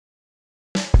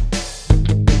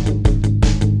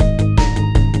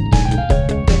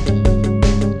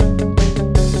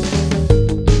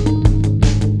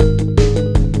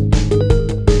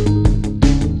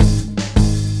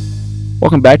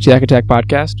Welcome back to the Hack Attack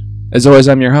Podcast. As always,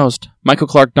 I'm your host, Michael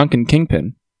Clark Duncan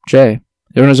Kingpin, Jay.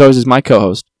 Everyone as always is my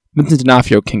co-host, Vincent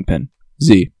D'Onofrio Kingpin,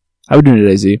 Z. How are we doing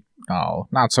today, Z? Oh,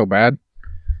 not so bad.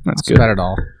 That's not good. so bad at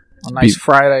all. A nice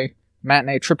Friday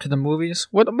matinee trip to the movies.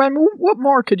 What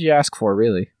more could you ask for,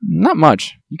 really? Not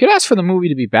much. You could ask for the movie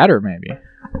to be better, maybe.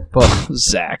 But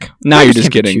Zach, now you're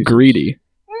just getting greedy.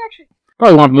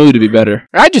 Probably want the movie to be better.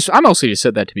 I mostly just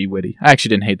said that to be witty. I actually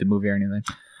didn't hate the movie or anything.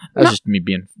 That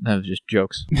was just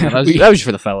jokes. That was just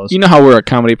for the fellows. You know how we're a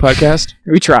comedy podcast?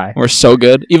 We try. We're so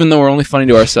good, even though we're only funny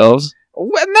to ourselves.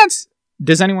 And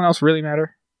does anyone else really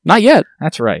matter? Not yet.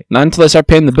 That's right. Not until I start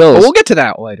paying the bills. Well, we'll get to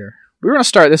that later. We're going to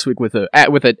start this week with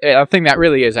a thing that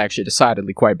really is actually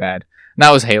decidedly quite bad. And that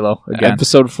was Halo again.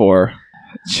 Episode 4.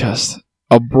 Just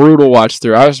a brutal watch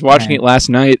through. I was watching it last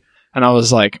night, and I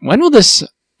was like, when will this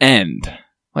end?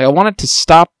 Like, I want it to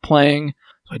stop playing,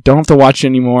 so I don't have to watch it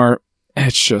anymore. And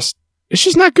it's just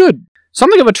not good.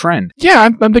 Something of a trend. Yeah,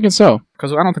 I'm thinking so.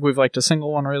 Because I don't think we've liked a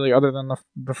single one really, other than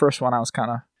the first one I was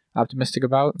kind of optimistic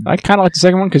about. I kind of liked the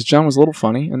second one because John was a little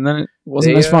funny, and then it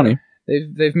wasn't as funny.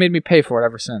 They've made me pay for it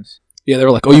ever since. Yeah, they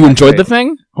were like, oh, you enjoyed the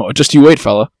thing? Oh, just you wait,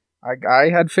 fella. I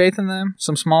had faith in them,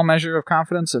 some small measure of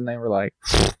confidence, and they were like,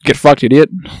 get fucked, idiot.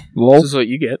 Lol. This is what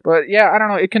you get. But yeah, I don't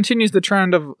know. It continues the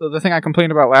trend of the thing I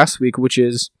complained about last week, which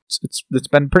is it's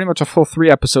been pretty much a full 3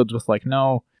 episodes with like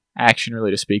no action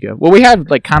really to speak of. Well, we had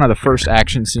like kind of the first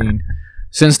action scene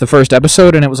since the first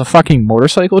episode, and it was a fucking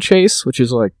motorcycle chase, which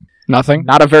is like nothing.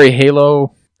 Not a very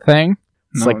Halo thing.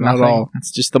 It's no, like nothing. Not at all.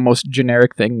 It's just the most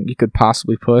generic thing you could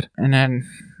possibly put. And then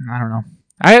I don't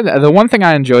know. The one thing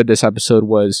I enjoyed this episode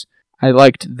was I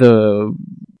liked the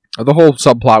whole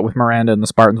subplot with Miranda and the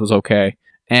Spartans was okay,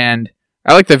 and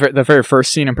I liked the very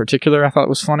first scene in particular. I thought it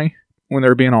was funny when they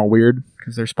were being all weird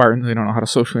because they're Spartans. They don't know how to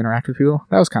socially interact with people.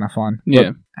 That was kind of fun.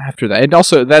 Yeah. But after that, and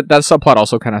also that subplot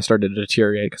also kind of started to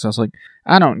deteriorate because I was like,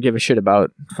 I don't give a shit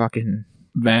about fucking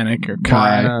Vanek or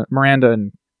Kai. Miranda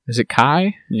and is it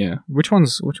Kai? Yeah. Which one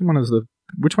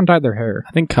dyed their hair?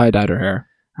 I think Kai dyed her hair.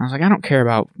 I was like, I don't care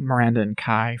about Miranda and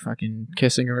Kai fucking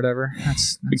kissing or whatever.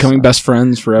 That's becoming best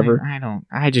friends forever.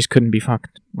 I just couldn't be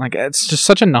fucking like. It's just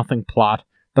such a nothing plot.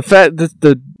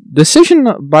 The decision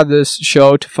by this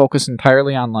show to focus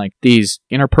entirely on like these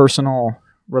interpersonal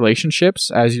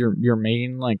relationships as your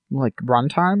main like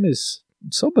runtime is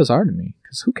so bizarre to me.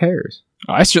 Because who cares?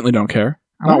 I certainly don't care.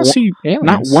 I want to see aliens.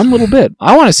 Not one little bit.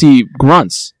 I want to see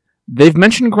grunts. They've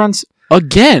mentioned grunts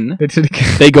again.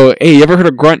 They go, hey, you ever heard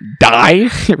a grunt die?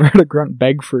 You ever heard a grunt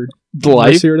beg for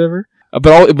life or whatever?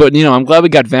 But you know, I'm glad we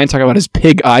got Van talking about his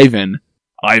pig Ivan.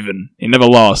 Ivan, he never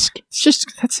lost. It's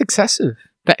just, that's excessive.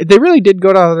 They really did go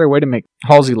out of their way to make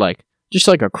Halsey just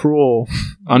like a cruel,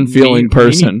 unfeeling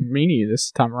person. Meanie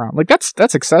this time around. Like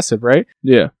that's excessive, right?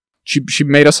 Yeah. She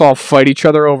made us all fight each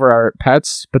other over our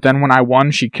pets, but then when I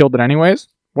won, she killed it anyways.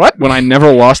 What? When I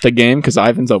never lost a game because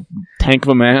Ivan's a tank of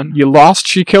a man. You lost,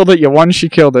 she killed it. You won, she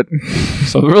killed it.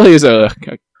 So it really is a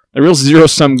real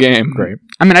zero-sum game. Great.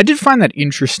 I mean, I did find that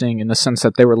interesting in the sense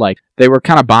that they were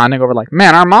kind of bonding over like,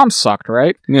 man, our mom sucked,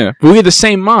 right? Yeah. But we had the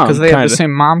same mom. Because they had the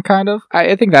same mom, kind of.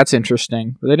 I think that's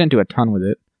interesting. But they didn't do a ton with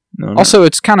it. No. Also,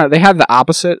 it's kind of, they have the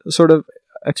opposite sort of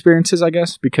experiences, I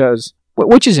guess,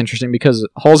 which is interesting because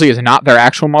Halsey is not their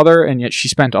actual mother, and yet she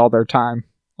spent all her time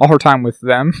with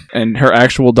them. And her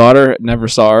actual daughter never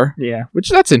saw her. Yeah,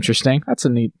 that's interesting. That's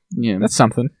that's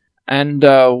something. And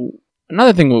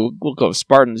another thing we'll go with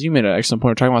Spartans. You made an excellent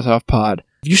point of talking about off pod.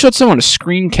 If you showed someone a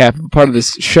screen cap of part of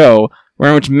this show where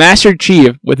in which Master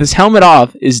Chief, with his helmet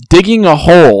off, is digging a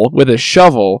hole with a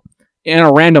shovel in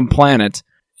a random planet,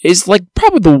 is like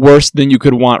probably the worst thing you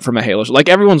could want from a Halo show. Like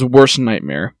everyone's worst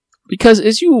nightmare. Because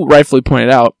as you rightfully pointed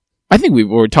out, I think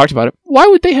we've already talked about it, why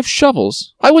would they have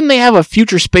shovels? Why wouldn't they have a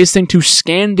future space thing to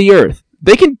scan the Earth?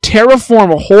 They can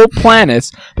terraform a whole planet.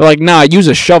 They're like, nah, use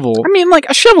a shovel. I mean, like,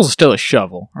 a shovel's still a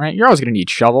shovel, right? You're always going to need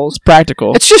shovels. It's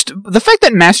practical. It's just the fact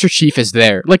that Master Chief is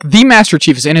there. Like, the Master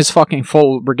Chief is in his fucking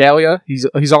full regalia.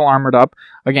 He's all armored up.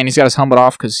 Again, he's got his helmet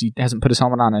off because he hasn't put his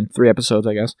helmet on in 3 episodes,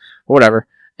 I guess. Whatever.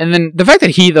 And then the fact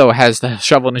that he, though, has the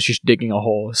shovel and is just digging a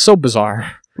hole is so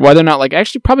bizarre. Why they're not like,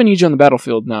 actually, probably need you on the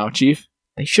battlefield now, Chief.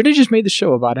 They should have just made the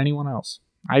show about anyone else.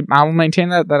 I will maintain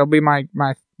that. That'll be my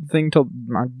thing till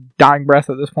my dying breath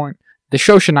at this point. The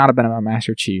show should not have been about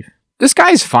Master Chief. This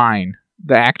guy's fine,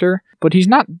 the actor, but he's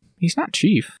not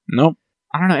Chief. Nope.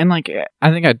 I don't know, and like,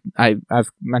 I think I've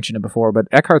mentioned it before, but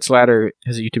Eckhart's Ladder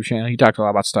has a YouTube channel. He talks a lot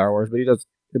about Star Wars, but he does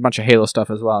a bunch of Halo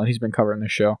stuff as well, and he's been covering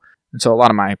this show. And so a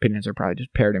lot of my opinions are probably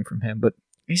just parroting from him, but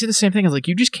he said the same thing. It's like,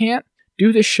 you just can't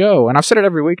do this show, and I've said it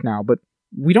every week now, but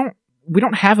we don't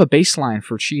have a baseline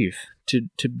for Chief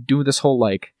to do this whole,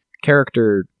 like,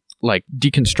 character like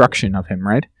deconstruction of him,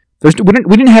 right? We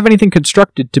didn't have anything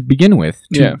constructed to begin with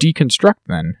to deconstruct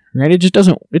then, right? It just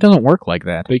doesn't work like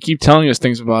that. They keep telling us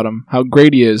things about him, how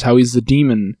great he is, how he's the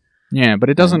demon. Yeah, but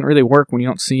it doesn't really work when you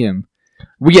don't see him.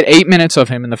 We get 8 minutes of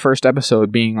him in the first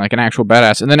episode being like an actual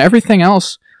badass, and then everything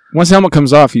else. Once the helmet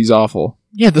comes off, he's awful.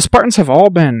 Yeah, the Spartans have all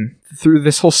been through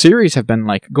this whole series, have been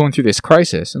like going through this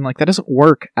crisis, and like that doesn't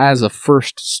work as a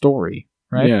first story.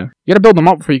 Right? Yeah. You gotta build them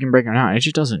up before you can break them down. It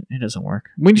just doesn't work.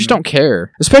 We just don't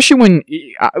care. Especially when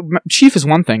Chief is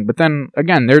one thing, but then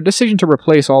again, their decision to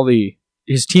replace all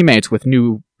his teammates with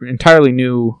entirely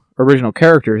new original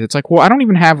characters, it's like, well, I don't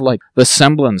even have like the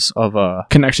semblance of a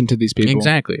connection to these people.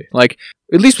 Exactly. Like,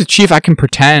 at least with Chief, I can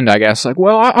pretend, I guess, like,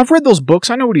 well, I've read those books,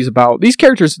 I know what he's about. These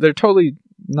characters, they're totally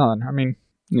none. I mean,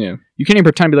 yeah, you can't even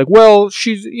pretend to be like, well,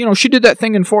 she did that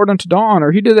thing in Forward Unto Dawn,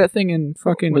 or he did that thing in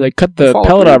fucking... Where they cut the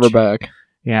pellet out of her back.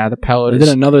 Yeah, the pellet. They did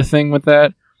another thing with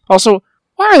that. Also,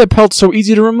 why are the pellets so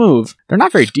easy to remove? They're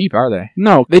not very deep, are they?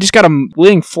 No, they just got them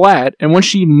laying flat, and when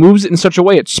she moves it in such a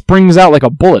way, it springs out like a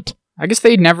bullet. I guess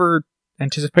they never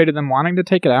anticipated them wanting to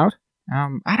take it out.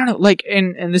 I don't know. Like,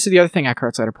 and this is the other thing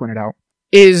Eckhart pointed out,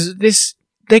 is this,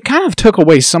 they kind of took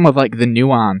away some of like the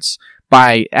nuance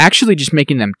by actually just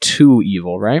making them too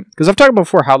evil, right? Because I've talked about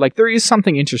before how like there is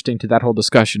something interesting to that whole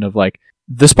discussion of like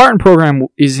the Spartan program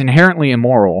is inherently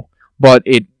immoral, but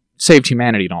it saved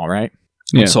humanity and all, right?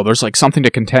 Yeah. And so there's like something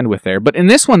to contend with there. But in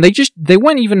this one, they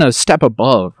went even a step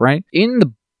above, right? In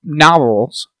the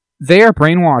novels, they are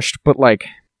brainwashed, but like,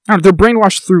 I don't know, they're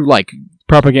brainwashed through like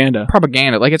propaganda.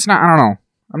 Like it's not, I don't know.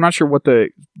 I'm not sure what the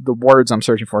words I'm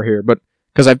searching for here, but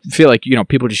because I feel like,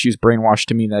 people just use brainwash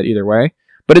to mean that either way.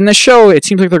 But in the show, it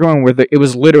seems like they're going where it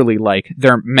was literally like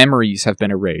their memories have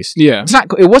been erased. Yeah.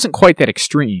 It wasn't quite that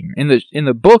extreme. In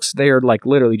the books, they are like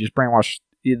literally just brainwashed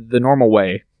the normal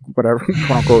way, whatever,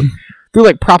 quote unquote, through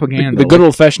like propaganda. The good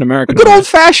old-fashioned American way. The good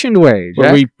old-fashioned way.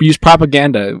 Where we use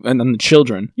propaganda and then the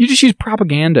children. You just use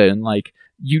propaganda and like,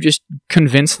 you just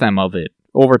convince them of it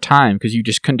over time because you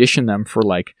just condition them for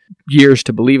like years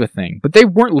to believe a thing. But they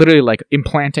weren't literally like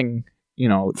implanting,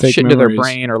 fake shit into their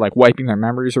brain or like wiping their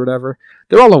memories or whatever.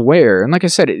 They're all aware. And like I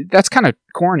said, that's kind of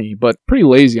corny, but pretty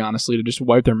lazy, honestly, to just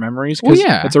wipe their memories. Well,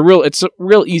 yeah. It's a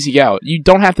real easy out. You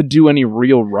don't have to do any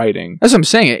real writing. That's what I'm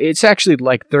saying. It's actually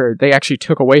like they actually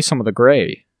took away some of the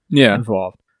gray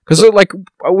involved. Because like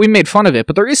we made fun of it,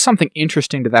 but there is something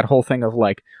interesting to that whole thing of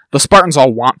like the Spartans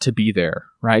all want to be there,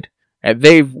 right? And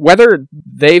whether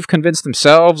they've convinced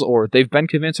themselves or they've been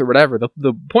convinced or whatever,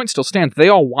 the point still stands. They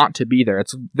all want to be there.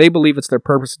 They believe it's their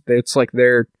purpose. It's like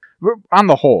they're on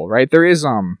the whole, right? There is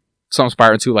some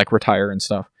Spartans who like retire and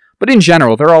stuff, but in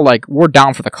general, they're all like, we're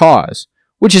down for the cause,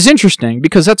 which is interesting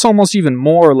because that's almost even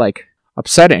more like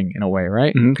upsetting in a way,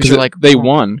 right? Because you're like, they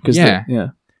won. Yeah.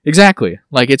 Exactly.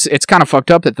 Like it's kind of fucked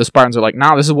up that the Spartans are like,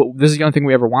 nah, this is the only thing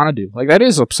we ever want to do. Like that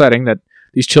is upsetting that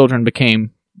these children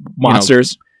became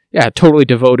monsters. Totally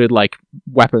devoted like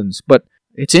weapons. But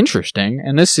it's interesting,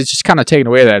 and this is just kind of taking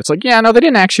away that it's like, yeah, no, they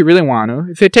didn't actually really want to.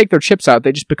 If they take their chips out,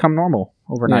 they just become normal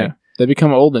overnight. Yeah. They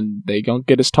become old and they don't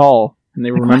get as tall, and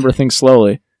they remember things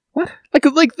slowly. What?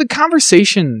 Like the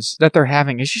conversations that they're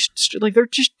having is just like they're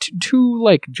just too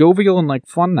like jovial and like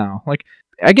fun now. Like.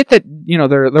 I get that,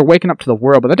 they're waking up to the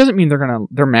world, but that doesn't mean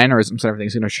their mannerisms and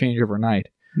everything's going to change overnight.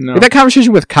 No. Like that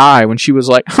conversation with Kai when she was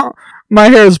like, my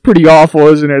hair is pretty awful,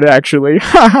 isn't it, actually?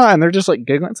 And they're just like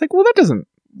giggling. It's like, well, that doesn't...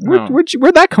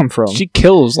 Where'd that come from? She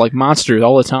kills like monsters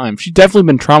all the time. She's definitely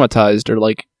been traumatized or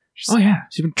like...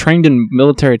 She's been trained in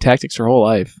military tactics her whole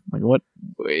life. Like, what?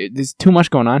 There's too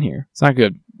much going on here. It's not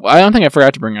good. I don't think I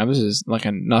forgot to bring up, this is like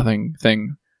a nothing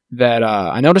thing, that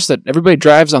I noticed that everybody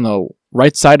drives on the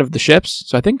right side of the ships,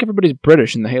 so I think everybody's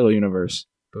British in the Halo universe.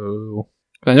 Boo.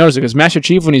 I noticed it because Master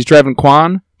Chief, when he's driving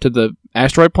Quan to the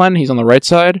asteroid planet, he's on the right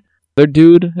side. Their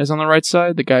dude is on the right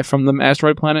side. The guy from the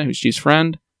asteroid planet, who's Chief's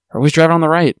friend, are always driving on the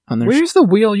right. Where's the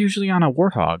wheel usually on a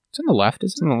Warthog? It's on the left,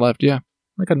 isn't it? It's on the left, yeah.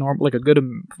 Like a good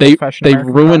They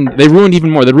ruined even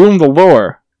more. They ruined the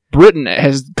lore. Britain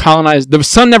has colonized. The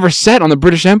sun never set on the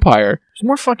British Empire. There's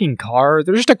more fucking cars.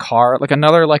 There's just a car, like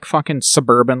another like fucking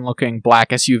suburban-looking black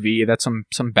SUV that some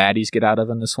baddies get out of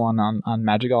in this one on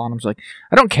Madrigal. And I'm just like,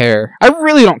 I don't care. I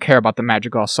really don't care about the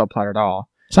Madrigal subplot at all.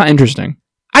 It's not interesting.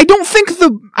 I don't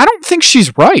think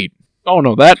she's right. Oh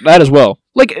no, that as well.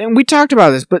 Like, and we talked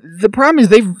about this, but the problem is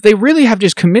they really have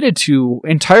just committed to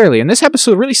entirely, and this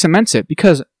episode really cements it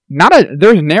because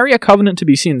there's nary a covenant to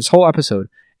be seen this whole episode.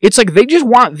 It's like they just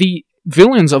want the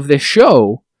villains of this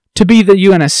show to be the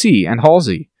UNSC and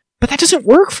Halsey. But that doesn't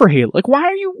work for Halo. Like,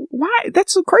 why?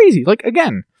 That's so crazy. Like,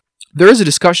 again, there is a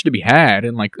discussion to be had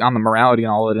and like on the morality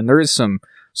and all of it, and there is some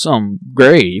some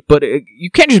gray, but you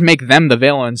can't just make them the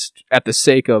villains at the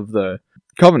sake of the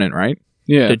Covenant, right?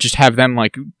 Yeah. To just have them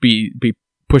like be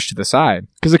pushed to the side.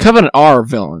 Because the Covenant are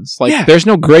villains. Like, Yeah. there's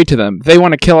no gray to them. They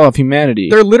want to kill off humanity.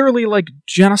 They're literally like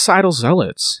genocidal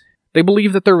zealots. They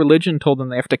believe that their religion told them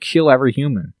they have to kill every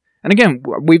human. And again,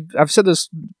 I've said this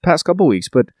past couple weeks,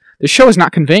 but the show is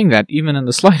not conveying that even in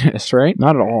the slightest, right?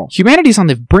 Not at all. Humanity's on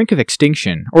the brink of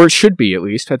extinction, or it should be at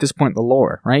least at this point in the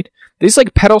lore, right? These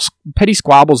like petty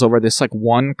squabbles over this like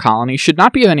one colony should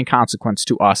not be of any consequence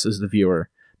to us as the viewer,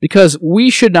 because we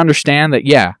should understand that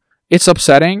it's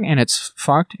upsetting and it's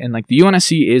fucked, and like the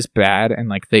UNSC is bad, and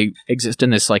like they exist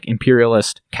in this like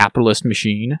imperialist capitalist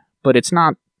machine, but it's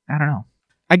not. I don't know.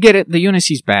 I get it. The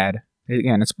UNSC's bad.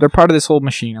 Again, they're part of this whole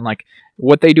machine, and like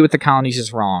what they do with the colonies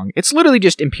is wrong. It's literally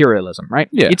just imperialism, right?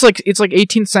 Yeah. It's like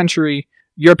 18th century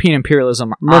European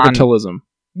imperialism. Mercantilism.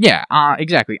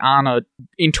 Exactly. On a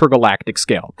intergalactic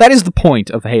scale. That is the point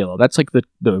of Halo. That's like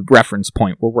the reference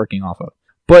point we're working off of.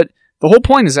 But the whole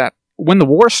point is that when the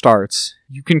war starts,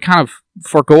 you can kind of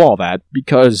forego all that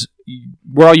because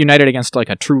we're all united against like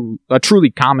a truly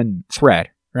common threat,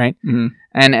 right? Mm-hmm.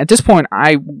 And at this point,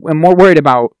 I am more worried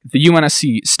about the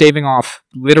UNSC staving off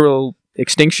literal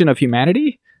extinction of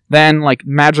humanity than like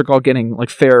Madrigal getting like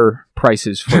fair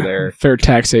prices for their fair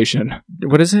taxation.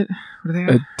 What is it? What do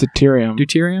they have? Deuterium.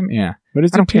 Deuterium? Yeah. What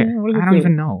is I don't care. deuterium? I don't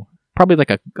even know. Probably like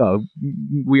a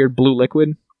weird blue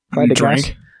liquid.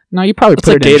 Drink. No, you probably It's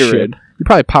put like it in a Gatorade. ship. You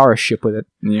probably power a ship with it.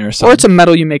 Yeah, or Or something. it's a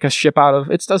metal you make a ship out of.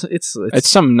 It's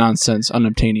some nonsense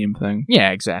unobtainium thing.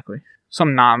 yeah, exactly.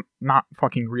 Some not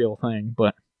fucking real thing,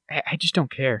 but I just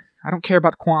don't care. I don't care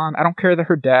about Quan. I don't care that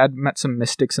her dad met some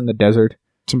mystics in the desert.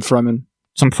 Some Fremen.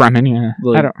 Some Fremen, yeah.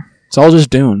 Like, I don't. It's all just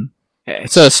Dune.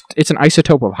 It's an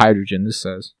isotope of hydrogen. This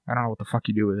says. I don't know what the fuck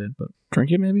you do with it, but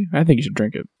Drink it, maybe? I think you should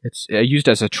drink it. it's used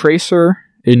as a tracer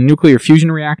in nuclear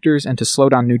fusion reactors and to slow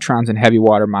down neutrons in heavy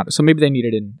water So maybe they need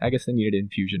it in. I guess they need it in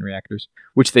fusion reactors,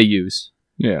 which they use.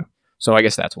 Yeah. So I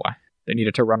guess that's why they need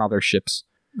it to run all their ships.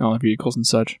 All the vehicles and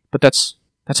such. But that's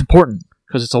important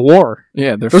because it's a war.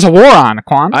 Yeah, There's a war on,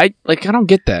 Quan. I don't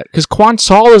get that. Because Quan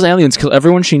saw all those aliens kill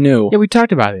everyone she knew. Yeah, we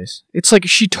talked about this. It's like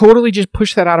she totally just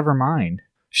pushed that out of her mind.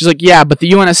 She's like, yeah, but the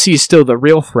UNSC is still the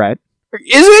real threat.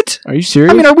 Is it? Are you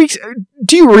serious? I mean,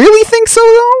 do you really think so,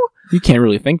 though? You can't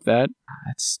really think that.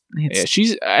 Yeah,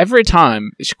 she's every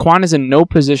time Quan is in no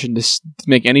position to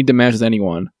make any demands with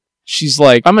anyone. She's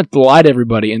like, I'm gonna lie to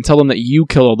everybody and tell them that you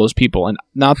killed all those people and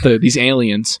not these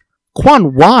aliens.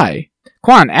 Quan, why?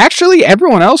 Quan, actually,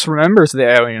 everyone else remembers the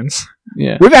aliens.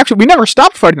 Yeah, We never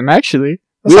stopped fighting them. Actually,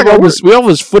 we have all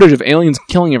this footage of aliens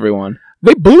killing everyone.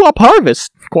 They blew up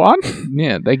Harvest, Quan.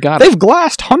 Yeah, they got it. They've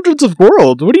glassed hundreds of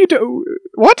worlds. What do you do?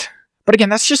 What? But again,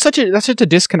 that's just such a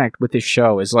disconnect with this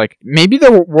show. Is like maybe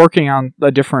they're working on a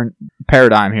different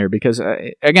paradigm here because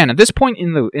again, at this point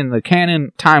in the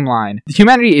canon timeline,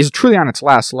 humanity is truly on its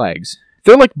last legs.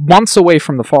 They're like months away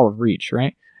from the fall of Reach,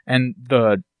 right? And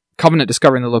the Covenant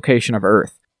discovering the location of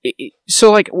Earth.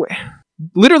 So like.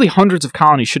 Literally hundreds of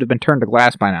colonies should have been turned to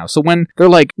glass by now. So when they're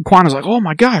like, Quan is like, oh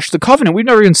my gosh, the Covenant, we've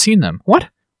never even seen them. What?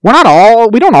 We don't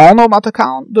all know about the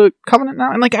Covenant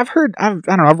now? And like, I've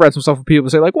read some stuff where people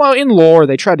say like, well, in lore,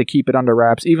 they tried to keep it under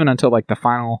wraps, even until like the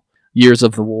final years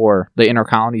of the war, the inner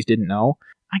colonies didn't know.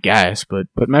 I guess, but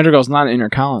Madrigal's not an inner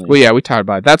colony. Well, yeah, we talked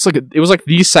about it. That's like it was like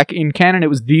the second in canon. It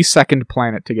was the second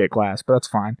planet to get glass, but that's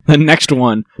fine. The next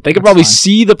one, they could That's probably fine.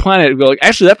 see the planet and go like,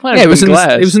 actually, that planet Yeah, it was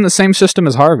glass. it was in the same system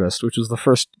as Harvest, which was the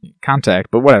first contact.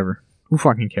 But whatever, who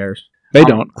fucking cares? They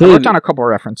don't. I wrote down a couple of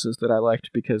references that I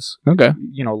liked because Okay,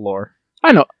 lore.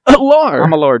 I know. Lore.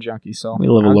 I'm a lore junkie, so We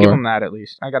love a I'll give lore. them that at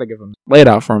least. I gotta give them. Lay it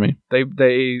out for me.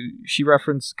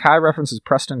 Kai references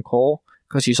Preston Cole.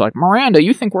 Because she's like, Miranda,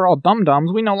 you think we're all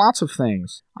dum-dums? We know lots of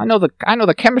things. I know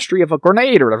the chemistry of a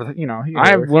grenade or whatever.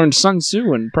 I've learned Sun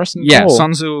Tzu and Preston yeah, Cole.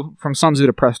 Sun Tzu, from Sun Tzu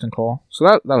to Preston Cole. So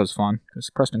that was fun because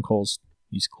Preston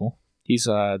he's cool. He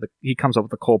comes up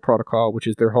with the Cole Protocol, which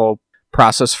is their whole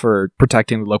process for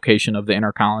protecting the location of the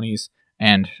inner colonies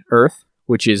and Earth.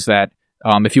 Which is that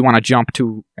if you want to jump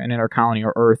to an inner colony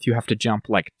or Earth, you have to jump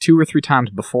like 2 or 3 times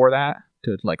before that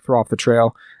to like throw off the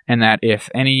trail. And that if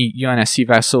any UNSC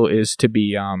vessel is to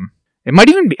be, it might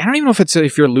even be, I don't even know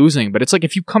if you're losing, but it's like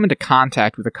if you come into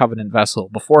contact with a Covenant vessel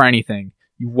before anything,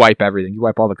 you wipe everything. You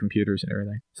wipe all the computers and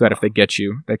everything. So that if they get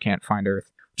you, they can't find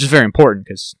Earth. Which is very important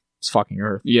because it's fucking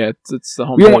Earth. Yeah, it's the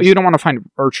home. You don't want to find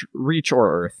Reach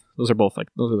or Earth. Those are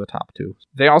the top 2.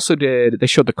 They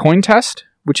showed the coin test,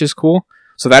 which is cool.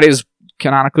 So that is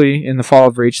canonically in the Fall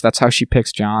of Reach. That's how she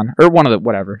picks John. Or one of the,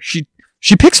 whatever. She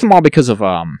picks them all because of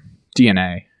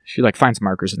DNA. She like finds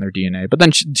markers in their DNA, but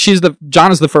then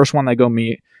John is the first one they go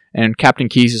meet, And Captain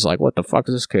Keyes is like, what the fuck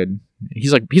is this kid?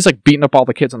 He's like beating up all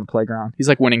the kids on the playground. He's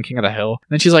like winning King of the Hill. And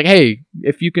then she's like, hey,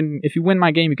 if you win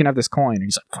my game, you can have this coin. And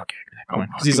he's like, fuck it, that coin.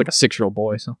 Because he's like a 6-year-old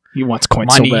boy, so he wants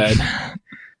coins so bad.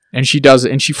 And she does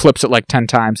it, and she flips it like 10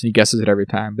 times, and he guesses it every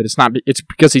time. But it's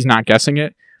because he's not guessing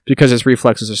it, because his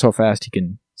reflexes are so fast he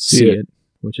can see it,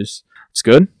 which is it's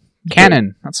good.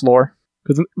 Canon, that's lore.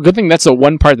 Good thing that's the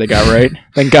one part they got right.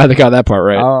 Thank God they got that part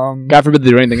right. God forbid they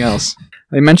do anything else.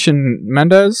 They mentioned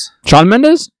Mendez. Shawn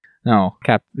Mendes? No,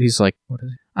 he's like, what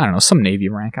is he? I don't know, some Navy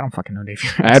rank. I don't fucking know Navy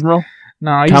rank. Admiral?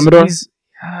 No, Commodore?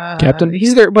 Captain?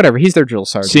 He's their drill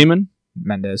sergeant. Seaman?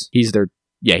 Mendez. He's their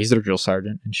drill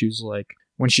sergeant. And she was like,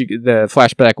 the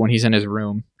flashback when he's in his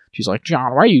room, she's like,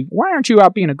 John, why aren't you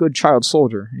out being a good child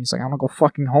soldier? And he's like, I want to go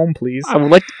fucking home, please. I would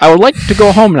like to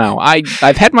go home now.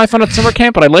 I've had my fun at summer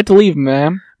camp, but I'd like to leave,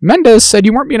 ma'am. Mendez said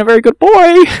you weren't being a very good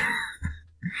boy.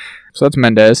 So that's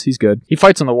Mendez. He's good. He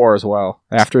fights in the war as well.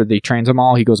 After they trains them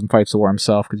all, he goes and fights the war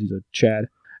himself because he's a Chad.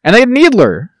 And they had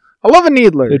Needler. I love a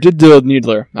Needler. They did do a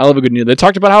Needler. I love a good Needler. They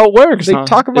talked about how it works. They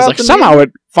talk about like somehow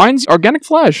it finds organic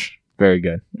flesh. Very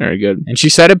good. Very good. And she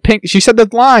said it pink. She said the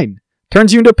line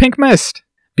turns you into a pink mist.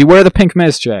 Beware the pink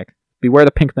mist, Jack. Beware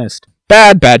the pink mist.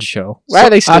 Bad show. Why are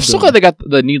they still? I'm so glad they got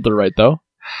the Needler right though.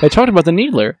 They talked about the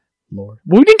Needler. Lord.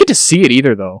 Well, we didn't get to see it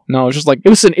either though. No, it was just like it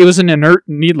was an inert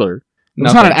Needler. It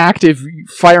was not an active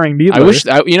firing Needler.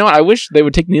 I wish they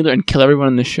would take Needler and kill everyone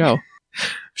in the show.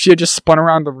 She had just spun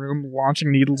around the room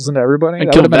launching needles into everybody.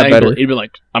 And killed Van Better. He'd be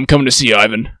like, I'm coming to see you,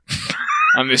 Ivan.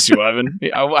 I miss you, Ivan.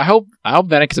 I hope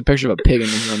Van gets a picture of a pig in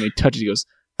the room. He touches. He goes,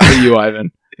 "For you,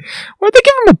 Ivan." Why'd they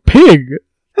give him a pig?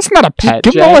 That's not a pet.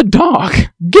 Give them all a dog.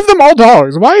 Give them all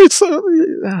dogs. Why it's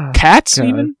cats? God.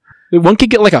 Even one could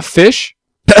get like a fish.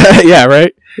 Yeah,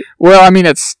 right. Well, I mean,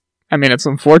 it's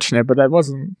unfortunate, but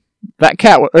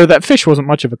that fish wasn't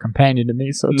much of a companion to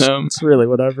me, so it's really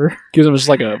whatever. Gives him just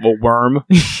like a worm.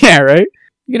 Yeah, right.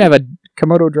 You can have a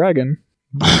Komodo dragon.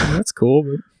 That's cool,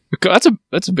 but.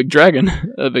 That's a big dragon.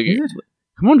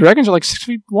 Komodo dragons are like 6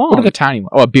 feet long. What are the tiny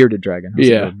ones? Oh, a bearded dragon.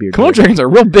 Komodo dragons are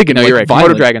real big and no, like you're right.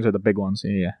 violent. Komodo dragons are the big ones.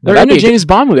 Yeah. They're in a James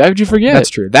Bond movie. How could you forget? That's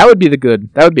true. That would be a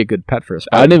good pet for us.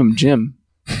 I'd name him Jim.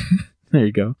 There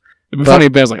you go. It'd be funny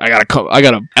if Ben's like, I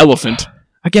got an elephant.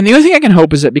 Again, the only thing I can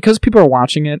hope is that because people are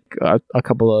watching it, a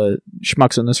couple of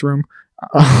schmucks in this room,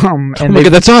 and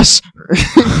that's us.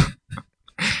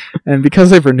 And because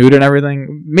they've renewed and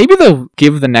everything, maybe they'll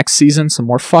give the next season some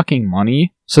more fucking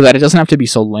money so that it doesn't have to be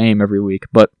so lame every week.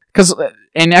 But because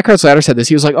and Eckhart's Ladder said this,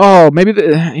 he was like, "Oh, maybe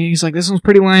he's like, this one's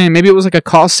pretty lame. Maybe it was like a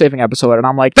cost-saving episode." And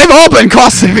I'm like, "They've all been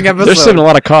cost-saving episodes. They're saving a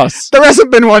lot of costs. There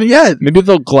hasn't been one yet. Maybe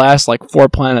they'll glass like 4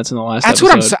 planets in the last. That's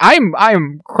episode. what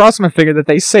I'm crossing my finger that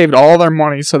they saved all their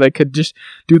money so they could just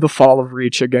do the Fall of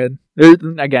Reach again.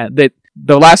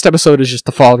 The last episode is just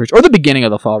the Fall of Reach, or the beginning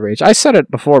of the Fall of Reach. I said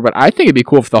it before, but I think it'd be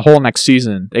cool if the whole next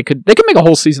season they could make a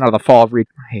whole season out of the Fall of Reach.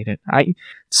 I hate it.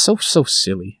 It's so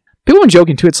silly. People have been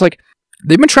joking too. It's like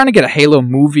they've been trying to get a Halo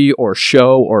movie or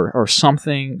show or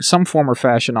something, some form or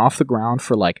fashion off the ground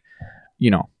for like,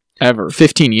 ever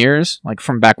 15 years, like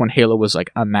from back when Halo was like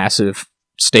a massive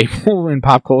staple in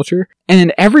pop culture.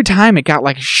 And every time it got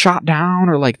like shot down,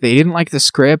 or like they didn't like the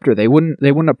script, or they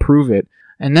wouldn't approve it.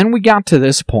 And then we got to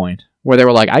this point where they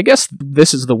were like, I guess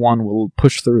this is the one we'll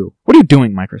push through. What are you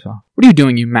doing, Microsoft? What are you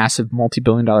doing, you massive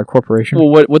multi-billion-dollar corporation?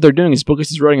 Well, what they're doing is Bookus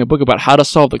is writing a book about how to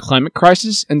solve the climate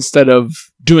crisis instead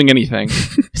of doing anything.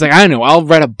 He's like, I don't know, I'll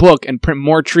write a book and print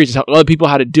more trees to tell other people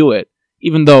how to do it,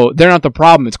 even though they're not the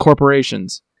problem, it's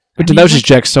corporations. But that was just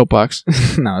Jack's soapbox.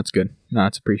 No, it's good. No,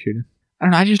 it's appreciated. I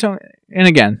don't know, I just don't... And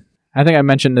again, I think I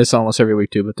mentioned this almost every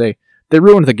week too, but they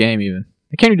ruined the game even.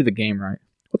 They can't even do the game right.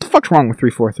 What the fuck's wrong with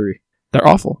 343? They're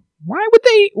awful. Why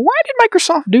did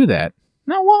Microsoft do that?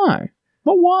 Now why?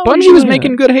 But why? Bungie was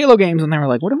making good Halo games, and they were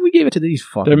like, "What if we gave it to these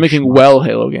fuckers?" They're making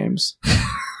Halo games.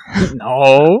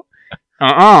 No.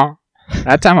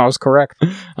 That time I was correct.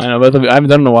 I know, but I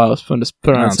haven't done it in a while. It's fun to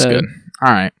put on its head. Good.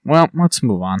 All right. Well, let's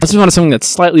move on. Let's move on to something that's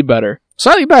slightly better.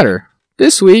 Slightly better.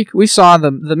 This week we saw the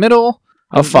middle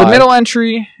of 5. The middle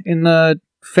entry in the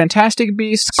Fantastic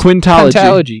Beasts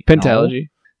Quintology. Pentalogy.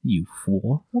 No, you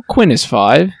fool. Well, Quin is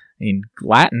 5. In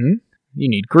Latin, you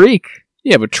need Greek.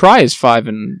 Yeah, but tri is 5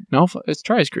 and... No, it's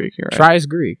tri is Greek. Right? Tri is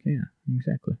Greek, yeah,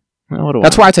 exactly. Well,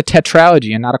 that's why it's a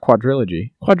tetralogy and not a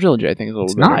quadrilogy. Quadrilogy, I think, is a little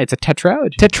It's better. not, it's a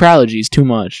tetralogy. Tetralogy is too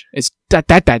much. It's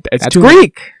That's too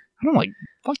Greek. Much. I don't like...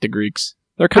 Fuck the Greeks.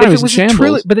 They're kind of in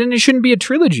shambles. But then it shouldn't be a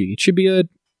trilogy. It should be a...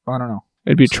 I don't know.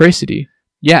 It'd be a tracity.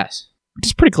 Yes. Which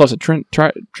is pretty close to the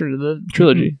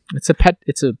trilogy. Mm-hmm.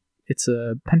 It's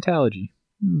a pentalogy.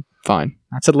 Fine.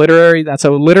 That's a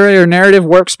literary or narrative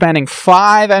work spanning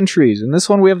 5 entries. In this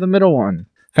one, we have the middle one.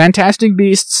 Fantastic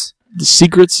Beasts. The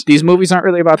Secrets. These movies aren't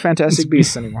really about Fantastic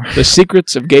Beasts anymore. The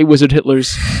Secrets of Gay Wizard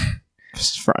Hitler's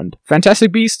Friend.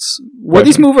 Fantastic Beasts. Were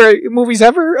these movies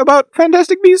ever about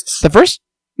Fantastic Beasts? The first?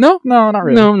 No, not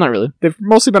really. No, not really. They've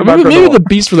mostly been about maybe Grindelwald. the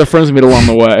Beasts were the friends we made along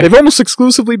the way. They've almost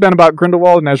exclusively been about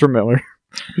Grindelwald and Ezra Miller.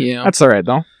 Yeah, that's all right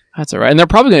though. That's all right. And they're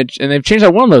probably going to, and they've changed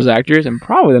out one of those actors, and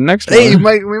probably the next one. Hey,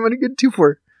 we might get 2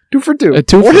 for 2.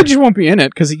 Or he just won't be in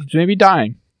it because he's maybe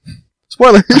dying.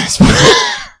 Spoiler.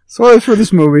 Spoilers for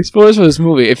this movie. Spoilers for this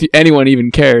movie, if anyone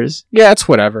even cares. Yeah, it's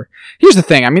whatever. Here's the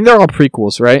thing. I mean, they're all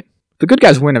prequels, right? The good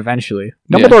guys win eventually.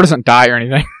 Dumbledore doesn't die or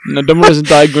anything. No, Dumbledore doesn't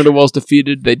die. Grindelwald's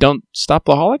defeated. They don't stop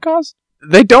the Holocaust?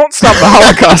 They don't stop the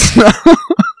Holocaust.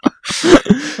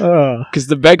 Because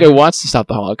the bad guy wants to stop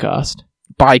the Holocaust.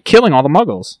 By killing all the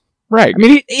Muggles. Right. I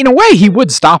mean, in a way, he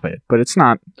would stop it, but it's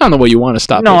not... Not the way you want to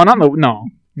stop it. No, not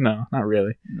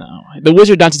really. No. The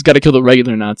wizard Nazis got to kill the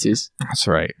regular Nazis. That's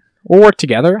right. We'll work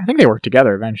together. I think they work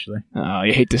together eventually. Oh,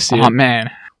 you hate to see it. Oh,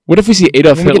 man. What if we see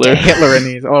Adolf Hitler? Hitler in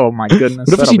these. Oh, my goodness.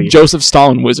 What if we see Joseph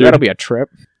Stalin wizard? That'll be a trip.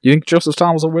 You think Joseph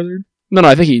Stalin was a wizard? No,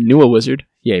 I think he knew a wizard.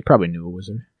 Yeah, he probably knew a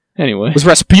wizard. Anyway. Was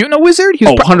Rasputin a wizard?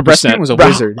 100%. Rasputin was a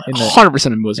wizard. 100% a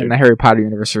wizard. In the Harry Potter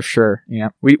universe, for sure. Yeah.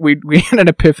 We had an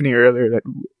epiphany earlier that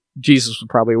Jesus was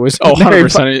probably a wizard. Oh,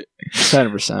 100%.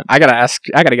 100%. I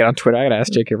gotta get on Twitter. I gotta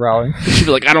ask J.K. Rowling. She'd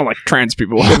be like, I don't like trans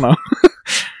people.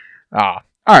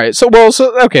 Alright,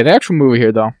 okay, the actual movie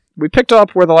here, though. We picked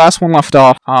up where the last one left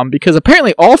off, because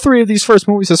apparently all 3 of these first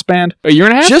movies have spanned a year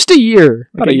and a half? Just a year.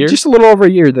 About a year? Just a little over a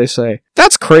year, they say.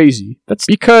 That's crazy. That's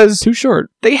because too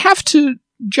short. They have to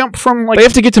jump from, they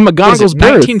have to get to McGonagall's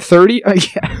birth. 1930?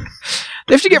 Yeah.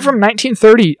 They have to get from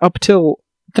 1930 up till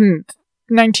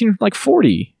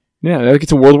 1940. Yeah, they get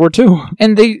to World War II.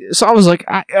 And so I was like,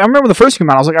 I remember the first came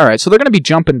out, I was like, alright, so they're going to be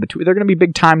jumping between, they're going to be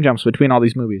big time jumps between all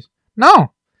these movies.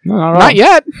 No, not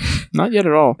yet. Not yet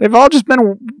at all. They've all just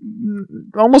been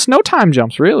almost no time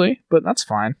jumps, really. But that's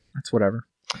fine. That's whatever.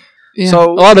 Yeah.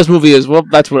 So a lot of this movie is, well,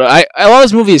 that's what a lot of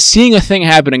this movie is seeing a thing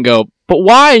happen and go, but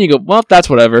why? And you go, well, that's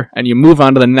whatever. And you move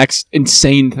on to the next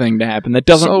insane thing to happen that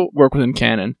doesn't work within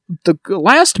canon. The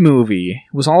last movie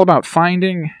was all about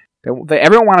finding.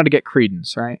 Everyone wanted to get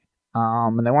Credence, right?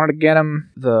 And they wanted to get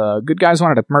him. The good guys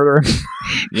wanted to murder him.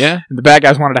 Yeah. And the bad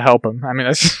guys wanted to help him. I mean,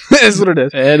 that's what it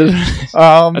is.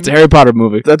 That's a Harry Potter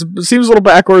movie. That seems a little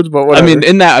backwards, but whatever. I mean,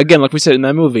 in that, again, like we said in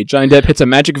that movie, Johnny Depp hits a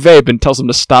magic vape and tells him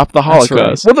to stop the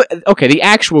Holocaust. Right. Well, the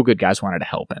actual good guys wanted to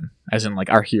help him, as in, like,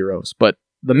 our heroes. But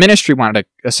the Ministry wanted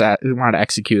to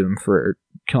execute him for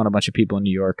killing a bunch of people in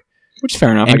New York. Which is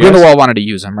fair enough. And Grindelwald wanted to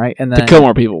use him, right? And then to kill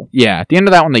more people. Yeah. At the end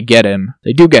of that one, they get him.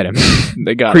 They do get him.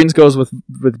 They got Credence goes with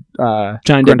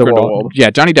Johnny Depp Grindelwald.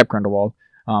 Yeah, Johnny Depp Grindelwald,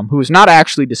 who is not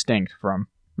actually distinct from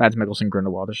Mads Mikkelsen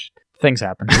Grindelwald. Things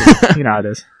happen. You know how it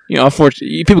is.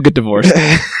 Unfortunately, people get divorced.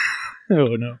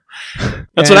 Oh no,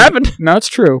 that's what happened. No, it's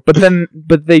true. But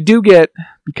they do get,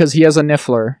 because he has a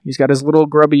Niffler. He's got his little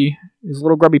grubby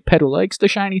pet who likes the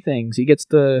shiny things. He gets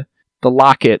the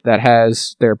locket that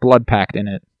has their blood pact in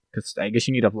it. Because I guess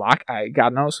you need a lock.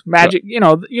 God knows magic. You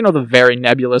know the very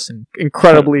nebulous and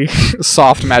incredibly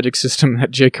soft magic system that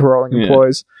J.K. Rowling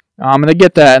employs. And they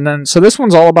get that, and then so this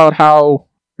one's all about how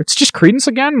it's just Credence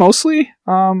again, mostly.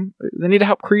 They need to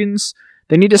help Credence.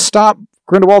 They need to stop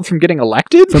Grindelwald from getting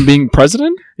elected, from being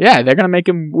president. Yeah, they're gonna make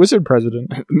him wizard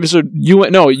president,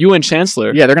 UN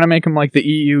Chancellor. Yeah, they're gonna make him like the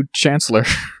EU Chancellor.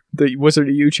 The Wizard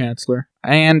EU Chancellor.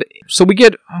 And so we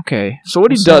get... Okay. So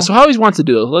what he does... So how he wants to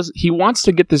do this... He wants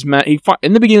to get this...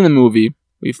 in the beginning of the movie,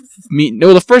 we meet...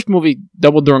 No, the first movie,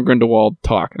 Dumbledore and Grindelwald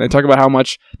talk. And they talk about how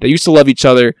much they used to love each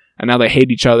other, and now they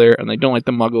hate each other, and they don't like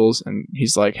the Muggles. And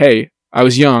he's like, hey, I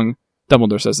was young.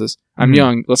 Dumbledore says this. I'm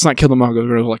young. Let's not kill the Muggles.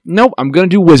 Grindelwald's like, nope, I'm going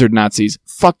to do wizard Nazis.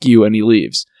 Fuck you. And he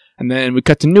leaves. And then we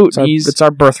cut to Newt. It's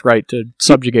our birthright to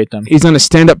subjugate them. He's on a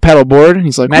stand-up paddleboard, and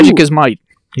he's like... Magic is might.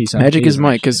 Magic is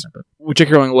might, because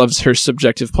J.K. Rowling loves her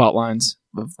subjective plot lines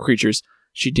of creatures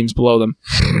she deems below them.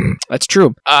 That's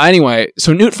true. Anyway,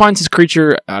 so Newt finds his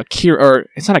creature, or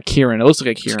it's not a Kieran, it looks like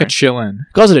a Kieran. It's like a Chillin.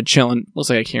 Calls it a Chillin, looks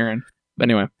like a Kieran. But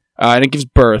anyway, and it gives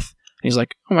birth. And he's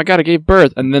like, oh my god, it gave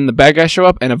birth. And then the bad guys show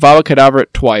up and Avada Kedavra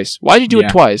it twice. Why'd you do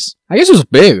it twice? I guess it was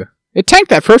big. It tanked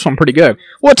that first one pretty good.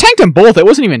 Well, it tanked them both. It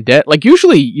wasn't even dead. Like,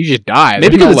 usually you just die.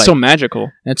 Maybe because it's so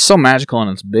magical. It's so magical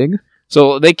and it's big.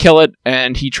 So they kill it,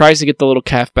 and he tries to get the little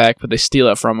calf back, but they steal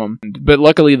it from him. But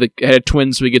luckily, it had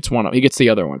twins, so he gets one. He gets the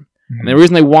other one. Mm-hmm. And the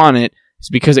reason they want it is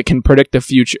because it can predict the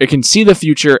future. It can see the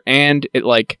future, and it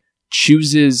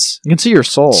chooses. You can see your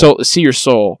soul. So see your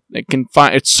soul. It can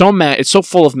find. It's so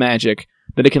full of magic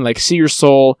that it can see your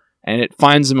soul, and it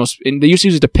finds the most. And they used to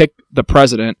use it to pick the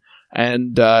president,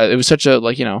 and it was such a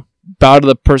bow to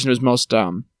the person who's most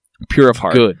pure of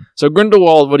heart. Good. So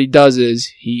Grindelwald, what he does is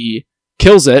he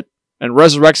kills it and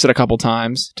resurrects it a couple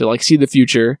times to like see the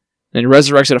future. Then he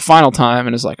resurrects it a final time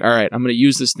and is like, all right, I'm going to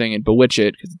use this thing and bewitch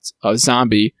it because it's a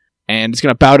zombie and it's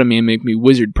going to bow to me and make me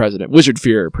wizard president. Wizard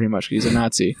Führer, pretty much, because he's a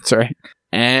Nazi. That's right.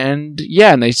 And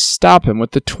yeah, and they stop him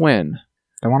with the twin.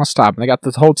 They want to stop him. They got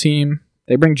the whole team.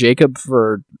 They bring Jacob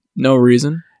for no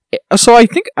reason. So I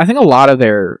think a lot of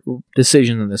their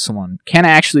decisions in this one can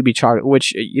actually be charged,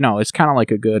 which, you know, it's kind of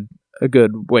like a good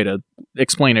way to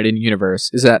explain it in universe,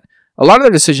 is that a lot of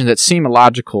their decisions that seem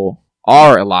illogical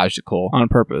are illogical On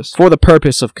purpose. for the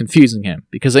purpose of confusing him,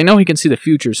 because they know he can see the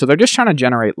future, so they're just trying to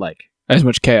generate like As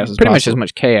much chaos as pretty much possible. as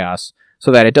much chaos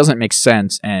so that it doesn't make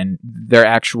sense and their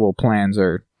actual plans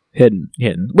are hidden,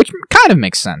 which kind of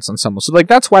makes sense on some level. So like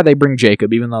that's why they bring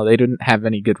Jacob, even though they didn't have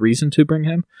any good reason to bring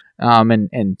him,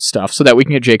 and stuff, so that we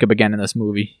can get Jacob again in this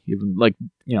movie, even like,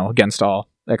 you know, against all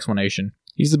explanation.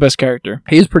 He's the best character.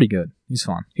 He's pretty good. He's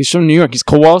fun. He's from New York. He's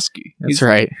Kowalski. That's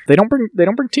right. They don't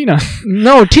bring Tina.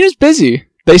 No, Tina's busy.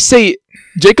 They say,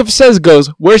 Jacob goes,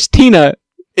 where's Tina?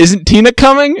 Isn't Tina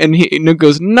coming? And he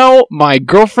goes, no, my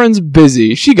girlfriend's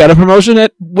busy. She got a promotion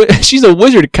she's a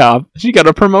wizard cop. She got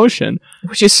a promotion.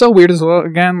 Which is so weird as well.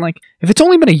 Again, like, if it's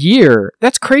only been a year,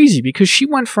 that's crazy, because she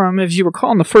went from, if you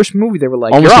recall in the first movie, they were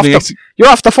like, you're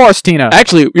off the force, Tina.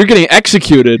 Actually, you're getting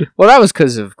executed. Well, that was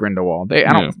because of Grindelwald.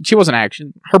 She wasn't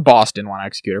actually, her boss didn't want to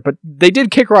execute her, but they did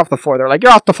kick her off the force. They're like,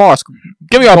 you're off the force.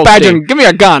 Give me a badge and give me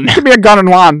a gun. Give me a gun and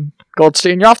wand,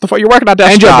 Goldstein. You're off the force. You're working at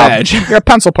desk And your job. badge. You're a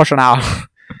pencil pusher now.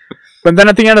 But then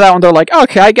at the end of that one, they're like,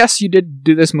 okay, I guess you did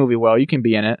do this movie well. You can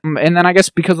be in it. And then I guess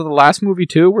because of the last movie,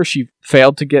 too, where she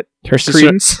failed to get Her sister,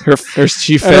 credence.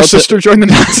 she And her failed sister joined the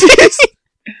Nazis.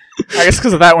 I guess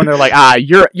because of that one, they're like,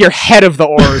 you're head of the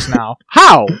Aurors now.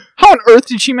 How? How on earth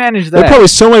did she manage that? There are probably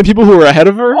so many people who were ahead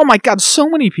of her. Oh my god, so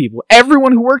many people.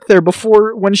 Everyone who worked there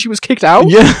before when she was kicked out,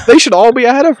 Yeah. they should all be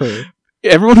ahead of her.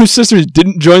 Everyone whose sisters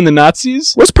didn't join the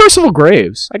Nazis? What's Percival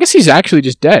Graves? I guess he's actually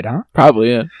just dead, huh?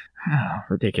 Probably, yeah.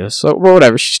 Ridiculous. So, well,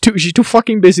 whatever. She's too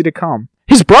fucking busy to come.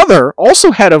 His brother, also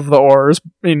head of the Aurors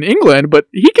in England, but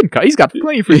he can come. He's got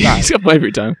plenty of free time. He's got plenty of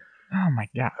free time. Oh my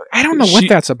god. I don't know what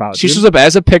that's about. She dude. shows up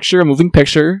as a moving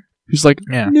picture. Who's like,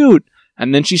 Newt.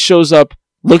 And then she shows up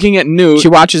looking at Newt. She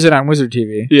watches it on Wizard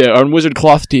TV. Yeah, on Wizard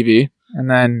Cloth TV.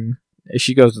 And then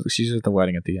she's at the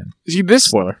wedding at the end. See, this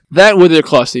Spoiler. That Wizard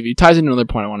Cloth TV ties into another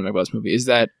point I want to make about this movie, is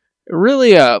that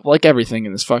really, like everything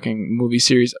in this fucking movie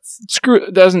series,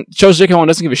 Chose J.K. Rowling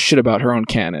doesn't give a shit about her own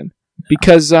canon.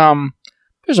 Because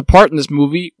there's a part in this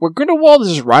movie where Grindelwald is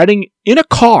just riding in a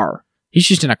car. He's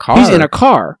just in a car. He's in a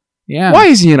car. Yeah. Why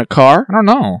is he in a car? I don't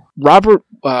know. Robert,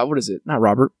 what is it? Not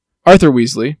Robert. Arthur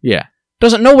Weasley. Yeah.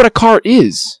 Doesn't know what a car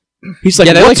is. He's like,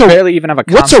 they barely even have a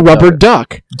what's a rubber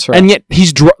duck? That's right. And yet he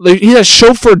has a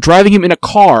chauffeur driving him in a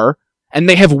car, and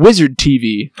they have Wizard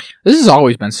TV. This has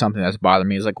always been something that's bothered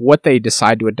me, is like what they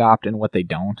decide to adopt and what they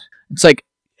don't. It's like,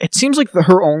 it seems like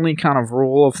her only kind of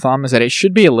rule of thumb is that it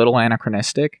should be a little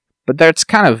anachronistic, but that's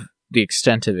kind of the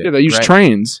extent of it. Yeah, they use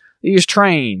trains. They use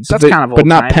trains. That's kind of but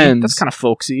not old-timey. pens. That's kind of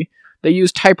folksy. They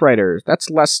use typewriters. That's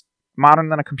less modern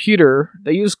than a computer.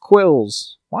 They use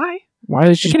quills. Why? Why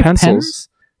is it just pencils? Pens?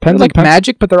 Pens They're like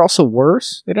magic, but they're also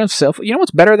worse. They don't have cell phone. You know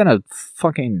what's better than a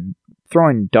fucking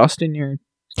throwing dust in your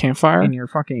campfire? In your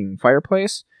fucking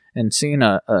fireplace and seeing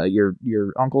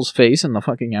your uncle's face in the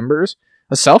fucking embers?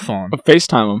 A cell phone.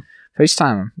 FaceTime him.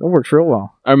 FaceTime him. That works real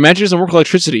well. Our magic doesn't work with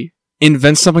electricity.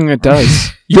 Invent something that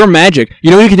does. Your magic.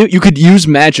 You know what you can do? You could use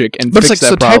magic and fix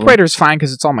that problem. Typewriter's fine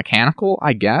because it's all mechanical,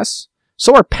 I guess.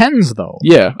 So are pens, though.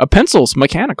 Yeah, a pencil's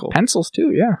mechanical. Pencils,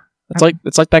 too, yeah.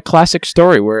 It's like that classic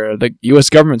story where the U.S.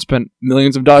 government spent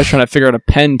millions of dollars trying to figure out a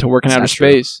pen to work in outer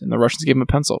space, and the Russians gave them a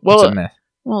pencil. Well, it's a myth.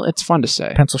 Well, it's fun to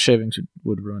say. Pencil shavings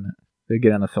would ruin it. They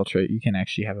get on the filtrate. You can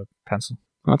actually have a pencil.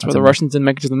 That's why the Russians didn't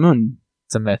make it to the moon.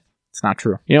 It's a myth. It's not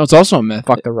true. You know, it's also a myth.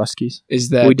 Fuck the Ruskies. Is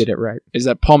that we did it right? Is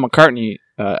that Paul McCartney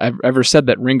ever said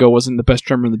that Ringo wasn't the best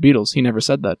drummer in the Beatles? He never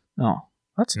said that. Oh,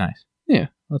 that's nice. Yeah,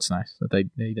 that's nice that they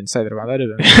didn't say that about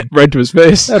that. Right to his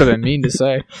face. That would have been mean to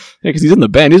say. Yeah, because he's in the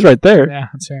band. He's right there. Yeah,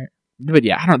 that's right. But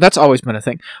yeah, I don't know. That's always been a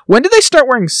thing. When did they start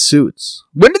wearing suits?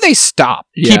 When did they stop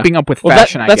keeping up with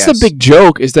fashion? That's the big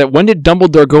joke. Is that when did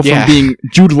Dumbledore go from being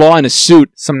Jude Law in a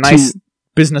suit, some nice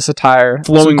business attire,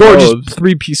 flowing gorgeous robes,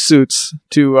 3-piece suits,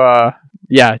 to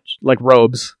like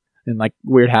robes and like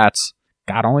weird hats?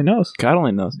 God only knows. God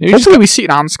only knows. Hopefully we see it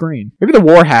on screen. Maybe the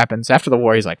war happens. After the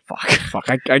war, he's like, fuck.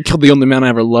 I killed the only man I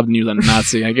ever loved, and he was a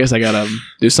Nazi. I guess I gotta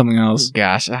do something else.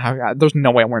 Gosh, there's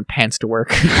no way I'm wearing pants to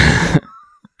work.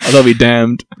 Oh, they'll be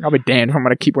damned. I'll be damned if I'm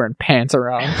going to keep wearing pants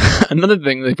around. Another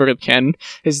thing they forget canon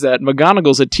is that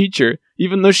McGonagall's a teacher,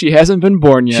 even though she hasn't been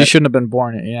born yet. She shouldn't have been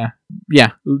born yet, yeah.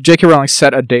 Yeah, J.K. Rowling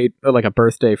set a date, like a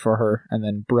birthday for her, and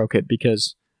then broke it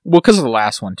because of the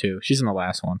last one, too. She's in the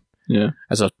last one. Yeah.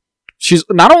 She's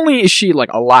not only is she,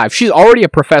 like, alive, she's already a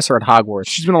professor at Hogwarts.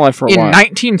 She's been alive for a in while.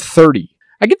 1930.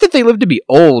 I get that they live to be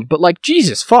old, but, like,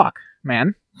 Jesus, fuck,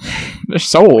 man. They're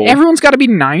so old. Everyone's got to be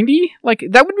 90? Like,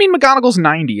 that would mean McGonagall's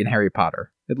 90 in Harry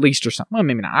Potter. At least, or something. Well,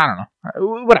 maybe not. I don't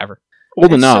know. Whatever.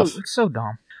 Old enough. It's so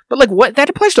dumb. But, like, what? That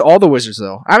applies to all the wizards,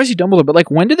 though. Obviously Dumbledore, but, like,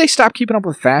 when did they stop keeping up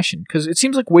with fashion? Because it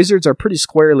seems like wizards are pretty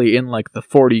squarely in, like, the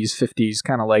 40s, 50s,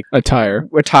 kind of, like... Attire,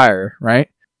 right?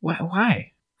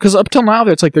 Why? Because up till now,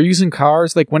 it's like they're using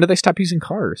cars. Like, when did they stop using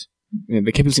cars? Yeah,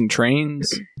 they keep using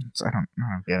trains. I don't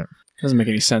get it. Doesn't make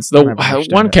any sense. Though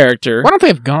one character... Why don't they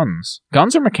have guns?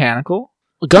 Guns are mechanical.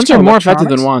 Guns are more effective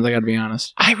than wands, I gotta be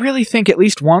honest. I really think at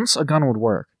least once a gun would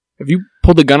work. If you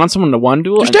pulled a gun on someone in a wand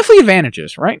duel... There's definitely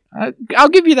advantages, right? I'll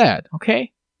give you that,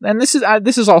 okay? And this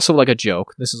is also like a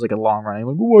joke. This is like a long run.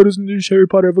 Like, why doesn't this Harry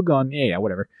Potter have a gun? Yeah,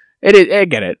 whatever. I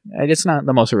get it. It's not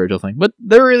the most original thing. But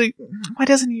they're really... Why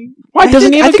doesn't he... I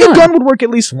think a gun would work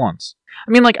at least once. I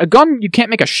mean, like, a gun, you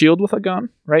can't make a shield with a gun,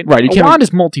 right? Right. A wand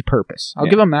is multi-purpose. I'll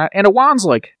give them that. And a wand's,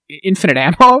 like, infinite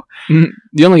ammo. You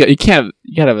gotta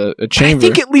have a chamber. I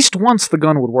think at least once the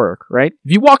gun would work, right?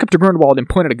 If you walk up to Grindelwald and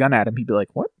pointed a gun at him, he'd be like,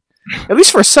 what? At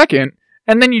least for a second.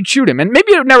 And then you'd shoot him. And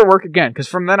maybe it would never work again, because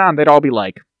from then on, they'd all be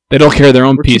like... They'd all carry their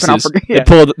own pieces. They'd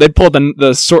pull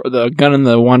the gun and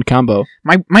the wand combo.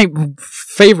 My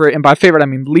favorite, and by favorite I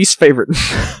mean least favorite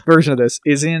version of this,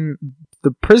 is in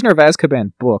the Prisoner of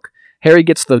Azkaban book. Harry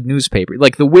gets the newspaper,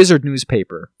 like the wizard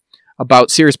newspaper, about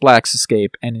Sirius Black's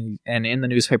escape, and in the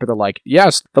newspaper they're like,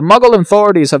 yes, the Muggle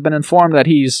authorities have been informed that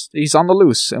he's on the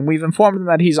loose, and we've informed them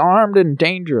that he's armed and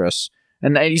dangerous,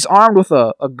 and that he's armed with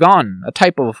a gun, a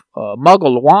type of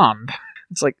Muggle wand.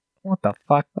 It's like, what the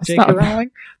fuck, J.K.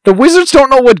 Rowling? The wizards don't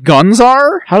know what guns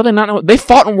are? How do they not know? They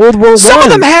fought in World War I. Some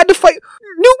of them had to fight.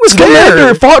 Newt was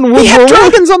there. Fought in World War I. He had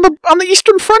dragons on the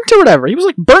Eastern Front or whatever. He was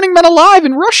like burning men alive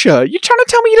in Russia. You trying to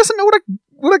tell me he doesn't know what a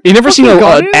You never seen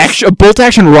a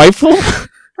bolt-action rifle? I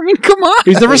mean, come on.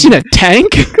 He's never seen a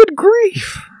tank? Good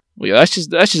grief. Well, yeah,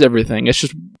 that's just everything. It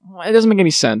doesn't make any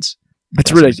sense.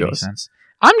 It's ridiculous.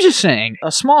 I'm just saying,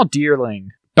 a small deerling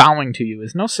bowing to you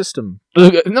is no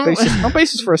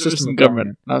basis for a system of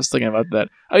government. I was thinking about that.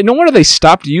 No wonder they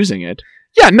stopped using it.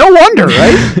 Yeah, no wonder,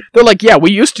 right? They're like, yeah,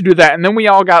 we used to do that, and then we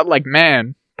all got like,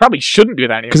 man, probably shouldn't do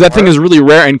that anymore. Because that thing is really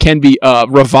rare and can be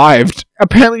revived.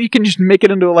 Apparently, you can just make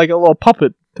it into like a little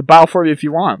puppet to bow for you if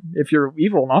you want, if you're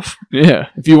evil enough. Yeah,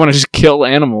 if you want to just kill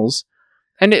animals.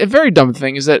 And a very dumb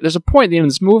thing is that there's a point at the end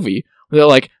of this movie where they're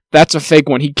like, that's a fake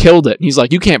one, he killed it. And he's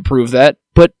like, you can't prove that.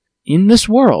 But in this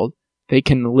world, they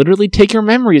can literally take your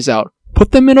memories out,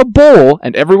 put them in a bowl,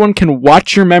 and everyone can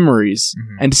watch your memories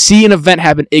and see an event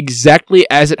happen exactly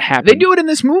as it happened. They do it in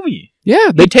this movie.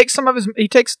 Yeah. He takes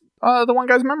the one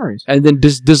guy's memories. And then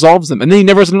dissolves them. And then he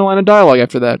never has another line of dialogue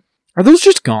after that. Are those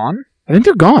just gone? I think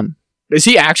they're gone. Is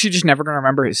he actually just never going to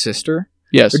remember his sister?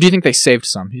 Yes. Or do you think they saved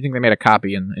some? Do you think they made a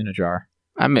copy in a jar?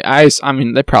 I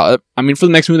mean, they probably... I mean, for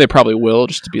the next movie, they probably will,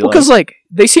 just to be because, like,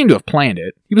 they seem to have planned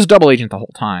it. He was a double agent the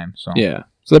whole time, so... Yeah.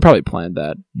 So they probably planned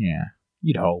that. Yeah.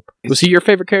 You'd hope. Was he your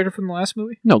favorite character from the last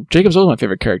movie? No, Jacob's always my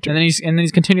favorite character. And then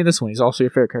he's continued this one. He's also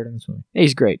your favorite character in this movie. Yeah,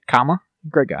 he's great.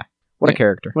 Great guy. What a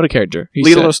character. What a character.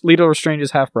 Leto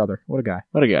Lestrange's half-brother. What a guy.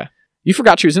 What a guy. You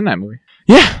forgot she was in that movie.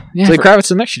 Yeah. Zoe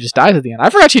Kravitz in there. She just dies at the end. I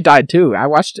forgot she died too. I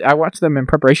watched them in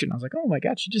preparation. I was like, oh my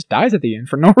god, she just dies at the end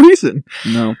for no reason.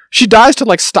 No. She dies to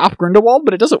like stop Grindelwald,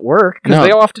 but it doesn't work because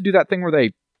they all have to do that thing where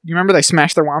you remember they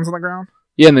smash their wands on the ground?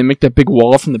 Yeah, and they make that big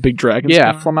wall from the big dragon.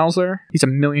 Yeah, Flamel's there. He's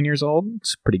 1,000,000 years old.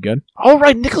 It's pretty good. Oh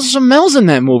right, Nicholas Flamel's in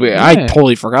that movie. Yeah. I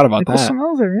totally forgot about Nicholas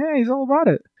Flamel's there. Yeah, he's all about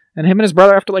it. And him and his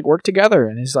brother have to like work together,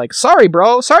 and he's like, "Sorry,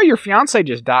 bro. Sorry, your fiance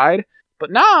just died."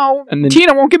 But now, and then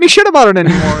Tina won't give me shit about it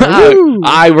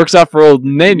anymore. Works out for old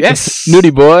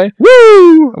Nudie boy.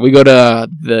 Woo! We go to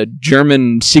the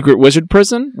German secret wizard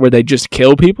prison where they just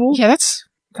kill people. Yeah, that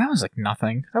was like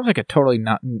nothing. That was like a totally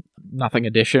nothing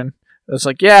addition. It was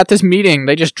like, yeah, at this meeting,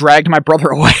 they just dragged my brother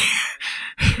away.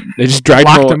 They just dragged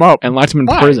him up and locked him in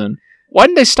prison. Why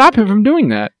didn't they stop him from doing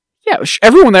that? Yeah,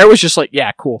 everyone there was just like,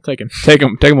 yeah, cool, take him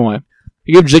away.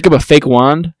 You give Jacob a fake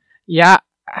wand? Yeah.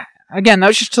 Again, that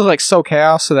was just to like sow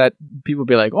chaos so that people would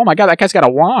be like, oh my god, that guy's got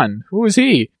a wand. Who is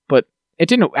he? But it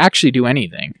didn't actually do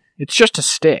anything. It's just a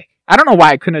stick. I don't know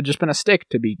why it couldn't have just been a stick,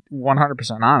 to be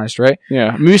 100% honest, right?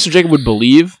 Yeah. Maybe Sir Jacob would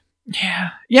believe Yeah,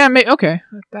 okay.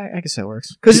 I guess that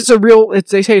works. Because it's a real,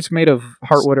 they say it's made of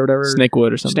heartwood or whatever.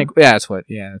 Snakewood or something. Yeah, that's what,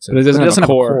 that's it. But it doesn't have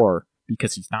a core.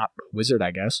 Because he's not a wizard,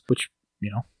 I guess. Which,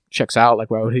 checks out. Like,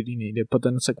 why would he need it? But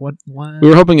then it's like, what? We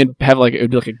were hoping it'd be like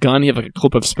a gun. You have like a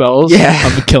clip of spells. Yeah.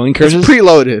 Of the killing curses. It's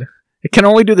preloaded. It can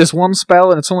only do this one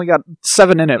spell, and it's only got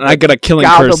 7 in it. And I got a killing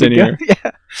curse in here.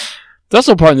 Yeah. There's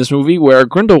also a part in this movie where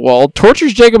Grindelwald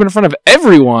tortures Jacob in front of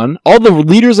everyone, all the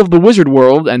leaders of the wizard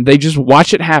world, and they just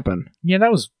watch it happen. Yeah,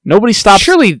 that was... Nobody stops.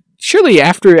 Surely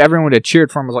after everyone had cheered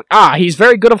for him, was like, he's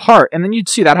very good of heart. And then you'd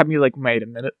see that happen, you're like, wait a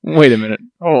minute.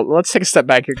 Oh, let's take a step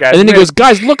back here, guys. And then he goes,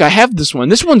 guys, look, I have this one.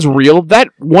 This one's real. That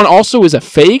one also is a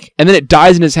fake. And then it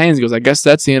dies in his hands. He goes, I guess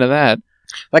that's the end of that.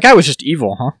 That guy was just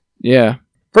evil, huh? Yeah.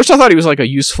 First I thought he was like a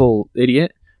useful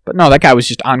idiot. But no, that guy was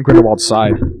just on Grindelwald's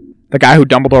side. The guy who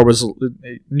Dumbledore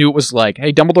knew it was like,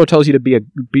 hey, Dumbledore tells you to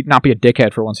not be a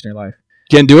dickhead for once in your life.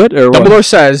 Can't do it? Or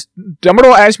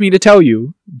Dumbledore asked me to tell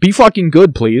you, be fucking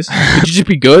good, please. Could you just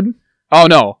be good? Oh,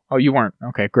 no. Oh, you weren't.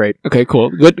 Okay, great. Okay,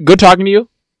 cool. Good talking to you.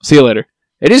 See you later.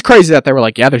 It is crazy that they were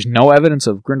like, yeah, there's no evidence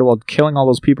of Grindelwald killing all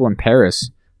those people in Paris.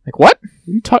 Like, what?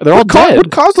 They're all dead.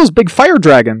 What caused those big fire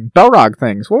dragon Balrog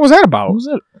things? What was that about? What was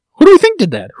it? Who do you think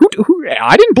did that? Who?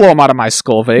 I didn't blow him out of my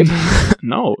skull vape.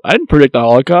 No, I didn't predict the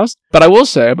Holocaust. But I will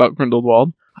say about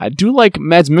Grindelwald, I do like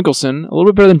Mads Mikkelsen a little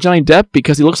bit better than Johnny Depp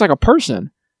because he looks like a person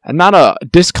and not a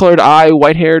discolored eye,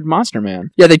 white-haired monster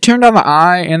man. Yeah, they turned on the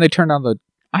eye and they turned on the...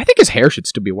 I think his hair should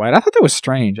still be white. I thought that was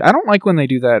strange. I don't like when they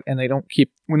do that and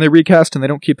when they recast and they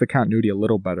don't keep the continuity a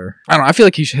little better. I don't know. I feel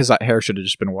like his hair should have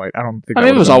just been white. I don't think... I mean,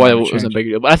 if it was all white, it wasn't a big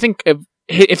deal. But I think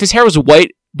if his hair was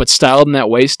white but styled in that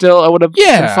way still, I would have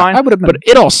been fine. I would have been... But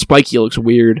it all spiky looks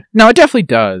weird. No, it definitely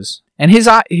does. And his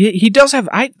eye, he does have...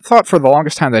 I thought for the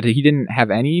longest time that he didn't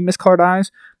have any miscolored eyes,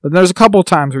 but there's a couple of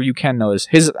times where you can notice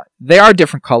they are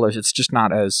different colors. It's just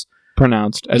not as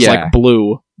pronounced as like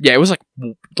blue. Yeah, it was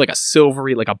like a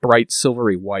silvery, like a bright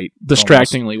silvery white,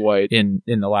 distractingly white in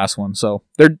the last one. So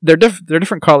they're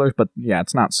different colors, but yeah,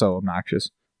 it's not so obnoxious,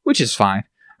 which is fine.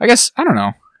 I guess I don't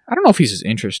know if he's as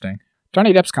interesting.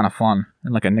 Johnny Depp's kind of fun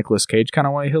in like a Nicolas Cage kind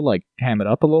of way. He'll like ham it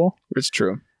up a little. It's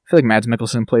true. I feel like Mads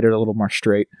Mikkelsen played it a little more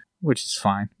straight, which is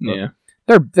fine. Yeah,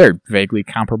 they're vaguely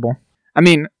comparable. I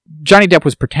mean, Johnny Depp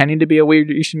was pretending to be a weird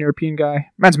Eastern European guy.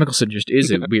 Mads Mikkelsen just is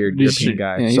a weird European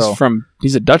guy. Yeah,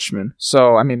 he's a Dutchman.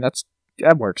 So I mean, that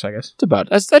works, I guess. It's about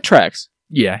that tracks.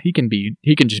 Yeah, he can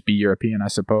just be European, I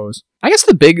suppose. I guess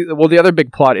the other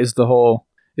big plot is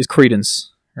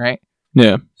Credence, right?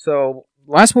 Yeah. So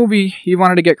last movie, he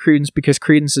wanted to get Credence because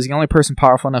Credence is the only person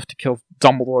powerful enough to kill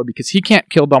Dumbledore because he can't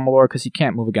kill Dumbledore because he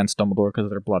can't move against Dumbledore because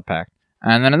of their blood pact.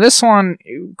 And then in this one,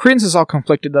 Credence is all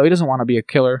conflicted, though. He doesn't want to be a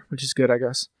killer, which is good, I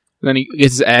guess. Then he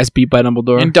gets his ass beat by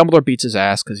Dumbledore. And Dumbledore beats his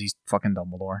ass because he's fucking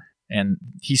Dumbledore. And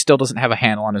he still doesn't have a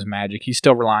handle on his magic. He's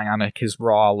still relying on his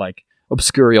raw,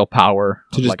 obscurial power.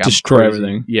 To just destroy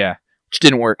everything. Yeah. Which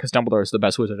didn't work because Dumbledore is the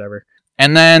best wizard ever.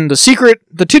 And then the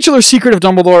titular secret of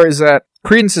Dumbledore is that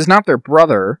Credence is not their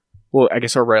brother. Well, I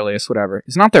guess Aurelius, whatever.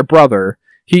 He's not their brother.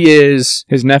 He is...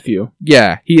 his nephew.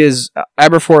 Yeah. He is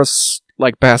Aberforth's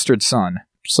bastard son.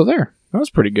 So there. That was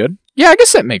pretty good. Yeah, I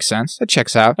guess that makes sense. That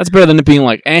checks out. That's better than it being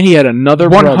and he had another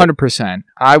 100%.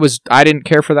 I didn't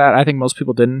care for that. I think most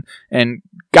people didn't. And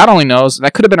God only knows.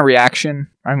 That could have been a reaction.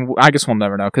 I mean, I guess we'll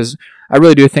never know, because I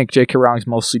really do think J.K. Rowling's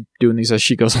mostly doing these as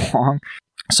she goes along.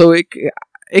 So it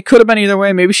could have been either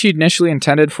way. Maybe she initially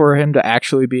intended for him to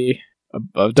actually be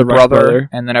the brother,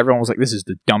 and then everyone was like, this is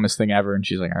the dumbest thing ever, and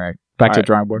she's like, all right, back to the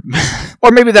drawing board.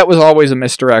 Or maybe that was always a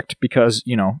misdirect because,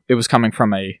 it was coming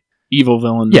from a evil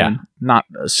villain. Yeah, not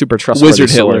a super trustworthy Wizard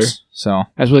Hitler. So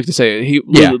as we like to say,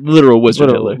 literal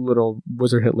Wizard Hitler. Little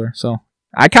Wizard Hitler. So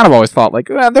I kind of always thought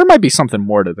there might be something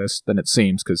more to this than it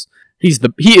seems, because he is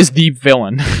the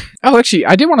villain. Oh, actually,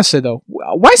 I did want to say though,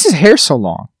 why is his hair so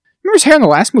long? Remember his hair in the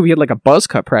last movie? He had a buzz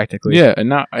cut practically. Yeah, and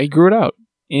now he grew it out.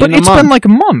 But it's been a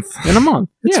month. In a month.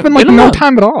 It's been no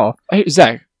time at all. Hey,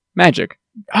 Zach, magic.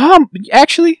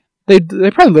 Actually, they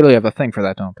probably literally have a thing for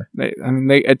that, don't they?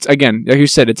 It's again, like you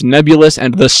said, it's nebulous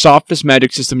and the softest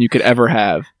magic system you could ever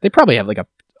have. They probably have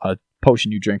a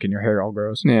potion you drink and your hair all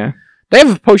grows. Yeah. They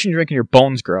have a potion you drink and your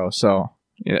bones grow, so.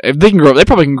 Yeah, if they can grow, they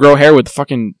probably can grow hair with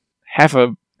fucking half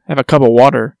a cup of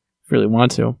water if you really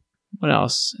want to. What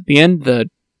else? At the end,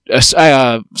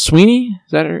 Sweeney,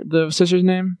 is that the sister's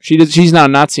name? She's not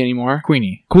a Nazi anymore.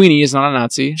 Queenie is not a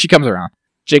Nazi. She comes around.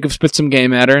 Jacob spits some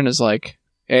game at her and is like,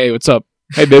 "Hey, what's up?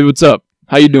 Hey, baby, what's up?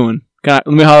 How you doing? Let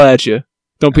me holler at you.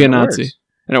 Don't be a Nazi." Works.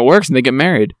 And it works, and they get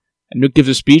married. And Newt gives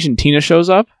a speech, and Tina shows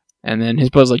up, and then his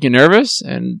brother's like, "You nervous?"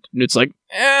 And Newt's like,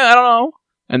 I don't know.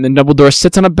 And then Dumbledore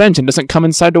sits on a bench and doesn't come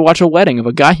inside to watch a wedding of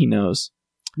a guy he knows.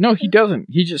 No, he doesn't.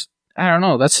 He just, I don't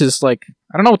know. That's his, like,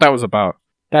 I don't know what that was about.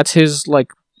 That's his,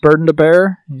 like, burden to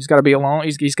bear. He's got to be alone.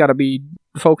 He's got to be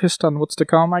focused on what's to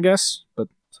come, I guess. But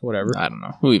whatever. I don't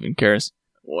know. Who even cares?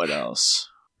 What else?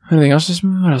 Anything else this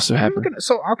movie? What else happened?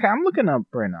 I'm looking up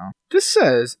right now. This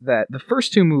says that the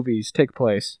first two movies take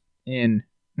place in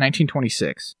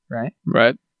 1926, right?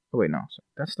 Right. Oh, wait, no. Sorry.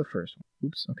 That's the first one.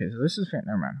 Oops. Okay, so this is...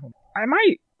 Never mind. Hold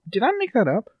on. Did I make that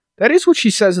up? That is what she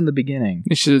says in the beginning.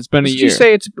 It's been a year. Did she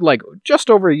say it's, like, just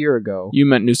over a year ago? You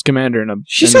meant News Commander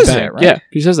She says that, right? Yeah,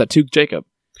 she says that to Jacob.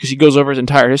 Because she goes over his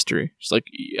entire history. She's like,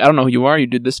 I don't know who you are. You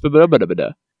did this,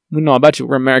 blah-blah-blah-blah. We know about you.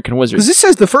 We're American wizards. Because this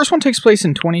says the first one takes place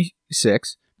in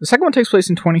 26. The second one takes place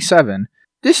in 27.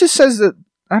 This just says that...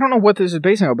 I don't know what this is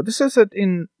based on, but this says that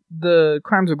in the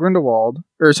Crimes of Grindelwald...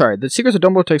 the Secrets of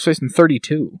Dumbledore takes place in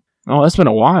 32. Oh, that's been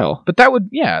a while. But that would...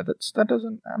 Yeah, that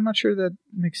doesn't... I'm not sure that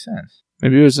makes sense.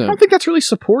 Maybe it was I don't think that's really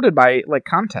supported by, like,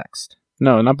 context.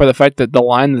 No, not by the fact that the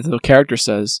line that the character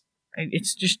says...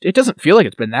 It's just... It doesn't feel like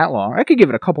it's been that long. I could give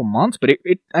it a couple months, but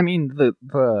I mean,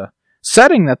 the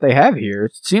setting that they have here,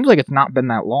 it seems like it's not been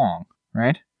that long,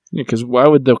 right? Yeah, because why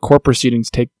would the court proceedings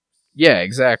take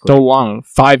exactly so long?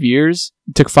 5 years?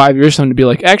 It took 5 years for them to be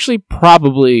like, actually,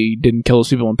 probably didn't kill those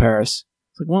people in Paris.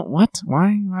 It's like, what? Why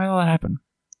did that happen?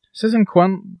 It says in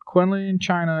Quinlan in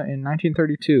China in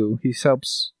 1932, he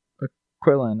helps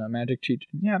Quillen, a magic teacher.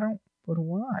 Yeah, but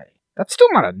why? That's still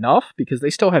not enough, because they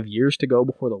still have years to go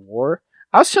before the war.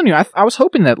 I was telling you, I was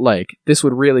hoping that, like, this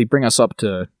would really bring us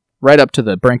right up to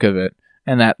the brink of it,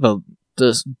 and that the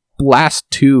last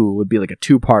two would be like a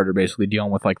two-parter, basically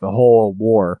dealing with, like, the whole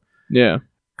war. Yeah.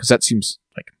 Because that seems,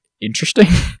 like, interesting.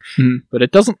 But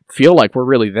it doesn't feel like we're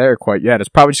really there quite yet. It's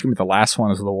probably just going to be the last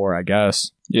one of the war, I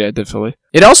guess. Yeah, definitely.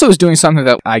 It also is doing something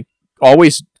that I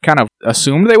always kind of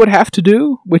assumed they would have to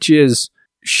do, which is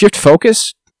shift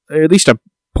focus, or at least a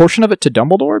portion of it, to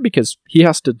Dumbledore, because he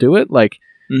has to do it. Like,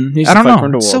 I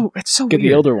don't know. It's so Get weird.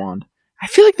 the Elder Wand. I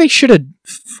feel like they should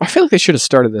have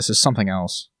started this as something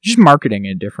else. Just marketing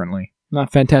it differently.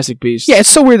 Not Fantastic Beasts. Yeah, it's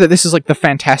so weird that this is like the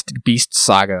Fantastic Beasts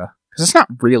saga. Because it's not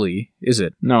really, is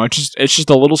it? No, it's just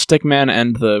a little stick man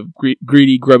and the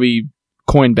greedy, grubby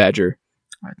coin badger.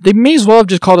 They may as well have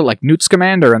just called it like Newt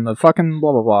Scamander and the fucking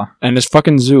blah blah blah. And his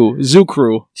fucking zoo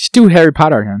crew. Just do Harry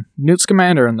Potter again. Newt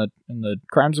Scamander and the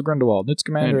Crimes of Grindelwald. Newt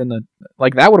Scamander and the...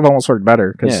 Like, that would have almost worked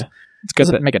better, because it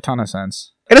doesn't make a ton of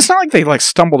sense. And it's not like they, like,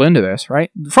 stumbled into this, right?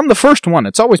 From the first one,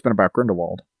 it's always been about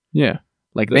Grindelwald. Yeah.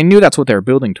 Like, they knew that's what they were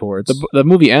building towards. The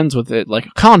movie ends with it, like,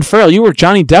 Colin Farrell, you were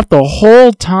Johnny Depp the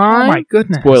whole time? Oh my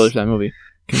goodness. Spoilers for that movie.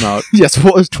 Came out. Yes,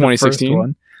 spoilers 2016.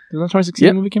 One. Did that 2016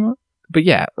 the movie came out? But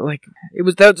yeah, like,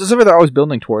 that's what they're always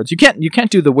building towards. You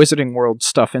can't do the Wizarding World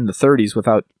stuff in the 30s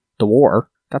without the war.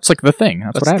 That's like the thing.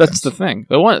 That's what happens. That's the thing.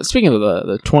 Speaking of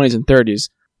the 20s and 30s,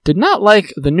 did not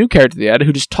like the new character they added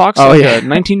who just talks a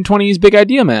 1920s big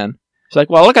idea man. It's like,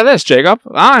 well, look at this, Jacob.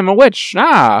 I'm a witch.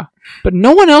 But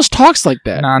no one else talks like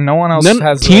that. Nah, no one else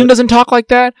has... Team doesn't talk like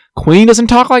that. Queen doesn't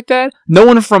talk like that. No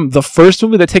one from the first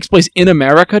movie that takes place in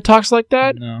America talks like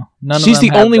that. No. None She's of them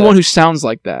the only one who sounds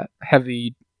like that.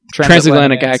 Heavy...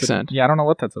 Transatlantic accent. Yeah, I don't know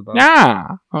what that's about. Yeah.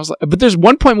 I was like, but there's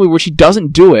one point where she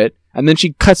doesn't do it, and then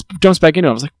she jumps back into it.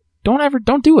 I was like,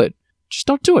 don't do it. Just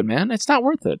don't do it, man. It's not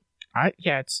worth it. I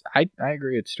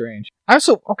agree. It's strange. I was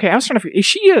trying to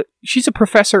figure, she's a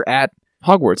professor at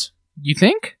Hogwarts. You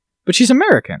think? But she's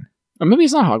American. Or maybe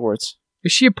it's not Hogwarts.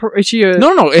 Is she a...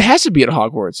 No, it has to be at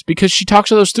Hogwarts, because she talks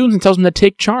to those students and tells them to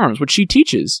take charms, which she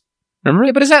teaches. Remember?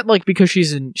 Yeah, but is that like because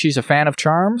she's a fan of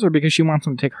charms, or because she wants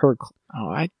them to take her...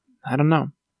 I don't know.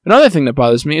 Another thing that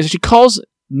bothers me is that she calls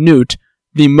Newt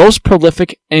the most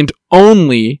prolific and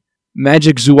only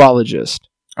magic zoologist.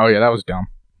 Oh yeah, that was dumb.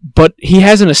 But he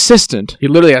has an assistant. He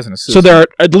literally has an assistant. So there are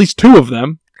at least two of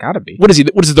them. Gotta be. What is he?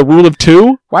 What is it, the rule of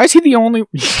two? Why is he the only...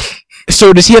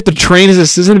 So does he have to train his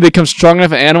assistant to become strong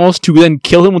enough animals to then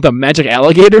kill him with a magic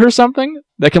alligator or something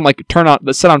that can like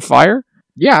set on fire?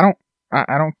 Yeah,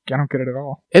 I don't get it at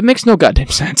all. It makes no goddamn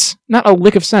sense. Not a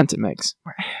lick of sense it makes.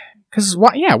 Because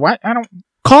why? Yeah, why? I don't...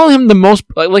 Call him the most...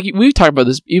 Like we talked about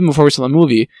this even before we saw the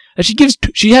movie. That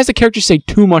she has the character say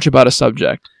too much about a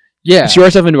subject. Yeah. She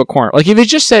writes herself into a corner. Like if it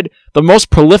just said, the most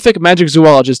prolific magic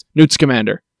zoologist, Newt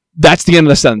Scamander. That's the end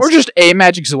of the sentence. Or just a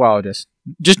magic zoologist.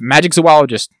 Just magic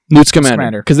zoologist. Newt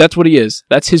Scamander. Because that's what he is.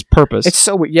 That's his purpose. It's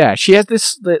so weird. Yeah, she has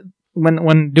this...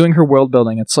 When doing her world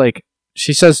building, it's like...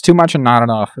 She says too much and not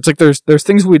enough. It's like there's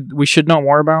things we should know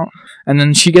more about, and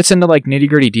then she gets into like nitty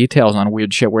gritty details on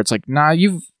weird shit where it's like, nah,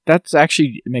 that's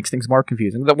actually makes things more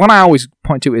confusing. The one I always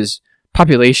point to is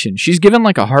population. She's given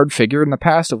like a hard figure in the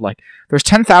past of like there's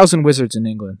 10,000 wizards in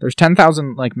England. There's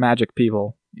 10,000 like magic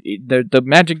people The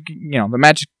magic, the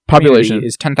magic Population community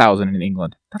is 10,000 in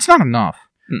England. That's not enough.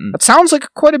 Mm-mm. That sounds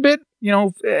like quite a bit,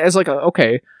 as like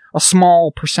a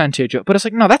small percentage, but it's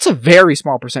like, no, that's a very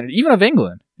small percentage, even of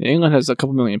England. England has a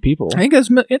couple million people. I think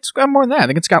it's got more than that. I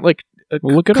think it's got like a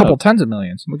couple tens of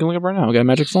millions. We can look up right now. We got a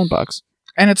magic phone box.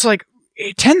 And it's like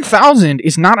 10,000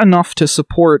 is not enough to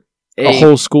support a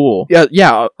whole school.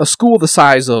 Yeah, a school the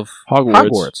size of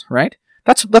Hogwarts, right?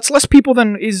 That's less people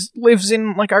than lives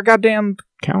in like our goddamn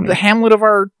county, the hamlet of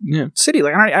our city.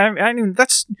 Like I mean,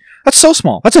 that's so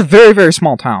small. That's a very, very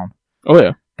small town. Oh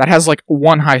yeah, that has like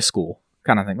one high school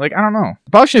kind of thing. Like I don't know.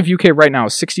 The population of UK right now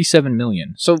is 67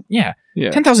 million. So yeah.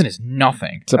 10,000 is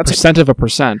nothing. It's a percent of a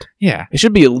percent. Yeah, it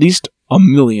should be at least a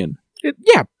million. It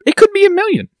could be a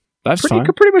million. That's fine. It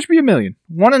could pretty much be a million.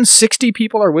 1 in 60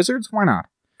 people are wizards. Why not?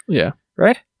 Yeah.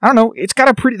 Right? I don't know.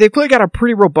 They clearly got a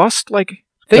pretty robust thing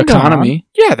economy.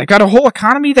 Yeah, they got a whole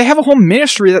economy. They have a whole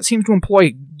ministry that seems to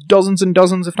employ dozens and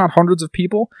dozens, if not hundreds of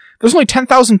people. There's only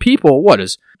 10,000 people. What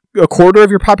is a quarter of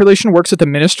your population works at the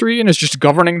ministry and is just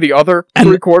governing the other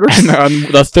 3/4?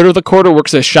 And the third of the quarter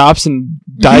works at shops in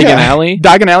Diagon Alley.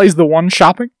 Diagon Alley is the one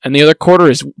shopping, and the other quarter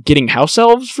is getting house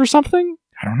elves for something.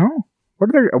 I don't know. What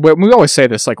are they? We always say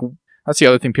this. Like that's the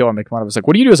other thing people make fun of. Is like,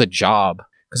 what do you do as a job?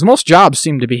 Because most jobs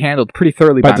seem to be handled pretty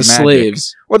thoroughly by the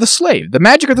slaves. Or the slave. The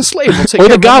magic or the slave. Or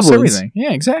the goblins. Everything.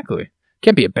 Yeah, exactly.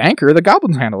 Can't be a banker. The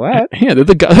goblins handle that. Yeah, they're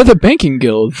the banking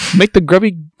guild. Make the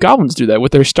grubby goblins do that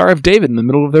with their Star of David in the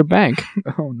middle of their bank.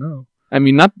 Oh, no. I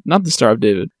mean, not the Star of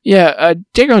David. Yeah,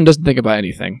 J. Rowling doesn't think about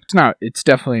anything. It's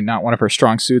definitely not one of her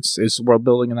strong suits, is world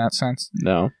building in that sense.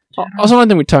 No. Also, one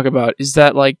thing we talk about is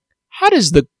that, like, how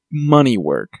does the money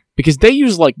work? Because they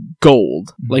use, like,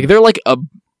 gold. Mm-hmm. Like, they're like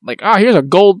here's a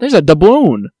gold, there's a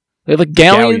doubloon. They have like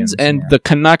galleons and the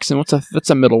Canucks, and what's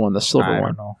the middle one, the silver one? I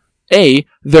don't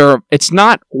know. It's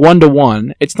not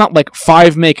 1-to-1. It's not like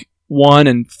 5 make one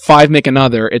and 5 make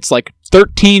another. It's like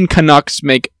 13 Canucks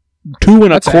make 2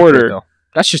 1/4. Accurate,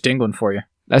 that's just England for you.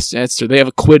 That's true. They have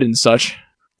a quid and such.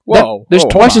 Whoa. There's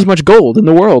twice as much gold in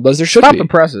the world as there should be. Stop the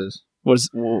presses. What'd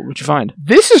you find?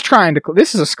 This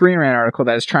is a Screen Rant article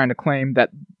that is trying to claim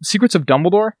that Secrets of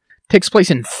Dumbledore takes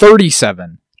place in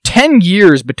 10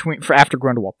 years after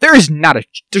Grindelwald. There's not a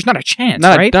chance,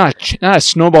 right? Not a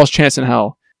snowball's chance in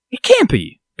hell. It can't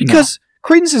be, because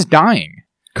Credence is dying.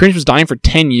 Credence was dying for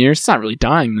 10 years? It's not really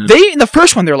dying, then. In the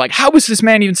first one, they're like, how's this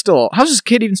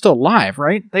kid even still alive,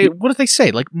 right? What did they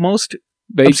say? Like, most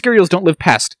Obscurials don't live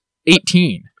past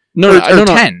 18. No,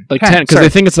 10. Like 10, because they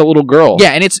think it's a little girl.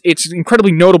 Yeah, and it's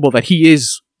incredibly notable that he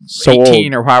is so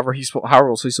 18 old. Or however old he's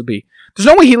supposed to be. There's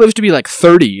no way he lives to be like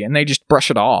 30 and they just brush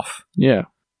it off. Yeah.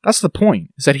 That's the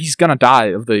point, is that he's gonna die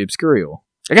of the Obscurial.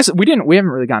 I guess we haven't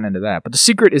really gotten into that, but the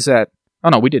secret is that... Oh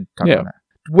no, we did talk about that.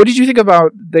 What did you think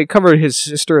about... They covered his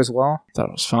sister as well? I thought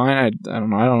it was fine. I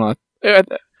don't know.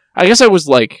 I guess I was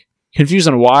like confused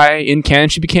on why in canon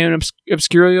she became an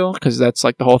Obscurial, because that's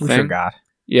like the whole thing. I forgot.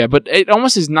 Yeah, but it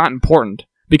almost is not important,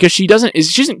 because she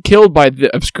isn't killed by the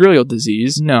Obscurial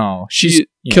disease. No. She's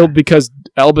killed because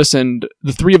Albus and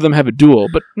the 3 of them have a duel,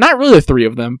 but not really the 3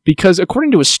 of them, because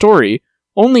according to his story...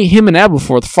 Only him and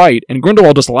Aberforth fight, and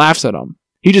Grindelwald just laughs at him.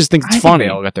 He just thinks it's funny. Think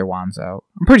they all got their wands out.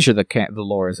 I'm pretty sure the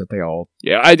lore is that they all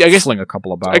I guess fling a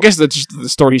couple about. I guess that's just the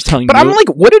story he's telling. But I'm like,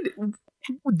 what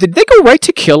did they go right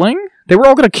to killing? They were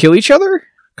all going to kill each other?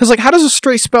 Because like, how does a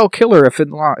stray spell kill her if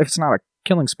it's not a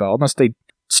killing spell? Unless they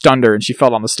stunned her and she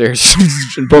fell on the stairs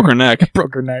and broke her neck. I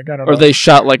don't know. Or they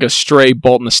shot like a stray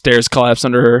bolt and the stairs collapsed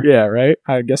under her. Yeah, right.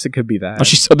 I guess it could be that.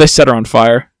 They set her on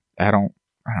fire. I don't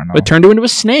know. It turned her into a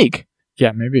snake.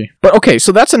 Yeah, maybe. But okay,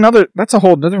 so that's a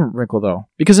whole other wrinkle though.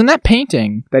 Because in that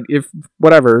painting,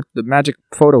 the magic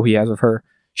photo he has of her,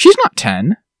 she's not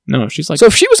 10. No, she's like... So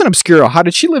if she was an Obscurial, how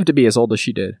did she live to be as old as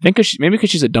she did? Maybe because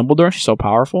she's a Dumbledore, she's so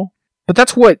powerful. But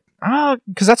that's what...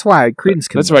 because that's why Credence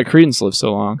can... That's why Credence lives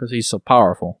so long. Because he's so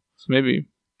powerful. So maybe...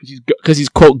 Because he's,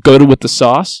 quote, goated with the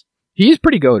sauce? He is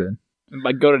pretty goated. And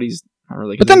by goated, he's not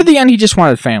really... But then at the end, he just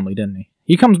wanted family, didn't he?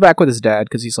 He comes back with his dad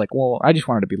because he's like, well, I just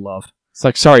wanted to be loved. It's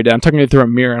like, sorry, Dad, I'm talking to you through a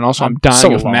mirror, and also I'm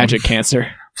dying of magic cancer.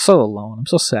 I'm so alone. I'm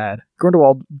so sad.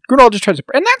 Grindelwald just tries to...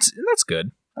 And that's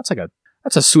good.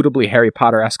 That's a suitably Harry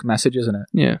Potter-esque message, isn't it?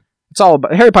 Yeah. It's all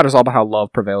about... Harry Potter's all about how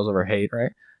love prevails over hate,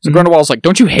 right? So Grindelwald's like,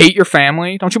 don't you hate your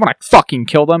family? Don't you want to fucking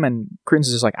kill them? And Credence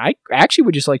is just like, I actually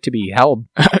would just like to be held.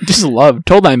 Just love.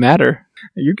 Told I matter.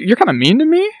 You're kind of mean to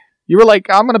me? You were like,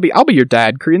 I'll be your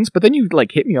dad, Credence, but then you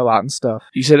like hit me a lot and stuff.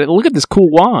 You said, look at this cool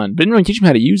wand, but didn't really teach me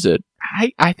how to use it.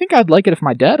 I think I'd like it if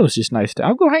my dad was just nice to...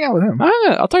 I'll go hang out with him.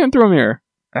 I'll talk him through a mirror.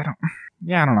 I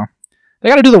don't know. They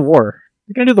gotta do the war.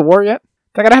 You gonna do the war yet?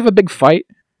 They gotta have a big fight.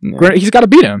 Yeah. He's got to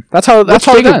beat him. That's how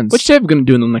it ends. What's Jacob going to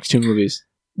do in the next 2 movies?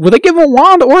 Will they give him a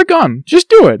wand or a gun? Just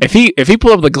do it. If he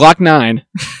pull up the Glock 9,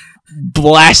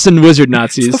 blasting wizard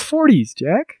Nazis. It's the 40s,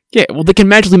 Jack. Yeah, well, they can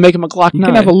magically make him a Glock 9. You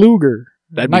can have a Luger.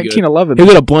 That'd be 1911. good.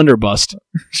 He'll get a blunderbuss.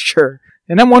 Sure.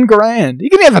 And then $1 grand. He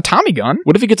can have a Tommy gun.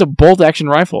 What if he gets a bolt-action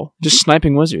rifle? Just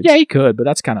sniping wizards. Yeah, he could, but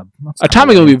that's kind of... A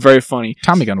Tommy gun would be very funny.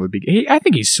 Tommy gun would be... I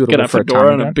think he's suitable Get a for a fedora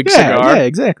Tommy and gun. a big cigar. Yeah,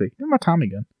 exactly. Give him a Tommy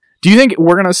gun. Do you think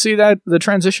we're going to see the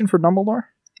transition for Dumbledore?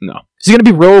 No. Is he going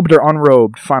to be robed or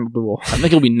unrobed? Final duel. I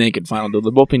think he'll be naked, final duel.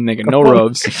 They'll both be naked. No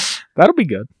robes. That'll be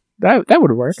good. That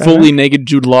would work. Fully naked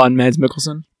Jude Law and Mads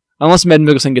Mikkelsen. Unless Mads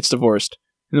Mikkelsen gets divorced.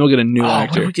 And then we'll get a new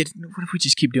actor. What if we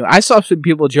just keep doing it? I saw some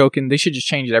people joking they should just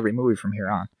change it every movie from here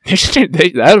on. Just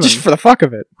for the fuck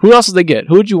of it. Who else would they get?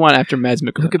 Who would you want after Mads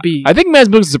Mikkelsen? Who could be... I think Mads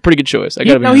Mikkelsen's a pretty good choice.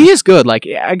 He is good. Like,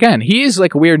 again, he is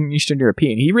like a weird Eastern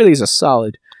European. He really is a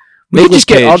solid... We could just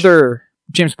get other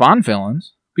James Bond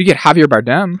villains. We get Javier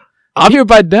Bardem. Javier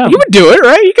Bardem. He would do it,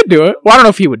 right? He could do it. Well, I don't know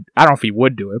if he would. I don't know if he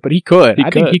would do it, but he could. I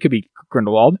think he could be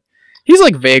Grindelwald. He's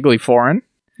like vaguely foreign.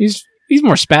 He's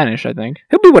more Spanish, I think.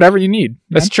 He'll be whatever you need.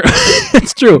 That's true.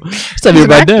 That's true. It's He's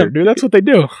an actor, dude. That's what they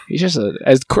do. He's just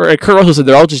as Kurt Russell said,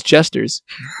 they're all just jesters.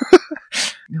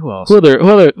 Who else? Who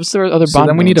other? What's their other Bond?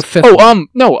 Then we need a fifth.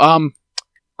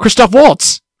 Christoph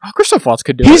Waltz. Oh, Christoph Waltz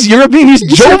could do it. He's European. He's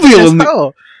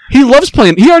jovial. He loves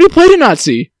playing. He already played a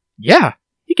Nazi. Yeah,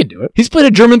 he can do it. He's played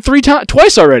a German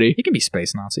twice already. He can be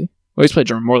space Nazi. Well, he's played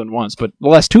German more than once, but the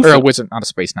last two. Or a wizard, not a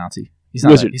space Nazi. He's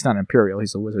not. He's not an Imperial.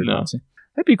 He's a wizard Nazi.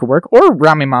 That could work. Or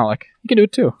Rami Malek. He can do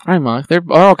it too. Rami Malek. They're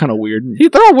all kind of weird.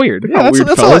 They're all weird. Yeah,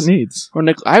 that's all it needs. Or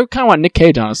I kind of want Nick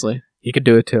Cage, honestly. He could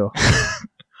do it too.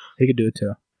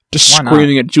 Just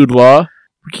screaming at Jude Law.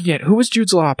 We could get... Who was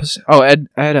Jude's Law opposite? Oh, Ed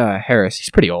Harris. He's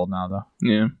pretty old now, though.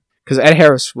 Yeah. Because Ed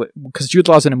Harris... Because Jude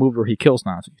Law's in a movie where he kills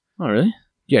Nazis. Oh, really?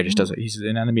 Yeah, just does it. He's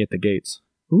an enemy at the gates.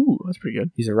 Ooh, that's pretty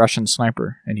good. He's a Russian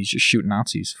sniper, and he's just shooting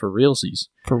Nazis for realsies.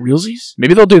 For realsies?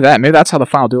 Maybe they'll do that. Maybe that's how the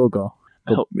final duel will go.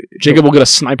 Jacob will get a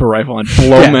sniper rifle and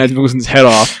blow Mads Mikkelsen's head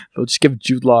off. They'll just give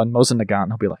Jude Law and Mosin Nagant,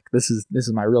 and he'll be like, "This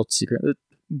is my real secret.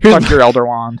 Fuck your Elder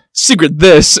Wand. Secret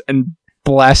this," and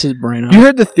blast his brain out. You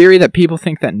heard the theory that people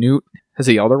think that Newt has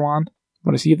the Elder Wand?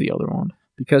 What does he have the Elder Wand?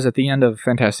 Because at the end of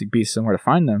Fantastic Beasts and Where to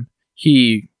Find Them,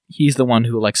 he's the one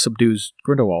who subdues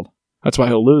Grindelwald. That's why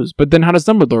he'll lose. But then how does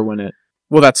Dumbledore win it?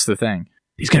 Well, that's the thing.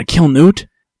 He's gonna kill Newt?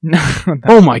 No.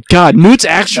 Oh my god, Newt's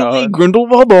actually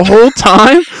Grindelwald the whole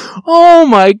time? Oh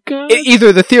my god.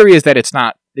 Either the theory is that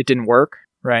it didn't work,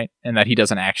 right? And that he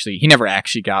never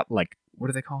actually got, what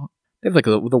do they call it? They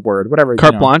have the word, whatever.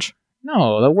 Carte blanche?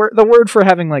 No, the word for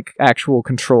having actual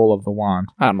control of the wand.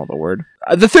 I don't know the word.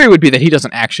 The theory would be that he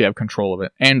doesn't actually have control of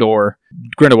it, and or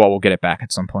Grindelwald will get it back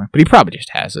at some point. But he probably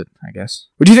just has it, I guess.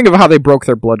 What do you think of how they broke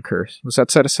their blood curse? Was that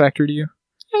satisfactory to you?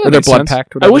 Yeah, or their blood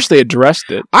pact? I wish they addressed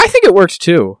it. I think it worked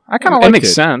too. I kind of like it. It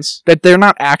makes sense. That they're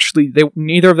not actually...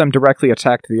 neither of them directly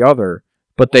attacked the other,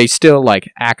 but they still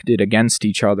acted against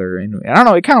each other. And I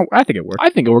don't know, I think it worked. I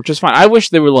think it worked just fine. I wish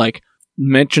they would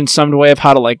mention some way of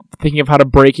how to thinking of how to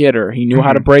break it, or he knew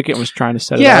how to break it and was trying to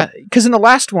set it up. Yeah, because in the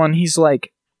last one, he's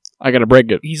like... I gotta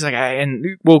break it. He's like,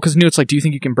 because Newt's like, do you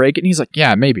think you can break it? And he's like,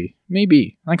 yeah, maybe.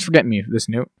 Thanks for getting me this,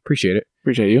 Newt. Appreciate it.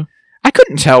 Appreciate you. I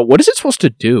couldn't tell. What is it supposed to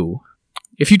do?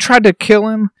 If you tried to kill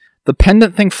him, the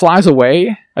pendant thing flies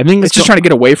away. I think it's just trying to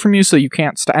get away from you so you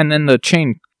can't and then the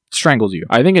chain strangles you.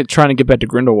 I think it's trying to get back to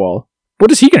Grindelwald. What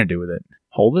is he going to do with it?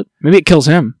 Hold it? Maybe it kills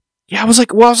him. Yeah, I was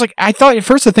like, I thought at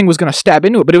first the thing was going to stab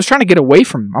into it, but it was trying to get away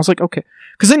from him. I was like, okay.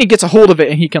 Because then he gets a hold of it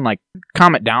and he can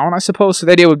calm it down, I suppose. So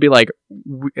the idea would be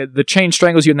the chain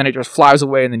strangles you and then it just flies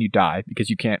away and then you die because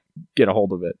you can't get a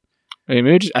hold of it.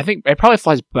 I think it probably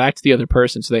flies back to the other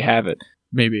person so they have it.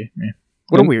 Maybe. Yeah.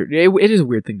 What a weird... It is a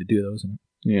weird thing to do, though, isn't it?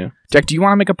 Yeah. Jack, do you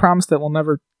want to make a promise that we'll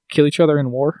never kill each other in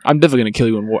war? I'm definitely going to kill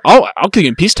you in war. I'll kill you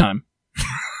in peacetime.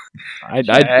 I'd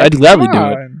gladly do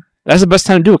it. That's the best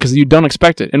time to do it because you don't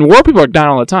expect it. In war, people are down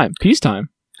all the time. Peacetime.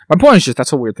 My point is just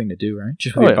that's a weird thing to do, right?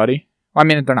 Just with your buddy. Well, I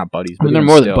mean, they're not buddies. But they're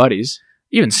more than buddies.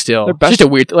 Even still, they're it's just a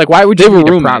weird. Why would you? They were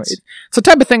roommates. It's the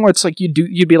type of thing where it's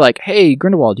you'd be like, "Hey,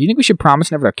 Grindelwald, do you think we should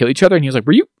promise never to kill each other?" And he was like,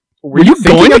 "Were you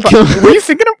going to kill? Were you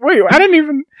thinking of? Wait, I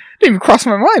didn't even cross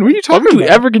my mind. What are you talking about? Why would you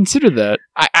ever consider that?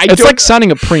 It's like signing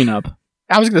a prenup.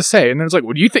 I was gonna say, and then it's like,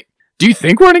 "What do you think? Do you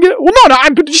think we're gonna get?" Well, no,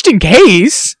 but just in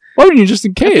case. Why wouldn't you just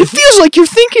in case? It feels like you're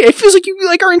thinking. It feels like you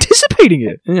are anticipating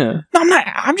it. Yeah. No, I'm not.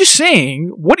 I'm just saying.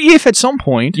 What if at some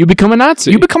point you become a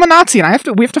Nazi? You become a Nazi,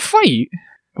 and we have to fight.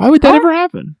 Why would that ever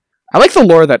happen? I like the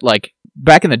lore that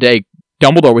back in the day,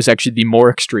 Dumbledore was actually the more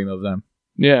extreme of them.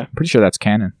 Yeah. I'm pretty sure that's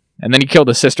canon And then he killed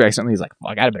his sister accidentally. He's like,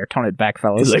 fuck, I better tone it back,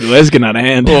 fellas. He's like, let's get out of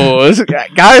hand.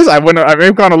 Guys, I may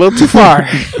have gone a little too far.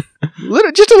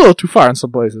 Just a little too far in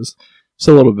some places. Just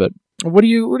a little bit. What do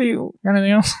you, got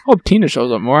anything else? I hope Tina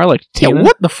shows up more. I like Tina. Yeah,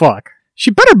 what the fuck? She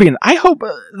better be in, I hope,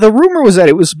 the rumor was that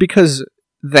it was because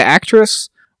the actress,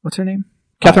 what's her name?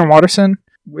 Catherine Waterston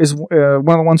is one of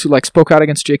the ones who like spoke out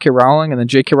against J.K. Rowling, and then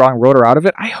J.K. Rowling wrote her out of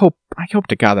it. I hope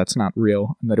to God that's not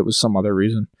real, and that it was some other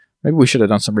reason. Maybe we should have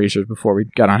done some research before we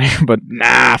got on here, but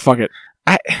nah, fuck it.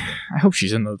 I hope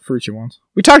she's in the future ones.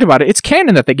 We talked about it. It's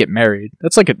canon that they get married.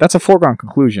 That's a foregone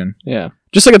conclusion. Yeah.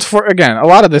 Just like it's again, a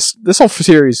lot of this whole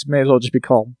series may as well just be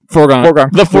called foregone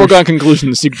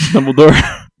conclusion. The Secrets of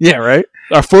Dumbledore. Yeah, right.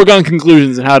 Our foregone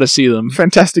conclusions and how to see them.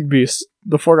 Fantastic Beasts.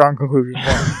 The foregone conclusion.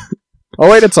 Oh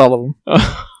wait, it's all of them.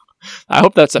 I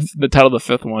hope that's the title of the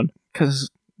fifth one. Because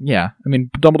yeah, I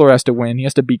mean, Dumbledore has to win. He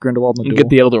has to beat Grindelwald in the duel. Get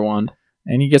the Elder Wand.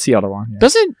 And he gets the other one. Yeah.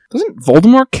 Doesn't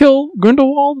Voldemort kill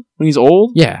Grindelwald when he's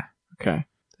old? Yeah. Okay.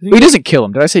 He doesn't kill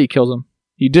him. Did I say he kills him?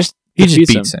 He just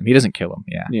beats him. He doesn't kill him.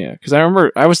 Yeah. Yeah. Because I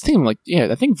remember I was thinking like, yeah,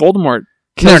 I think Voldemort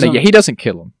kills him. Yeah, he doesn't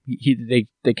kill him.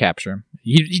 They capture him.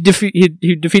 He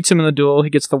defeats him in the duel.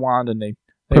 He gets the wand, and they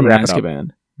put him in wrap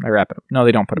Azkaban. They wrap it up. No,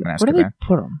 they don't put him in Azkaban. Where do they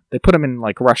put him? They put him in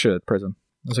like Russia prison.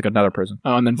 It's like another prison.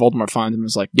 Oh, and then Voldemort finds him and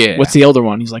is like, yeah, what's the Elder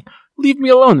One? He's like, leave me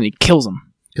alone, and he kills him.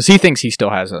 Because he thinks he still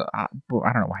has I don't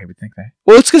know why he would think that.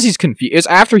 Well, it's because he's confused. It's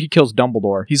after he kills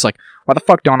Dumbledore. He's like, why the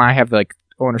fuck don't I have like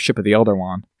ownership of the Elder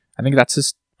Wand? I think that's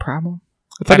his problem.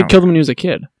 I thought he killed him when he was a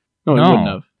kid. No, he wouldn't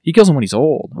have. He kills him when he's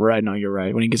old. Right, no, you're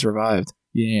right. When he gets revived.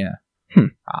 Yeah.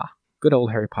 Good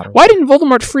old Harry Potter. Why didn't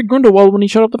Voldemort free Grindelwald when he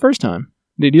showed up the first time?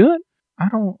 Did he do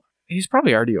that? He's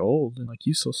probably already old and like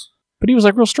useless. But he was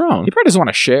like real strong. He probably doesn't want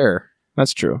to share.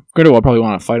 That's true. Grindelwald probably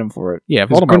want to fight him for it. Yeah,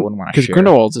 Voldemort wouldn't want to share. Because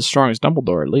Grindelwald's as strong as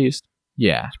Dumbledore, at least.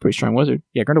 Yeah. He's a pretty strong wizard.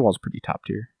 Yeah, Grindelwald's pretty top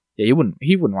tier. Yeah, he wouldn't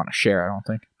want to share, I don't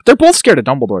think. But they're both scared of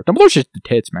Dumbledore. Dumbledore's just the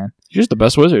tits, man. He's just the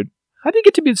best wizard. How did he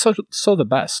get to be so the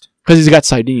best? Because he's got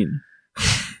Sidene.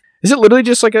 Is it literally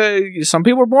just like some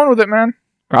people are born with it, man?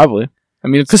 Probably. I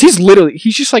mean, because he's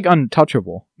just like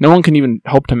untouchable. No one can even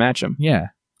hope to match him. Yeah.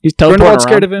 He's teleporting around.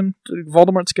 Scared of him.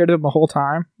 Voldemort's scared of him the whole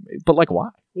time. But like, why?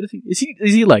 What is he?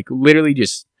 Is he like literally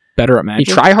just better at magic?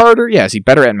 He try harder? Yeah. Is he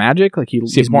better at magic? Like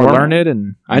he's more learned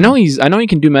and. I know he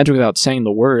can do magic without saying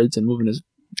the words and moving his.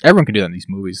 Everyone can do that in these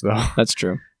movies, though. That's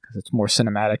true. Because it's more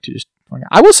cinematic to just.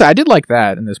 I will say I did like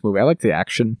that in this movie. I like the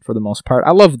action for the most part.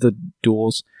 I love the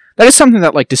duels. That is something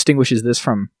that like distinguishes this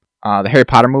from the Harry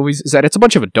Potter movies, is that it's a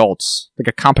bunch of adults, like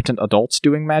a competent adults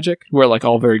doing magic. Who are like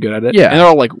all very good at it. Yeah. And they're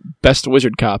all like best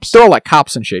wizard cops. They're all like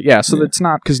cops and shit. Yeah, so it's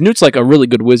not... Because Newt's like a really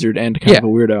good wizard and kind of a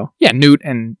weirdo. Yeah, Newt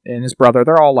and his brother,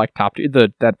 they're all like top...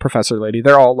 That professor lady,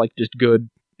 they're all like just good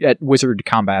at wizard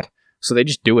combat. So they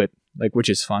just do it, like, which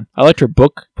is fun. I liked her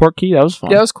book, Portkey. That was fun.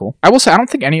 Yeah, that was cool. I will say, I don't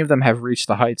think any of them have reached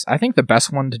the heights. I think the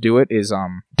best one to do it is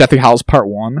Deathly Hallows Part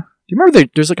 1. Do you remember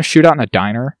there's like a shootout in a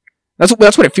diner? That's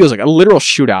what it feels like, a literal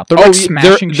shootout. They're like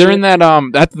smashing they're in that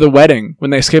at the wedding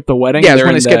when they escape the wedding. Yeah, when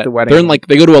they escape the wedding. They're in like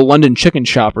they go to a London chicken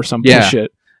shop or something. Yeah.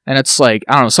 Shit. And it's like,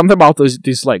 I don't know, something about those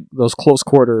close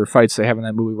quarter fights they have in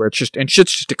that movie where shit's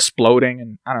just exploding,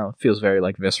 and I don't know, it feels very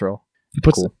like visceral.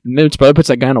 Newt's brother puts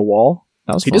that guy on a wall.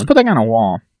 That was fun. He just put that guy on a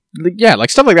wall. Yeah,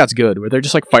 like stuff like that's good, where they're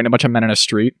just like fighting a bunch of men in a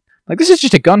street. Like this is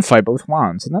just a gunfight but with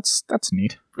wands, and that's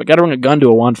neat. We gotta bring a gun to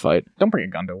a wand fight. Don't bring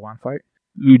a gun to a wand fight.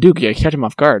 You do, yeah, catch him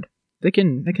off guard. They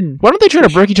can. Why don't they try to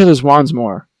break each other's wands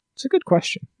more? It's a good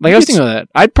question. Like I was thinking of that.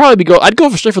 I'd go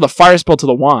straight for the fire spell to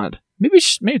the wand. Maybe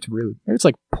it's rude. Maybe it's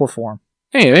like poor form.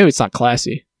 Hey, maybe it's not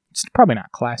classy. It's probably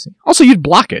not classy. Also, you'd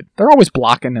block it. They're always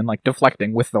blocking and like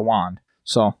deflecting with the wand.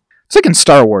 So it's like in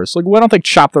Star Wars. Like why don't they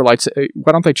chop their opponent's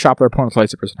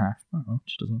lightsabers in half? I don't know. It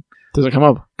just doesn't come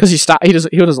up because he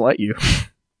doesn't let you.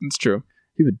 It's true.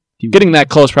 He would getting that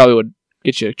close probably would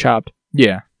get you chopped.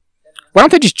 Yeah. Why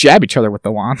don't they just jab each other with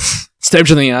the wands? Stab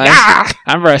you in the eye. Yeah!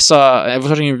 I remember I was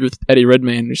watching an interview with Eddie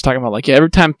Redmayne. He's talking about like, yeah,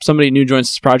 every time somebody new joins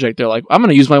this project, they're like, I'm going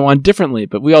to use my wand differently,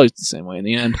 but we all use it the same way in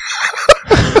the end.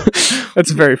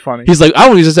 That's very funny. He's like, I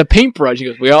want to use this as a paintbrush. He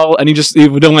goes, he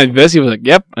was doing like this. He was like,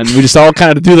 yep. And we just all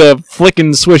kind of do the flick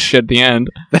and swish at the end.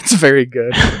 That's very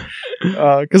good.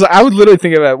 Because I would literally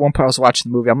think of it at one point I was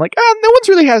watching the movie. I'm like, no one's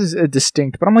really has a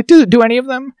distinct, but I'm like, do any of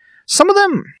them? Some of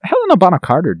them, Helena Bonham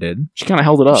Carter did. She kind of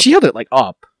held it up. She held it like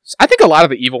up. I think a lot of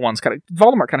the evil ones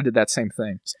Voldemort kind of did that same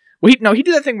thing. Well, he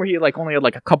did that thing where he like only had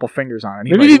like a couple fingers on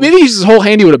it. Maybe his whole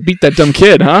handy would have beat that dumb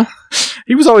kid, huh?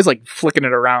 He was always like flicking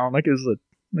it around like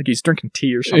like he's drinking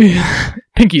tea or something.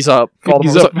 Pinkies up.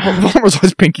 Voldemort's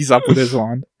always pinkies up with his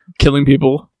wand, killing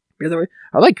people. The other way,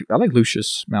 I like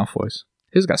Lucius Malfoy's.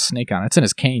 His got a snake on it. It's in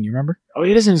his cane, you remember? Oh,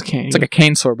 it is in his cane. It's like a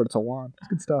cane sword, but it's a wand. It's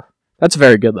good stuff. That's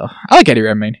very good, though. I like Eddie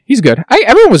Redmayne. He's good.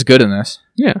 Everyone was good in this.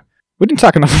 Yeah. We didn't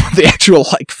talk enough about the actual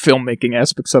like filmmaking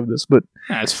aspects of this, but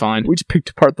That's fine. we just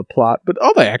picked apart the plot. But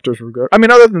all the actors were good. I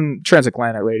mean, other than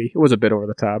Transatlantic Lady, it was a bit over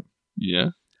the top. Yeah.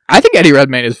 I think Eddie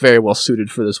Redmayne is very well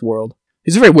suited for this world.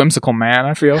 He's a very whimsical man,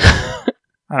 I feel.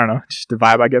 I don't know. Just the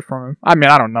vibe I get from him. I mean,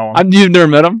 I don't know him. You've never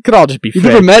met him? Could all just be You've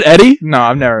fake. never met Eddie? No,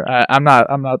 I've never. I'm not.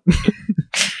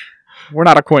 We're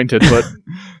not acquainted, but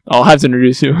I'll have to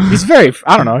introduce you. he's very.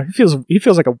 I don't know. He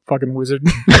feels like a fucking wizard.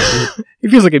 He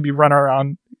feels like he'd be running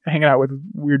around hanging out with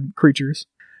weird creatures.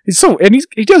 He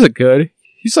does it good.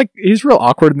 He's real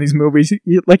awkward in these movies.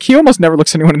 He almost never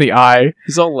looks anyone in the eye.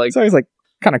 He's all like, So he's like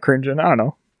kind of cringing. I don't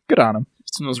know. Good on him.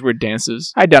 some of those weird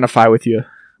dances. I identify with you,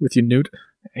 Newt.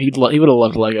 He would have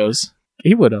loved Legos.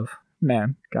 He would have.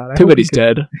 Man, God. Too bad he's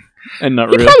dead. And not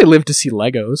He real. probably lived to see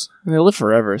Legos. They live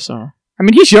forever, so. I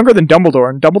mean, he's younger than Dumbledore,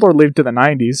 and Dumbledore lived to the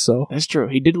 90s, so That's true.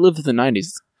 He did live to the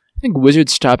 90s. I think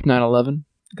Wizards stopped 9/11.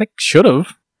 they should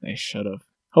have. They should have.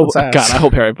 Let's ask.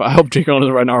 God, I hope Jake Owen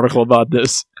doesn't write an article about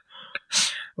this.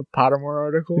 A Pottermore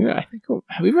article? Yeah, I think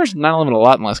we've mentioned 9/11 a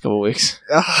lot in the last couple of weeks.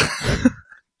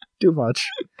 Too much.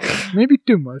 Maybe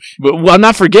too much. But I'm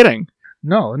not forgetting.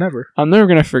 No, never. I'm never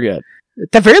going to forget.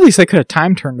 At the very least, they could have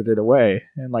time turned it away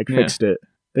and fixed it.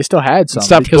 They still had some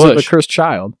Stopped because of the Bush. cursed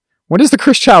child. When does the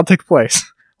cursed child take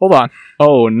place? Hold on.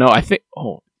 Oh, no, I think...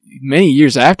 Oh, many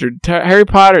years after. Harry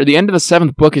Potter, the end of the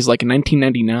 7th book is like in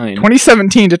 1999.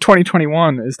 2017 to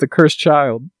 2021 is the cursed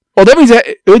child. Oh, that means that...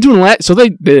 They're doing so they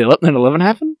let 9/11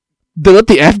 happen? They let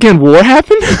the Afghan war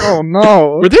happen? Oh,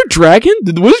 no. Were there dragons?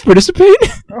 Did the Wizards participate?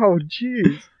 Oh,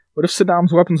 jeez. What if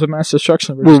Saddam's weapons of mass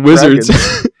destruction Were just wizards?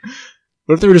 dragons?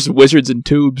 What if they were just wizards in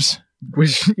tubes?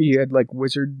 He had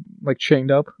wizard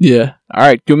chained up. Yeah. All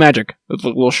right, do magic. With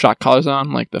little shock collars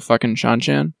on, like the fucking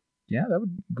Shan-Chan. Yeah, that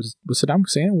was Saddam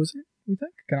Hussein a wizard, we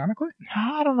think, canonically?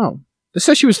 I don't know. This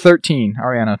says she was 13,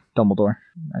 Ariana Dumbledore.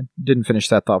 I didn't finish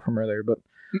that thought from earlier, but...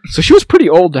 So she was pretty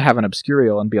old to have an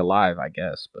Obscurial and be alive, I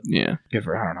guess. But Yeah. good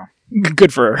for her, I don't know.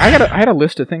 Good for her. I had a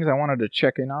list of things I wanted to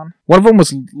check in on. One of them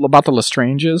was about the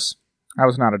Lestranges. I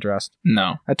was not addressed.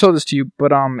 No. I told this to you,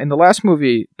 but in the last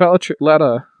movie, Bella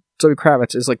Zoe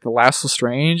Kravitz is the last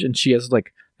Lestrange, and she has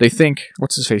they think,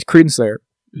 what's his face, Credence there,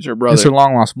 It's her brother. is her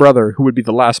long lost brother, who would be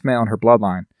the last male in her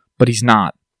bloodline, but he's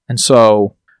not. And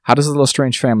so, how does the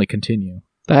Lestrange family continue?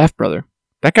 The half-brother.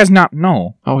 That guy's not.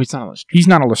 No, Oh, he's not a Lestrange. he's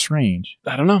not a Lestrange.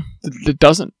 I don't know. It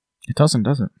doesn't. It doesn't,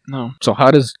 does it? No. So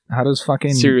how does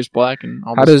fucking Sirius Black and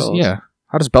all how those does fellas.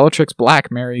 how does Bellatrix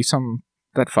Black marry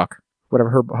whatever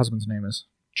her husband's name is?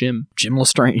 Jim. Jim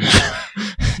Lestrange.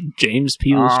 James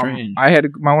P. Lestrange. I had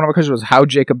one of my questions was how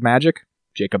Jacob magic?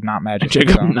 Jacob not magic.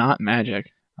 Jacob, So, not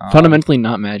magic. Fundamentally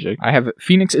not magic. I have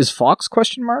Phoenix is Fox ?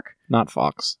 Not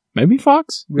Fox. Maybe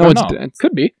Fox? We don't know. It's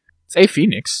Could be. It's a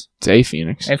Phoenix. a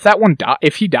Phoenix. If that one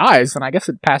if he dies, then I guess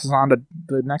it passes on to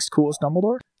the next coolest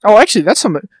Dumbledore. Oh, actually, that's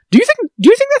something. Do you think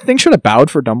that thing should have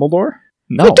bowed for Dumbledore?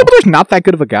 No. Dumbledore's not that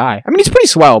good of a guy. I mean, he's pretty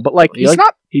swell, but he's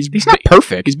not. He's not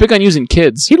perfect. He's big on using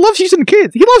kids. He loves using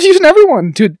kids. He loves using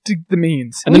everyone to the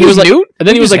means. And then he was like, Newt? and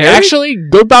then he was like, Harry? actually,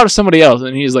 go bow to somebody else.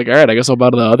 And he's like, all right, I guess I'll bow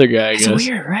to the other guy. I That's guess.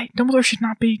 weird, right? Dumbledore should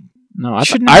not be. No,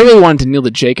 Shouldn't I really wanted to kneel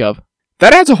to Jacob.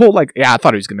 That adds a whole I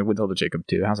thought he was going to withhold the Jacob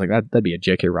too. I was like, that'd be a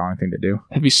J.K. Rowling thing to do.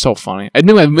 That'd be so funny. I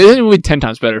knew it would be 10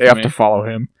 times better They for have me. to follow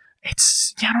him. I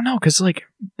don't know, because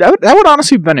that would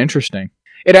honestly have been interesting.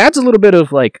 It adds a little bit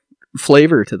of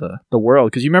flavor to the world,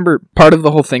 because you remember part of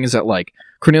the whole thing is that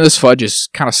Cornelius Fudge is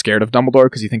kind of scared of Dumbledore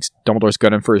because he thinks Dumbledore's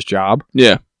good in for his job.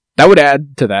 Yeah. That would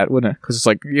add to that, wouldn't it? Because it's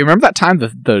you remember that time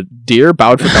the deer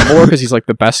bowed for Dumbledore because he's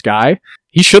the best guy?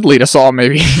 He should lead us all,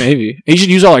 maybe. Maybe. He should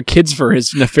use all our kids for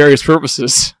his nefarious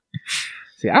purposes.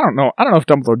 See, I don't know. I don't know if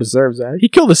Dumbledore deserves that. He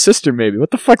killed his sister, maybe.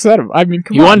 What the fuck's that? I mean,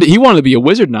 come on. He wanted to be a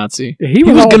wizard Nazi. Yeah, He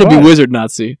was all going to be about it. wizard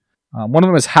Nazi. One of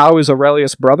them is how is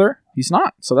Aurelius' brother? He's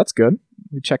not, so that's good.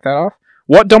 We check that off.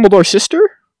 What Dumbledore's sister?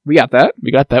 We got that.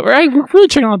 We got that. We're really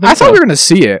checking out that. I thought we were going to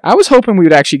see it. I was hoping we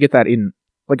would actually get that in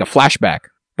a flashback,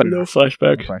 but no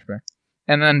flashback. No flashback.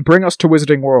 And then bring us to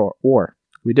Wizarding War.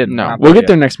 We didn't. No, Not we'll that get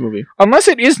there yet. next movie. Unless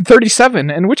it is 37,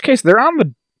 in which case they're on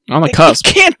the Cusp.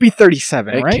 It can't be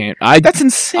 37, It right? can't. That's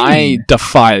insane. I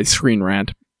defy Screen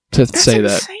Rant to That's say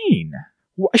that. insane.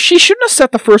 She shouldn't have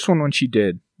set the first one when she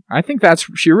did. I think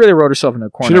she really wrote herself in a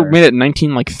corner. Should have made it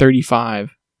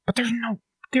 1935. But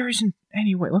there isn't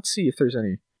any way. Let's see if there's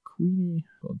any. Queenie.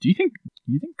 Well, do you think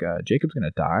Jacob's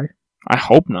gonna die? I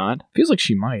hope not. Feels like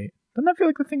she might. Doesn't that feel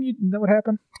like the thing that would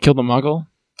happen? Kill the Muggle.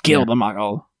 Kill Yeah. the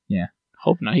Muggle. Yeah.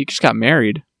 Hope not. He just got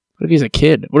married. What if he's a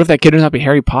kid? What if that kid turns out to be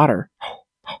Harry Potter?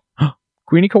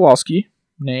 Queenie Kowalski,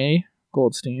 Nay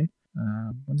Goldstein.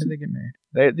 When did they get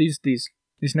married? These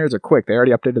nerds are quick. They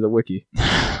already updated the wiki.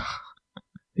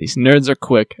 These nerds are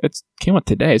quick. It came out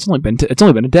today. It's only been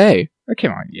a day. It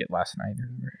came out last night.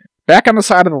 Back on the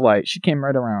side of the light. She came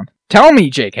right around. Tell me,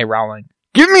 J.K. Rowling.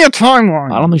 Give me a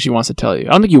timeline. I don't think she wants to tell you.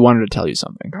 I don't think you want her to tell you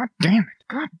something. God damn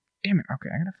it. Okay,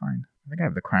 I gotta find. I think I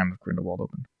have the Crime of Grindelwald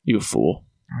open. You fool.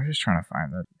 I was just trying to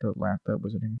find that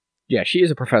wizarding. Yeah, she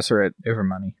is a professor at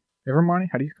Ilvermorny. Ilvermorny?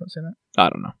 How do you say that? I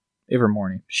don't know.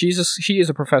 Ilvermorny. She is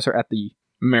a professor at the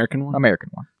American one? American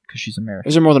one. Because she's American.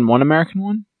 Is there more than one American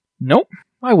one? Nope.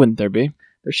 Why wouldn't there be?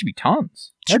 There should be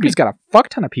tons. America's got a fuck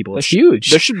ton of people. It's huge.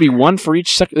 There should be one for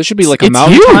each there should be like a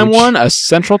Mountain Time one, a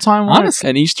Central Time one,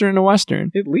 an Eastern and a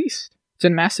Western. At least. It's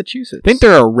in Massachusetts. Think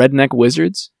there are redneck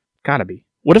wizards? Gotta be.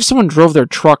 What if someone drove their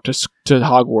truck to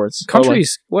Hogwarts?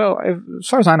 Well, as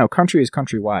far as I know, country is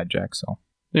countrywide, Jack, so.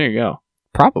 There you go.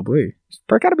 Probably.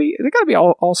 There gotta be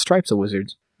all stripes of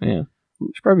wizards. Yeah.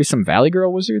 There's probably some Valley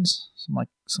Girl wizards. Some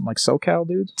SoCal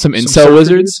dudes. Some incel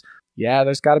wizards? Yeah,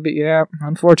 there's gotta be,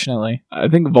 unfortunately. I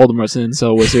think Voldemort's an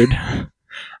incel wizard. I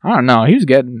don't know. I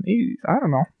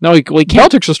don't know. No, he can't.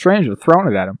 Bellatrix Lestrange was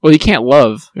throwing it at him. Well, he can't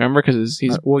love. Remember? Because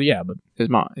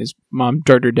but his mom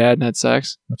dirted her dad and had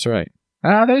sex. That's right.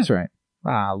 That is right.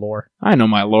 Lore. I know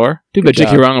my lore. Dude, but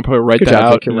J.K. Rowling will probably write that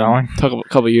out. J.K. Rowling. Took a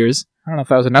couple years. I don't know if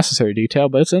that was a necessary detail,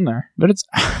 but it's in there. But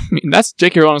that's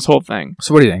J.K. Rowling's whole thing.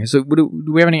 So what do you think?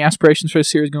 Do we have any aspirations for the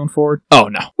series going forward? Oh,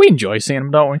 no. We enjoy seeing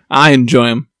them, don't we? I enjoy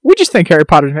them. We just think Harry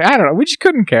Potter's... I don't know. We just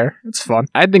couldn't care. It's fun.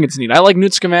 I think it's neat. I like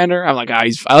Newt Scamander. I'm like,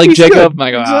 I like Jacob. I'm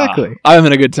like, exactly. I'm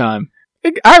having a good time.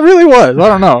 I really was. I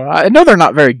don't know. I know they're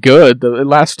not very good. The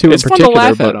last two in particular. It's fun to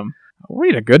laugh at them. We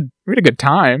had a good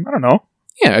time. I don't know.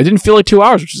 Yeah, it didn't feel like 2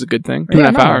 hours, which is a good thing.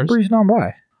 2.5 hours. Breezing on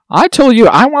by. I told you,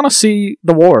 I want to see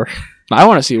the war. I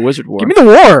want to see a wizard war. Give me the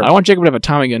war. I want Jacob to have a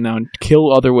Tommy gun now and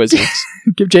kill other wizards.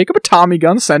 Give Jacob a Tommy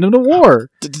gun, send him to war.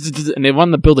 And they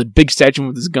want to build a big statue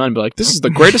with his gun and be like, this is the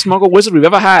greatest Muggle wizard we've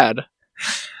ever had.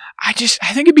 I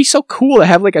think it'd be so cool to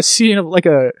have like a scene of like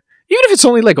even if it's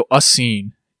only like a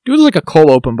scene. Do it like a cold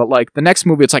open, but like the next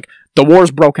movie, it's like the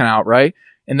war's broken out, right?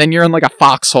 And then you're in like a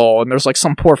foxhole, and there's like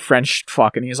some poor French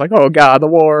fuck, and he's like, "Oh God, the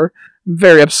war!" I'm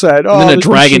very upset. And then a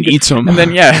dragon eats him, and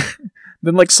then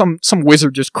then like some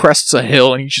wizard just crests a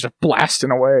hill, and he's just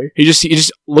blasting away. He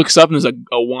just looks up, and there's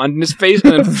a wand in his face,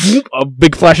 and then whoop, a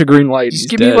big flash of green light. Just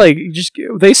give me like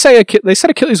they said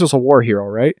Achilles was a war hero,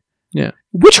 right? Yeah.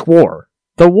 Which war?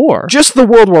 The war. Just the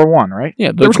World War I, right?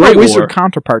 Yeah. There was no wizard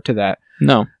counterpart to that.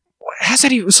 No. How's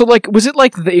that even? So, like, was it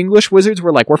like the English wizards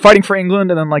were like, we're fighting for England,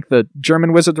 and then like the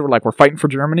German wizards were like, we're fighting for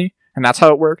Germany, and that's how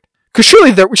it worked? Because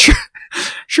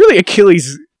surely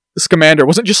Achilles Scamander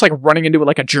wasn't just like running into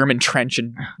like a German trench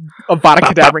and Avada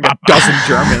Kedavra a dozen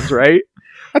Germans, right?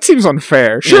 That seems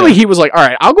unfair. Surely he was like, all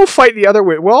right, I'll go fight the other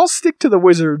way. We'll all stick to the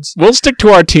wizards. We'll stick to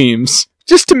our teams.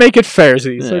 Just to make it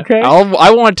fairsies, okay?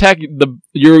 I won't attack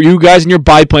you guys and your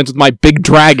biplanes with my big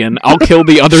dragon. I'll kill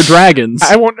the other dragons.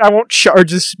 I won't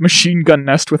charge this machine gun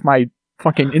nest with my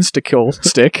fucking insta-kill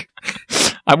stick.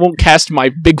 I won't cast my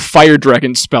big fire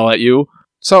dragon spell at you.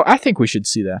 So I think we should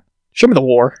see that. Show me the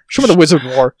war. Show me the wizard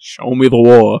war. Show me the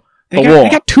war. They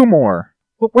got two more.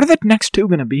 What are the next two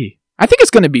going to be? I think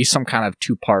it's going to be some kind of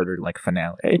two-parter like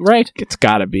finale, right? It's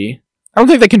got to be. I don't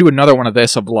think they can do another one of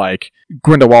this of like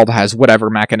Grindelwald has whatever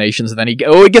machinations and then he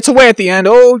gets away at the end.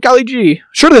 Oh, golly gee.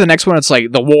 Surely the next one it's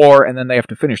like the war and then they have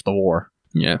to finish the war.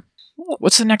 Yeah.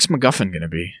 What's the next MacGuffin going to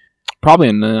be? Probably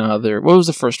another. What was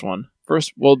the first one?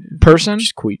 Person?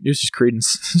 It was just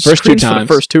Credence. First two times. For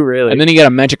the first two, really. And then you got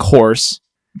a magic horse,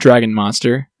 dragon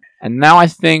monster. And now I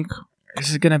think this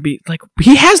is going to be like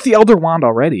he has the Elder Wand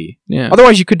already. Yeah.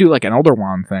 Otherwise you could do like an Elder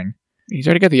Wand thing. He's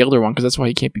already got the Elder one because that's why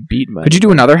he can't be beaten by. Could you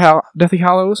do another Deathly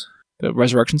Hallows? The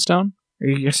Resurrection Stone?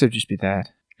 I guess it'd just be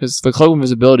that. Because the Cloak of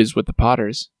Invisibility is with the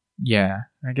Potters. Yeah,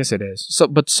 I guess it is. So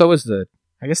is the.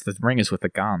 I guess the ring is with the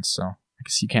Gaunts, so I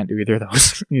guess you can't do either of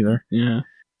those either. Yeah.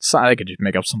 So I could just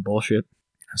make up some bullshit,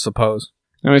 I suppose.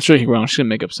 I mean, it's really wrong. She should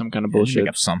make up some kind of bullshit. Make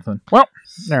up something. Well,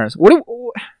 there it is. What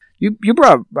you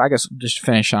brought up, I guess, just to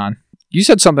finish on. You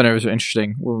said something that was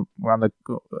interesting. We're on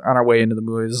our way into the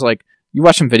movie. It's like, you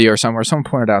watched some video or somewhere, someone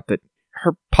pointed out that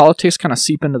her politics kind of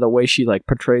seep into the way she like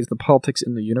portrays the politics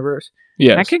in the universe.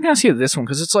 Yeah. I can kind of see it this one,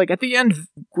 because it's like, at the end,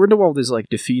 Grindelwald is like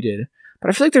defeated, but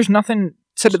I feel like there's nothing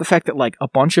said to the fact that like a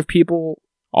bunch of people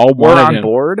all were on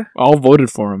board. All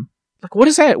voted for him. Like, what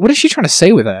is that? What is she trying to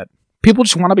say with that? People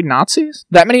just want to be Nazis?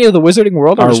 That many of the wizarding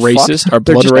world are racist? Are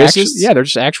blood racists? They're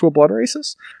just actual blood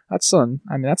racists? That's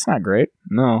that's not great.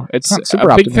 No, it's not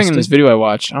super a big thing in this video I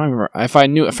watched. I don't remember. If I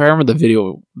remember the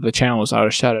video, the channel was, I would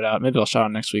have shouted out. Maybe I'll shout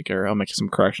out next week or I'll make some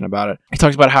correction about it. He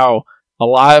talks about how a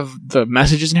lot of the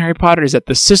messages in Harry Potter is that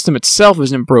the system itself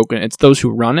isn't broken. It's those who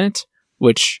run it,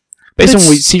 which, based on what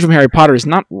we see from Harry Potter, is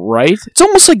not right. It's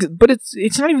almost like, but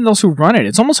it's not even those who run it.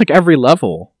 It's almost like every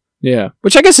level. Yeah.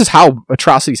 Which I guess is how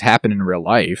atrocities happen in real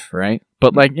life, right?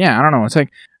 But like, yeah, I don't know. It's like,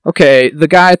 okay, the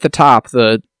guy at the top,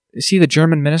 is he the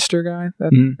German minister guy?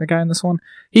 The guy in this one?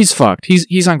 He's fucked.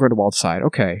 He's on Grindelwald's side.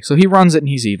 Okay, so he runs it and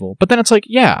he's evil. But then it's like,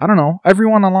 yeah, I don't know.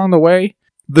 Everyone along the way,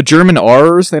 the German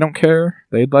R's, they don't care.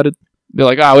 They'd let it. They're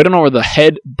like, we don't know where the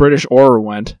head British Auror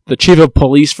went. The chief of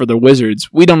police for the wizards.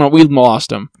 We don't know. We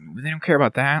lost him. They don't care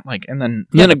about that. Like, and then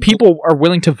people are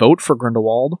willing to vote for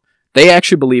Grindelwald. They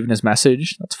actually believe in his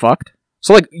message. That's fucked.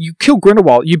 So like, you kill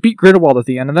Grindelwald, you beat Grindelwald at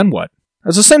the end, and then what?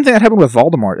 It's the same thing that happened with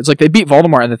Voldemort. It's like they beat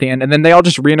Voldemort at the end, and then they all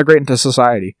just reintegrate into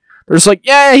society. They're just like,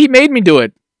 yeah, he made me do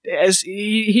it. As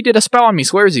he did a spell on me,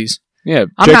 swearsies. Yeah,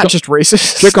 I'm not just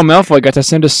racist. Draco Malfoy got to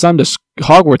send his son to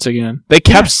Hogwarts again. They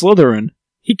kept Slytherin.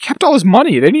 He kept all his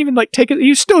money. They didn't even like take it. He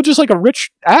was still just like a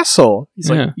rich asshole. He's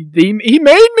like, he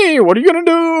made me. What are you gonna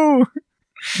do?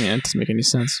 Yeah, it doesn't make any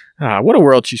sense. What a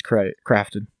world she's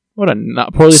crafted. What a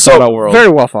not poorly thought out world. Very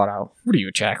well thought out. What are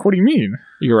you, Jack? What do you mean?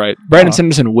 You're right. Brandon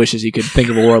Sanderson wishes he could think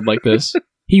of a world like this.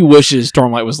 He wishes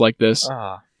Stormlight was like this.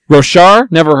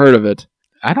 Roshar? Never heard of it.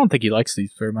 I don't think he likes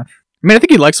these very much. I mean, I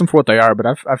think he likes them for what they are, but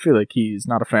I feel like he's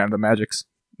not a fan of the magics.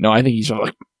 No, I think he's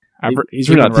like... He's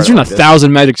written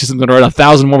 1,000 magic systems and write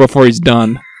 1,000 more before he's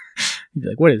done. He's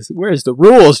like, where's the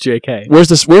rules, JK? Where's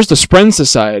the Spren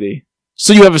Society?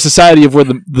 So you have a society of where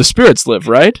the spirits live,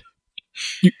 right?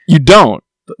 You don't.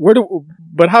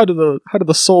 But how do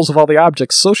the souls of all the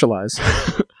objects socialize?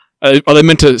 Are they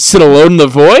meant to sit alone in the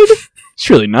void?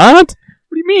 Surely not.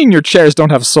 What do you mean your chairs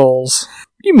don't have souls?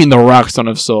 What do you mean the rocks don't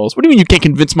have souls? What do you mean you can't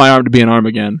convince my arm to be an arm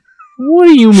again? What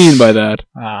do you mean by that?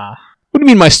 What do you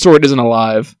mean my sword isn't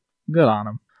alive? Good on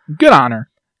him. Good on her.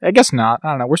 I guess not. I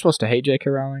don't know. We're supposed to hate J.K.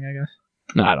 Rowling, I guess.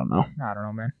 No, I don't know. I don't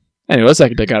know, man. Anyway, let's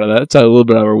take out of that. It's a little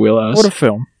bit out of our wheelhouse. What a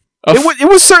film. It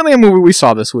was certainly a movie we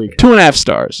saw this week. 2.5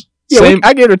 stars. Yeah,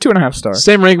 I gave it a 2.5 stars.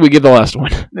 Same rank we give the last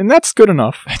one. And that's good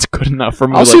enough. That's good enough for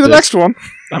me. I'll see the next one.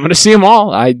 I'm going to see them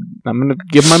all. I'm going to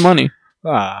give my money.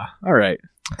 All right.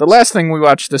 The last thing we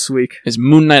watched this week is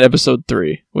MoonKnight Episode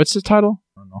 3. What's the title?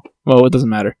 I don't know. Well, it doesn't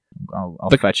matter. I'll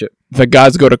fetch it. The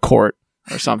gods go to court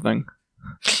or something.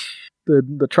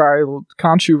 The trial,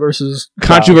 Khonshu versus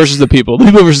the people. The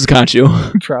people versus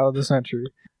Khonshu. Trial of the century.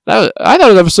 I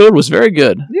thought the episode was very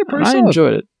good. Yeah, pretty solid. I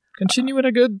enjoyed it. Continuing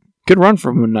a good run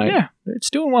for MoonKnight. Yeah, it's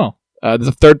doing well.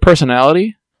 The third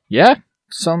personality. Yeah,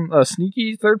 some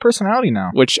sneaky third personality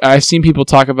now. Which I've seen people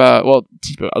talk about. Well,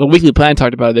 the Weekly Planet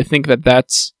talked about it. They think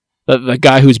that's the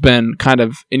guy who's been kind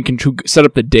of in control, set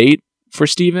up the date for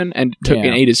Steven and and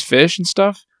ate his fish and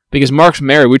stuff. Because Mark's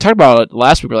married. We talked about it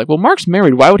last week. We're like, well, Mark's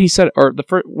married. Why would he set... Or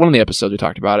one of the episodes we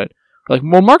talked about it. We're like,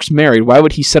 well, Mark's married. Why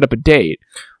would he set up a date?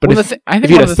 But if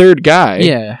you had a third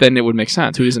guy, then it would make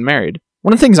sense who isn't married.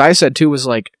 One of the things I said, too, was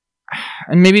like...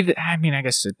 And maybe... I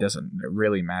guess it doesn't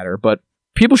really matter. But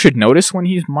people should notice when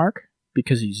he's Mark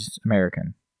because he's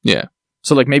American. Yeah.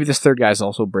 So, like, maybe this third guy is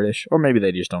also British. Or maybe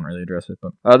they just don't really address it.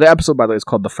 But the episode, by the way, is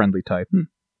called The Friendly Type.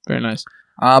 Very nice.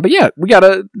 But yeah,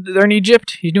 they're in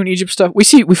Egypt. He's doing Egypt stuff. We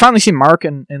finally see Mark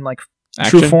in like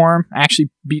action. True form,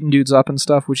 actually beating dudes up and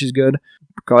stuff, which is good.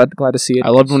 Glad to see it. I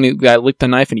loved when the guy licked the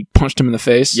knife and he punched him in the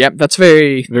face. Yep, that's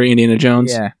very Indiana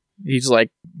Jones. Yeah, he's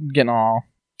like getting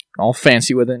all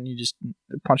fancy with it, and you just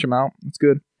punch him out. It's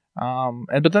good.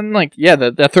 But then like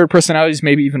that third personality is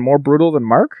maybe even more brutal than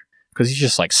Mark because he's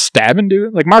just like stabbing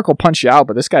dude. Like Mark will punch you out,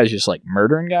 but this guy's just like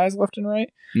murdering guys left and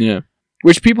right. Yeah.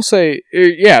 Which people say,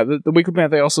 the Weekly Planet,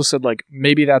 they also said, like,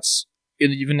 maybe that's,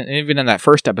 even in that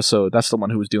first episode, that's the one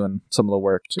who was doing some of the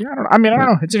work. So, yeah, I don't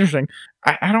know. It's interesting.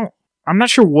 I'm not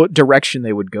sure what direction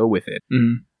they would go with it.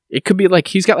 Mm. It could be, like,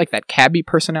 he's got, like, that cabbie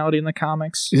personality in the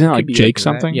comics. Isn't it like Jake like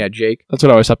something? Yeah, Jake. That's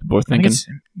what I always thought people were thinking.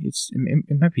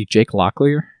 It might be Jake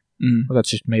Locklear. Mm. Well,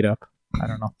 that's just made up. I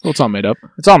don't know. Well, it's all made up.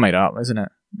 It's all made up, isn't it?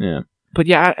 Yeah. But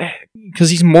yeah, because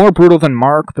he's more brutal than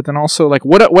Mark, but then also, like,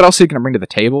 what else are you going to bring to the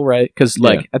table, right? Because,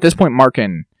 like, at this point, Mark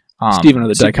and Steven are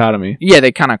the dichotomy. Yeah,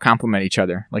 they kind of complement each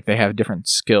other. Like, they have different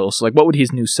skills. So, like, what would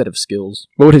his new set of skills?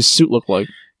 What would his suit look like?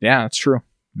 Yeah, that's true.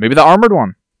 Maybe the armored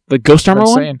one. The ghost armor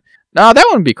one? No, that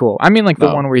one would be cool. I mean, like,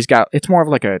 the one where he's got... It's more of,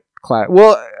 like, a class...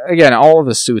 Well, again, all of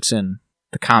the suits in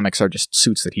the comics are just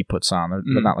suits that he puts on.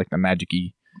 They're not, like, the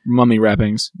magic-y... Mummy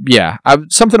wrappings. Yeah.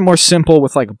 Something more simple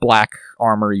with, like, black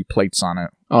armory plates on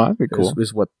it. Oh, that'd be cool.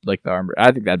 Is what, like, the armor...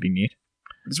 I think that'd be neat.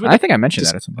 I think I mentioned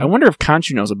that at some point. I wonder if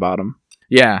Khonshu knows about him.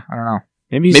 Yeah, I don't know.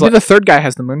 Maybe the third guy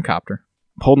has the mooncopter.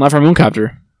 Holding out for a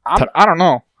mooncopter. I don't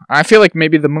know. I feel like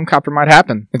maybe the Mooncopter might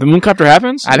happen. If the Mooncopter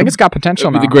happens, I think it's got potential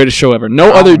it'd be now. the greatest show ever.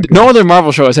 No other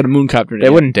Marvel show has had a Mooncopter. They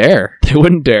wouldn't dare. They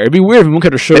wouldn't dare. It'd be weird if a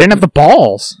Mooncopter showed. They didn't have the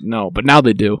balls. No, but now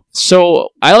they do. So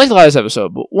I liked a lot of this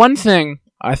episode, but one thing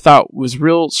I thought was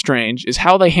real strange is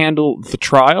how they handle the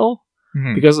trial,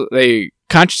 because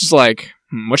Conch is like,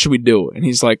 what should we do? And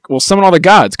he's like, well, summon all the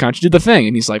gods. Conch, do the thing.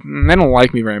 And he's like, they don't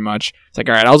like me very much. It's like,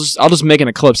 all right, I'll just make an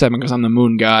eclipse happen because I'm the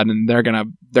moon god, and they're gonna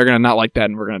not like that,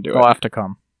 and we're gonna do it. They'll have to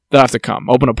come. They'll have to come.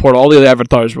 Open a portal. All the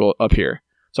avatars will up here.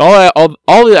 So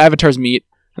all the avatars meet,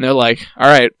 and they're like, all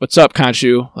right, what's up,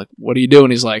 Conchu? Like, what do you do?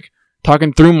 And he's like,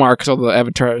 talking through Mark, because all the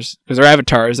avatars, because they're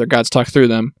avatars, their gods talk through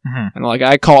them. And like,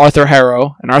 I call Arthur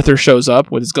Harrow, and Arthur shows up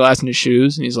with his glass and his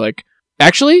shoes, and he's like,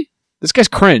 actually, this guy's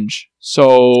cringe.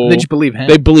 So they just believe him.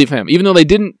 They believe him, even though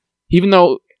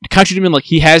Conchu didn't mean like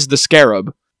he has the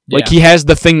scarab, like he has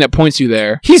the thing that points you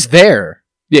there. He's there.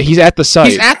 Yeah, he's at the site.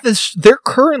 He's at this. They're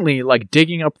currently like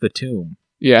digging up the tomb.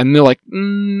 Yeah, and they're like,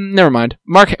 never mind.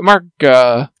 Mark,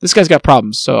 this guy's got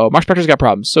problems. So Mark Spector's got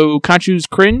problems. So Conchu's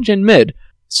cringe and mid.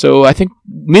 So I think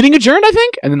meeting adjourned. I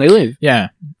think, and then they leave. Yeah,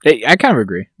 I kind of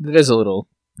agree. It is a little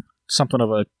something of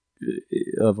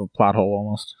a plot hole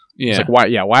almost. Yeah, it's like why?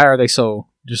 Yeah, why are they so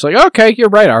just like, okay, you're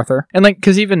right, Arthur, and like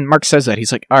because even Mark says that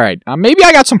he's like, all right, maybe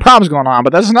I got some problems going on,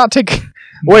 but that does not take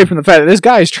away from the fact that this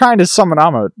guy is trying to summon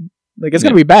Amot. Like it's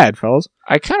gonna be bad, fellas.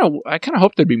 I kind of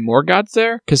hope there'd be more gods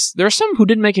there because there are some who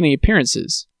didn't make any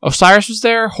appearances. Osiris was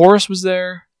there, Horus was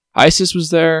there, Isis was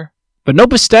there, but no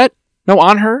Bastet. No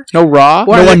Anhur, no Ra,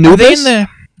 no one knew this.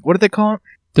 What did they call it?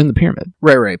 They're in the pyramid.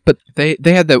 Right. But they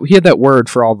had that. He had that word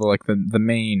for all the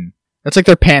main. That's like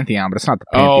their pantheon, but it's not the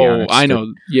pantheon. Oh, I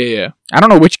know. Yeah. I don't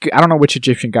know which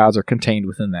Egyptian gods are contained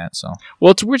within that. So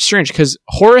well, it's weird, strange because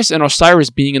Horus and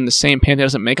Osiris being in the same pantheon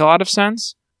doesn't make a lot of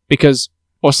sense because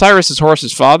Osiris is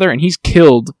Horus's father, and he's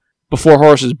killed before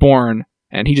Horus is born,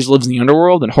 and he just lives in the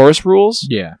underworld, and Horus rules.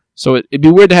 Yeah. So it'd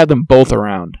be weird to have them both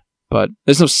around. But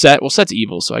there's no Set. Well, Set's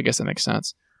evil, so I guess that makes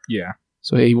sense. Yeah.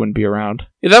 So he wouldn't be around.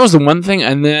 Yeah, that was the one thing.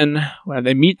 And then when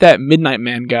they meet that Midnight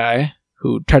Man guy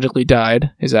who tragically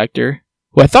died, his actor,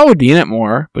 who I thought would be in it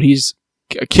more, but he's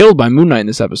killed by Moon Knight in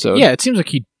this episode. Yeah, it seems like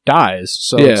he dies,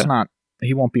 so it's not.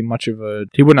 He won't be much of a.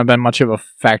 He wouldn't have been much of a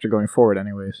factor going forward,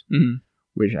 anyways. Mm-hmm.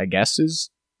 Which I guess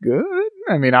is good.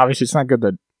 I mean, obviously, it's not good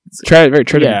that. Very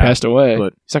tragic he passed away.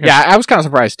 But I was kind of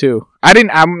surprised too.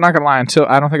 I'm not gonna lie.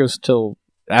 I don't think it was until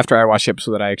after I watched the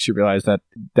episode that I actually realized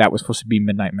that was supposed to be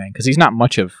Midnight Man, because he's not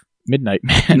much of Midnight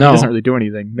Man. No. He doesn't really do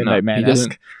anything Midnight Man. He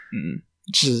doesn't.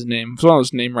 It's just his name. It's one of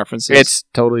those name references. It's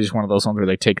totally just one of those ones where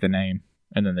they take the name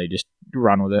and then they just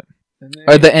run with it.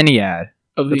 Or the Ennead.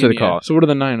 That's what they call it. So what are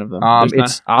the 9 of them?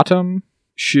 It's Atum,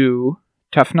 Shu,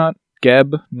 Tefnut,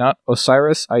 Geb, Nut,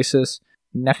 Osiris, Isis,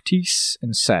 Nephthys,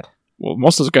 and Set. Well,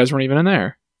 most of those guys weren't even in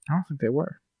there. I don't think they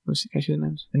were. Can I see the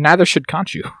names? And neither should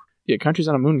Conchu. Yeah, Conchu's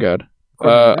not a moon god.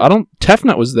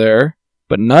 Tefnut was there,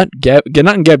 but Nut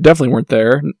and Geb definitely weren't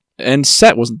there, and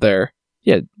Set wasn't there.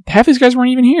 Yeah, half these guys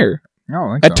weren't even here.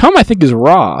 No, Atum, I think, is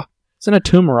Ra. Isn't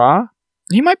Atum Ra?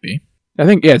 He might be. I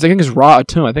think it's Ra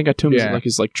Atum. I think Atum is like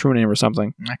his true name or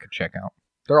something. I could check out.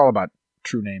 They're all about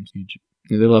true names.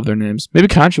 Yeah, they love their names. Maybe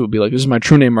Conchu would be like, "This is my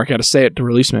true name, Mark. I gotta say it to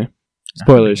release me."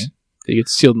 Spoilers. He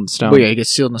gets sealed in stone. Oh yeah, he gets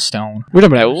sealed in stone. We're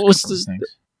talking about what's this?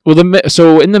 Well,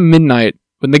 so in the midnight,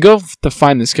 when they go to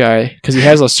find this guy, because he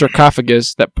has a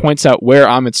sarcophagus that points out where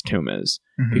Amit's tomb is,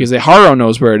 because Harrow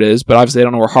knows where it is, but obviously they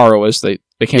don't know where Harrow is. So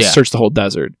they can't search the whole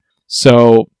desert.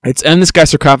 So it's in this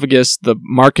guy's sarcophagus. The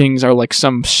markings are like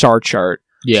some star chart.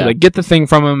 Yeah. So they get the thing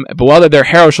from him, but while they're there,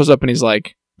 Harrow shows up and he's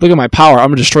like, "Look at my power! I'm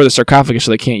gonna destroy the sarcophagus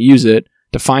so they can't use it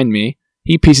to find me."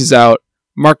 He pieces out.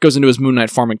 Mark goes into his Moon Knight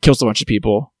form and kills a bunch of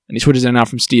people, and he switches in and out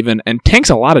from Steven and tanks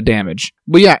a lot of damage.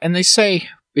 Well, yeah, and they say,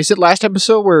 is it last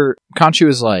episode where Conchu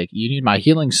is like, "You need my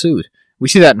healing suit"? We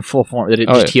see that in full form, that it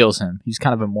just heals him. He's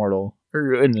kind of immortal.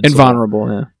 Or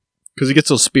invulnerable, yeah. Because he gets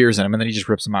those spears in him, and then he just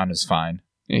rips them out and is fine.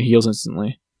 Yeah, he heals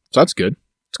instantly. So that's good.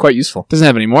 It's quite useful. Doesn't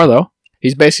have any more, though.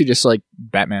 He's basically just like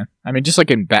Batman. I mean, just like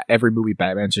in every movie,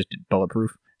 Batman's just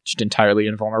bulletproof. Just entirely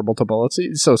invulnerable to bullets.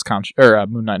 So is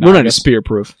Moon Knight. Moon Knight is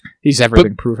spear-proof. He's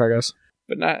everything-proof, I guess.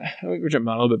 But not... We're jumping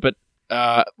on a little bit,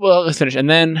 but... well, let's finish. And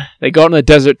then they go out in the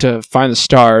desert to find the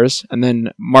stars, and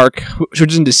then Mark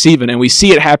switches into Steven, and we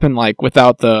see it happen, like,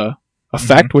 without the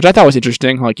effect, which I thought was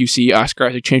interesting. Like, you see Oscar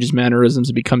Isaac change his mannerisms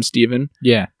and become Steven.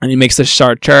 Yeah. And he makes the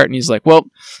star chart, and he's like, well,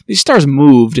 these stars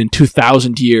moved in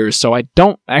 2,000 years, so I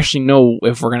don't actually know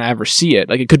if we're going to ever see it.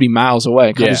 Like, it could be miles away.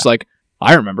 And just like,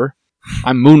 I remember.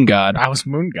 I'm Moon God. I was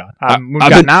Moon God. I'm Moon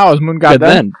God now. I was Moon God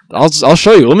then. I'll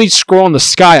show you. Let me scroll on the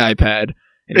Sky iPad.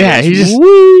 Yeah, he just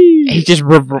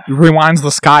rewinds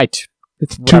the sky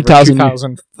It's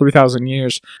 2,000 3,000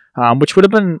 years, which would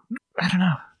have been, I don't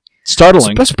know.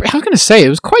 Startling. I was going to say, it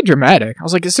was quite dramatic. I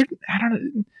was like, is there, I don't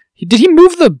know, did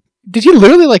he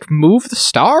literally like move the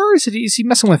stars? Is he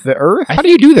messing with the Earth? How do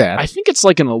you do that? I think it's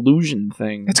like an illusion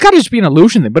thing. It's got to just be an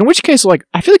illusion thing. But in which case, like,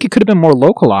 I feel like it could have been more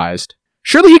localized.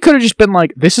 Surely he could have just been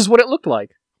like, this is what it looked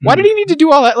like. Why did he need to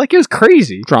do all that? Like, it was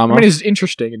crazy. Drama. I mean, it's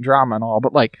interesting and drama and all,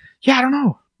 but like, yeah, I don't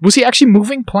know. Was he actually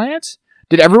moving planets?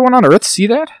 Did everyone on Earth see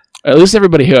that? At least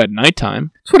everybody here at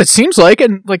nighttime. That's what it seems like,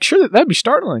 and like, sure, that'd be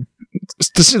startling.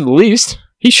 To say the least.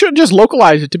 He should just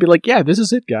localize it to be like, yeah, this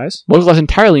is it, guys. Localized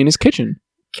entirely in his kitchen.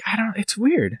 I don't. It's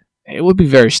weird. It would be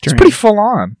very strange. It's pretty full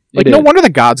on. Like, no wonder the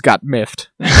gods got miffed.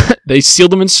 They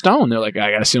sealed them in stone. They're like,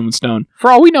 I gotta seal them in stone.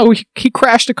 For all we know, he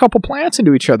crashed a couple planets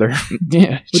into each other.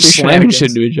 Yeah, just slamming shit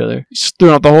into each other. Just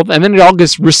throwing out the whole thing, and then it all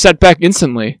gets reset back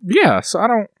instantly. Yeah, so I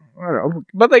don't know.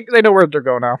 But they know where they're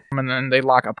going now. And then they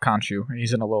lock up Khonshu, and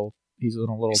he's in a little He's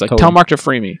like, tell Mark to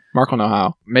free me. Mark will know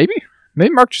how. Maybe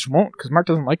Mark just won't, because Mark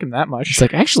doesn't like him that much. He's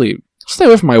like, actually, stay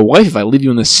away from my wife if I leave you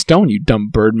in this stone, you dumb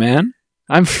bird man.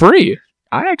 I'm free.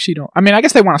 I actually don't. I mean, I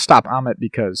guess they want to stop Amit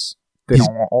because they don't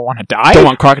want to die. Don't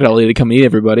want Crocodile Lady to come eat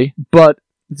everybody. But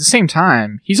at the same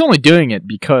time, he's only doing it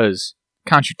because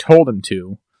Khonshu told him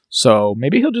to. So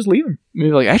maybe he'll just leave him.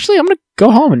 Maybe like, actually, I'm going to go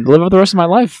home and live out the rest of my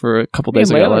life for a couple days.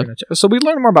 So we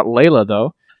learned more about Layla,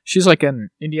 though. She's like an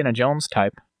Indiana Jones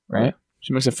type, right?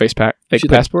 She makes a fake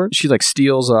passport. She like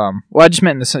steals. Well, I just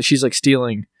meant in the sense she's like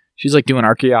stealing. She's like doing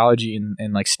archaeology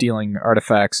and like stealing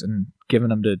artifacts and giving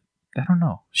them to. I don't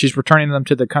know. She's returning them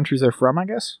to the countries they're from, I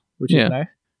guess. Which is nice.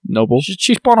 Noble.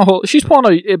 She's pulling a whole. She's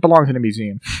pulling a. It belongs in a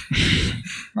museum.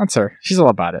 That's her. She's all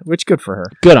about it. Which good for her.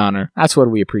 Good on her. That's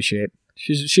what we appreciate.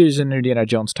 She's an Indiana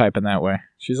Jones type in that way.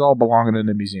 She's all belonging in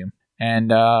a museum,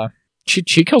 and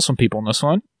she kills some people in this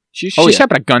one. She's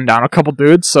happened to gun down a couple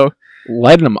dudes, so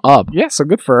lighting them up. Yeah, so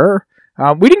good for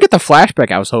her. We didn't get the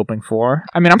flashback I was hoping for.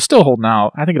 I mean, I'm still holding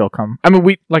out. I think it'll come. I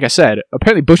mean, like I said,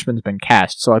 apparently Bushman's been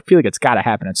cast, so I feel like it's got to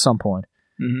happen at some point.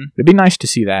 Mm-hmm. It'd be nice to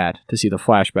see that, to see the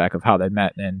flashback of how they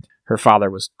met and her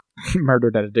father was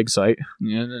murdered at a dig site.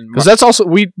 Yeah, because that's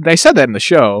also they said that in the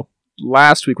show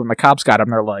last week when the cops got him.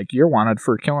 They're like, "You're wanted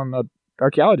for killing the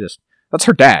archaeologist." That's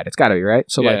her dad. It's got to be right.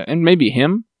 So like, and maybe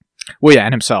him. Well, yeah,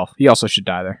 and himself. He also should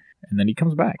die there. And then he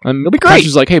comes back. And it'll be great.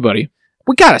 She's like, "Hey, buddy,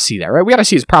 we gotta see that, right? We gotta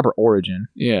see his proper origin."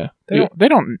 Yeah, they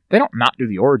don't not do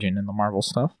the origin in the Marvel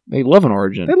stuff. They love an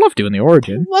origin. They love doing the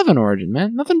origin. They love an origin,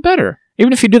 man. Nothing better.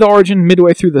 Even if you do the origin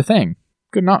midway through the thing,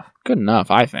 good enough. Good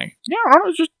enough, I think. Yeah, I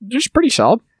don't know, just pretty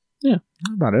solid. Yeah,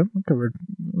 that's about it. We covered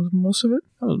most of it.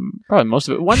 That was probably most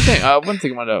of it. One thing I wanted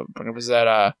to bring up was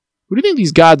that who do you think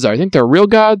these gods are? I think they're real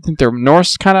gods. I think they're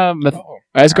Norse kind of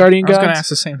Asgardian gods. I was going to ask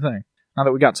the same thing. Now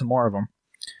that we got some more of them,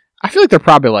 I feel like they're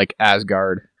probably like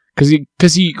Asgard. Because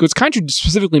Khonshu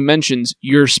specifically mentions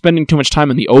you're spending too much time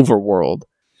in the overworld.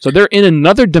 So they're in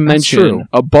another dimension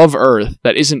above Earth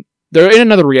that isn't. They're in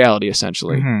another reality,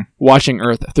 essentially, watching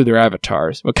Earth through their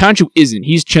avatars. But Khonshu isn't.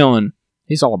 He's chilling.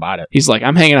 He's all about it. He's like,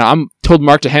 I'm hanging out. I'm told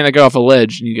Mark to hang that guy off a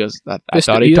ledge. And he goes, I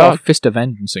thought he'd talk. Fist of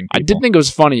vengeancing. I did think it was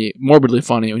funny, morbidly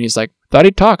funny, when he's like, thought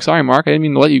he'd talk. Sorry, Mark. I didn't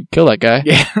mean to let you kill that guy.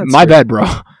 Yeah, my bad, bro.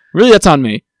 Really, that's on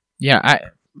me. Yeah,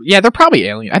 they're probably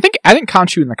alien. I think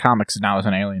Khonshu in the comics now is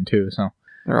an alien too. So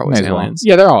they're always aliens.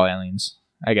 Yeah, they're all aliens,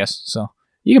 I guess. So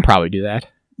you can probably do that.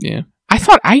 Yeah.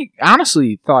 I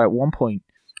honestly thought at one point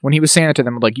when he was saying it to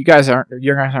them, like, you guys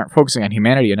aren't focusing on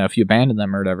humanity enough. You abandoned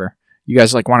them or whatever. You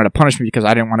guys like wanted to punish me because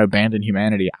I didn't want to abandon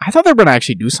humanity. I thought they were going to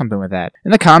actually do something with that.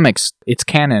 In the comics, it's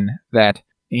canon that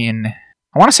in,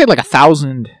 I want to say like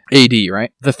 1000 AD,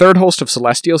 right? The third host of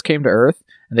Celestials came to Earth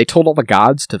and they told all the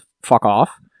gods to fuck off.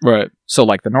 Right. So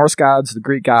like the Norse gods, the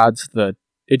Greek gods, the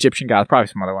Egyptian gods, probably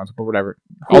some other ones, but whatever.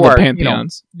 All the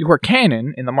pantheons. Who are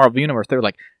canon in the Marvel Universe. They're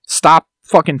like, stop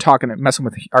fucking talking and messing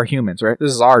with our humans, right?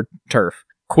 This is our turf.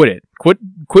 Quit it.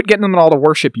 Quit getting them all to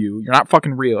worship you. You're not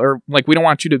fucking real. Or like, we don't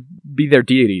want you to be their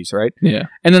deities, right? Yeah.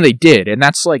 And then they did. And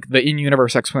that's like the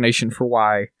in-universe explanation for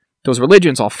why those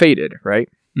religions all faded, right?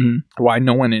 Mm-hmm. Why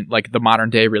no one in like the modern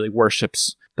day really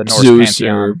worships the Norse Zeus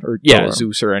pantheon or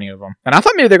Zeus or any of them. And I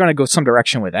thought maybe they're going to go some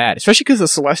direction with that, especially because the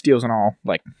Celestials and all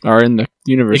like are in the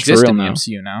universe exist for real in the now.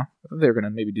 MCU now. They're going to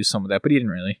maybe do some of that, but he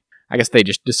didn't really. I guess they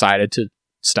just decided to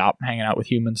stop hanging out with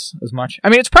humans as much. I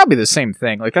mean, it's probably the same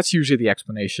thing. Like, that's usually the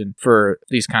explanation for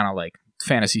these kind of like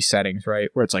fantasy settings, right?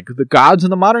 Where it's like the gods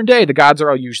in the modern day, the gods are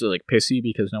all usually like pissy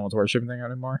because no one's worshiping them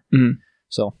anymore. Mm-hmm.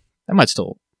 So that might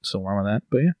still run with that.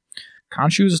 But yeah,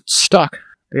 Khonshu's stuck.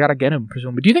 They gotta get him,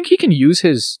 presumably. Do you think he can use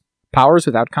his powers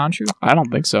without Khonshu? I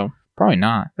don't think so. Probably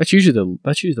not. That's usually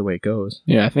the way it goes.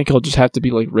 Yeah, I think he'll just have to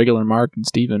be like regular Mark and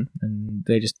Steven. And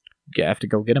they just have to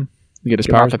go get him. Get his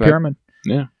Get him off powers the back. pyramid.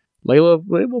 Yeah. Layla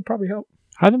will probably help.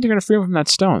 How do you think they're going to free him from that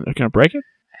stone? They're going to break it?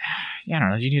 Yeah, I don't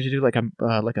know. You need to do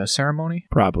like a ceremony.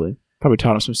 Probably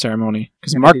taught him some ceremony.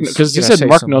 Because Yeah, because he you gotta said say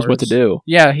Mark some knows what to words. do.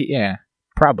 Yeah.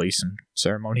 Probably some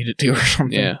ceremony to do or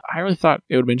something. Yeah. I really thought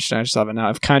it would be interesting. I just thought of it now.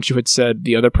 If Khonshu had said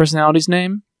the other personality's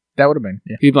name, That would have been.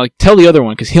 Yeah. he'd be like, tell the other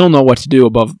one, because he'll know what to do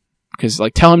above. Because,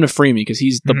 like, tell him to free me, because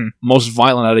he's the most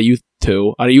violent out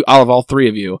of all three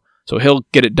of you. So he'll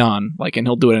get it done, like, and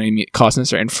he'll do it at any cost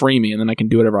necessary and free me, and then I can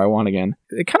do whatever I want again.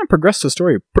 It kind of progressed the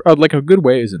story like a good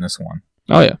ways in this one.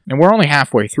 Oh, yeah. And we're only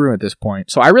halfway through at this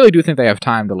point. So I really do think they have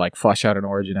time to, like, flesh out an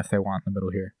origin if they want in the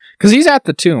middle here. Because he's at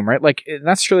the tomb, right? Like,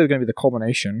 that's surely going to be the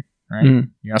culmination, right? You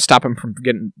know, stop him from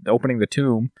opening the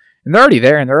tomb. And they're already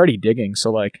there, and they're already digging.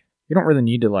 So, like, you don't really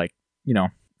need to, like, you know,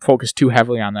 focus too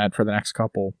heavily on that for the next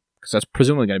couple. Because that's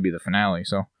presumably going to be the finale.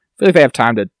 So I feel like they have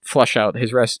time to flesh out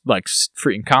his rest, like,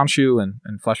 freeing Khonshu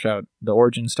and flesh out the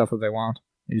origin stuff that they want.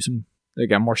 They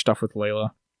got more stuff with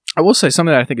Layla. I will say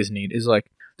something that I think is neat is,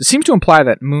 like, it seems to imply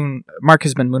that Mark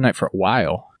has been Moon Knight for a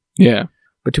while. Yeah.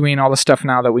 Between all the stuff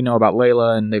now that we know about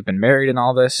Layla and they've been married and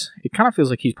all this, it kind of feels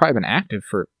like he's probably been active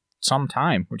for some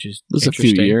time, which is a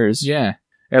few years. Yeah.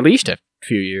 At least a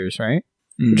few years, right?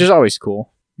 Which is always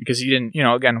cool. Because he didn't, you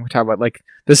know, again, we talk about, like,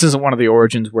 this isn't one of the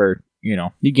origins where, you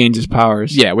know... He gains his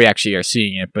powers. Yeah, we actually are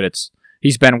seeing it, but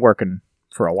he's been working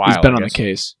for a while. He's been on the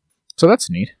case. So that's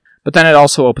neat. But then it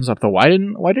also opens up why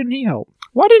didn't he help?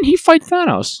 Why didn't he fight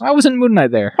Thanos? Why wasn't Moon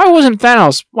Knight there? Why wasn't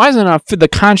Thanos? Why isn't the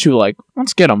Khonshu like,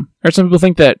 let's get him? Or some people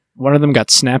think that one of them got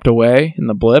snapped away in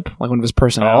the blip, like one of his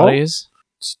personalities.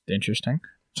 It's interesting.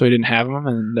 So he didn't have him,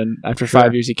 and then after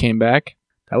 5 years he came back.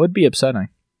 That would be upsetting.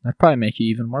 That'd probably make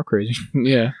you even more crazy.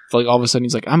 Yeah. Like all of a sudden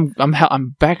he's like, I'm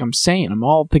back, I'm sane, I'm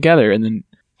all together, and then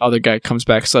other guy comes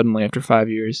back suddenly after 5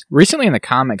 years. Recently in the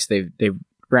comics, they've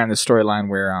ran this storyline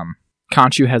where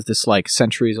Khonshu has this, like,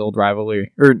 centuries-old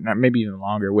rivalry, or maybe even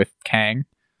longer, with Kang.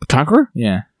 The Conqueror?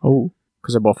 Yeah. Oh.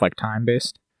 Because they're both, like,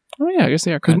 time-based. Oh, yeah, I guess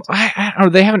they are. Because I don't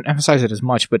know, they haven't emphasized it as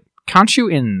much, but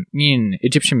Khonshu in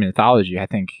Egyptian mythology, I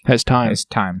think, has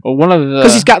time. Well, one of the...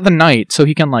 Because he's got the night, so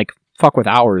he can, like, fuck with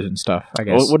hours and stuff, I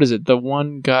guess. What is it? The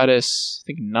one goddess, I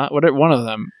think not, one of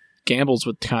them gambles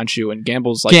with Khonshu and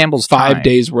gambles 5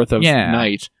 days worth of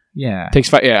night. Yeah. Takes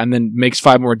 5, and then makes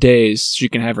 5 more days so she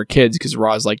can have her kids, because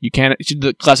Ra's like, you can't,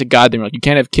 the classic god thing, like, you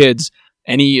can't have kids,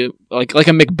 like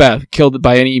a Macbeth, killed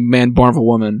by any man born of a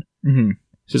woman. Mm-hmm.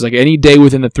 So it's like any day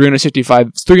within the 360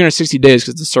 days,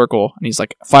 because it's a circle, and he's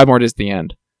like, 5 more days at the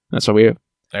end. And that's what we have.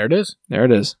 There it is. There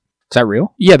it is. Is that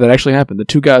real? Yeah, that actually happened. The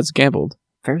 2 gods gambled.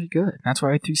 Very good. That's why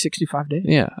I had 365 days.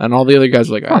 Yeah, and all the other guys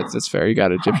were like, that's fair, you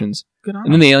got Egyptians. Good on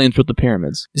And then the aliens built the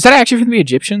pyramids. Is that actually from the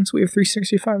Egyptians? We have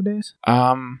 365 days?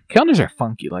 Calendars are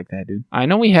funky like that, dude. I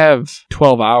know we have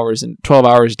 12 hours and 12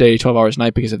 hours day, 12 hours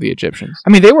night because of the Egyptians. I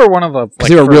mean, they were one of the... Because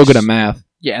they were real good at math.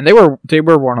 Yeah, and they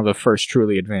were one of the first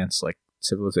truly advanced, like,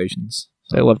 civilizations.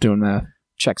 So they love doing math.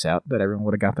 Checks out that everyone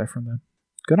would have got that from them.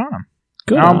 Good on them.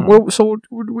 Good on them. So,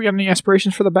 do we have any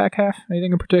aspirations for the back half?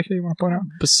 Anything in particular you want to point out?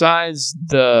 Besides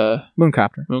the...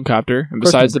 Mooncopter. And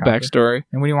besides the backstory.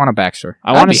 And when you want a backstory?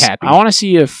 I want to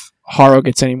see if Haro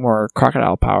gets any more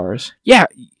crocodile powers. Yeah,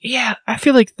 I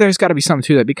feel like there's got to be something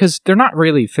to that, because they're not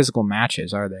really physical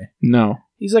matches, are they? No.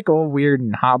 He's like all weird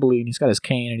and hobbly, and he's got his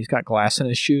cane, and he's got glass in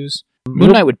his shoes.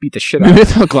 Moon Knight would beat the shit out of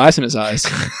him. Maybe glass in his eyes.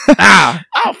 He's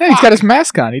got his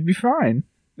mask on. He'd be fine.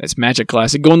 That's magic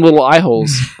glass. It go in little eye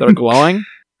holes that are glowing.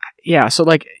 Yeah, so,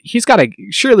 like, he's got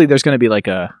surely there's going to be, like,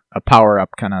 a power-up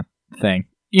kind of thing.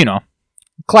 You know,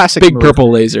 classic big move. purple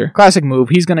laser. Classic move.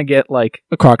 He's going to get, like...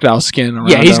 a crocodile skin around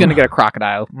Yeah, he's him. going to get a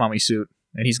crocodile mummy suit,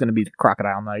 and he's going to be the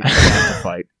Crocodile Knight in the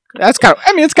fight. That's kind of...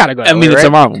 I mean, it's got to go that way, it's right?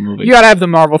 a Marvel movie. You got to have the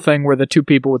Marvel thing where the two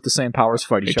people with the same powers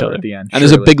fight each other at the end. And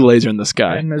there's a big laser in the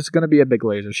sky. And there's going to be a big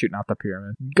laser shooting out the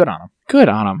pyramid. Good on him. Good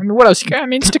on him. I mean, what else? I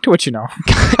mean, stick to what you know.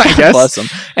 I guess. Bless him.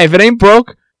 Hey, if it ain't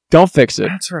broke, don't fix it.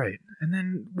 That's right. And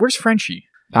then, where's Frenchie?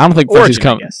 I don't think Frenchie's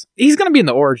coming. He's going to be in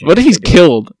the Origin. What if he's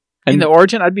killed? In the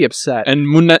Origin, I'd be upset. And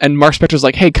Mark Spector's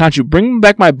like, hey, Khonshu, bring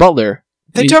back my butler.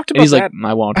 They talked about he's that.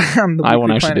 Like, I won't. I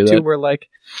won't actually do that. Too, where, like,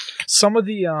 some of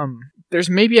the... there's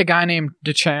maybe a guy named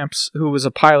Deschamps who was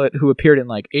a pilot who appeared in,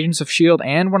 like, Agents of S.H.I.E.L.D.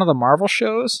 and one of the Marvel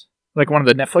shows. Like, one of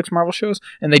the Netflix Marvel shows.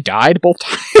 And they died both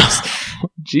times.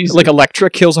 Jesus. Like, Elektra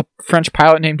kills a French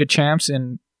pilot named Deschamps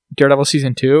in Daredevil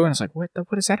Season 2. And it's like, what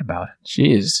is that about?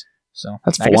 Jeez. So,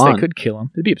 that's I guess they could kill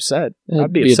him. They'd be upset.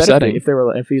 I'd be upset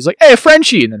if he's like, hey,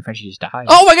 Frenchie! And then Frenchie just dies.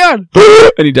 Oh my god!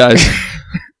 And he dies.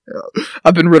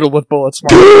 I've been riddled with bullets.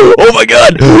 Oh my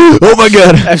god! Oh my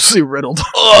god! Absolutely riddled.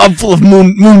 Oh, I'm full of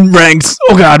moon ranks.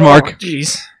 Oh god, Mark.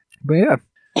 Jeez. But yeah.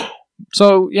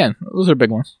 So, yeah, those are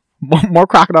big ones. More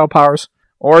crocodile powers.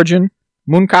 Origin.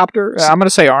 Mooncopter. I'm gonna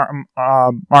say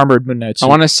armored Moon Knight suit. I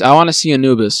want to see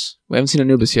Anubis. We haven't seen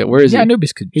Anubis yet. Where is he? Yeah,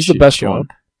 Anubis could. He's the best one.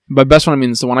 By best one, I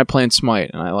mean it's the one I play in Smite,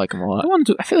 and I like him a lot. The ones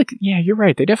I feel like, yeah, you're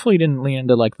right. They definitely didn't lean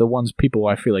into like the ones people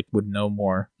I feel like would know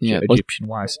more, Egyptian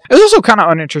wise. It was also kind of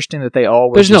uninteresting that they all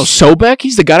were. There's no Sobek.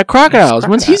 He's the god of crocodiles.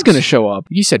 When's he's gonna show up?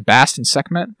 You said Bast and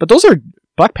Sekhmet, but those are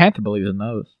Black Panther believes in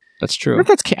those. That's true.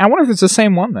 I wonder if it's the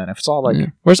same one then. If it's all like,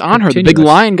 where's Anhur, the big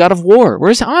lion god of war?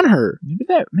 Where's Anhur? Maybe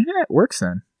that works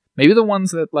then. Maybe the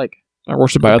ones that like are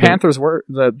worshipped by Panthers were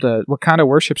the what kind of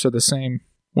worships are the same.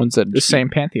 Ones that the same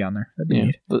pantheon there. That'd be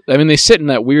neat. I mean, they sit in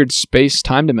that weird space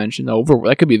time dimension.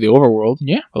 That could be the overworld.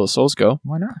 Yeah, where the souls go.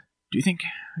 Why not? Do you think?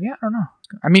 Yeah, I don't know.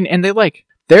 I mean, and they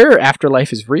their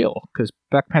afterlife is real because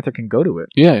Black Panther can go to it.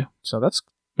 Yeah, so that's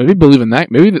maybe believe in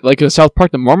that. Maybe like in South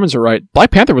Park, the Mormons are right.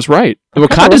 Black Panther was right. The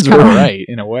Wakandans were right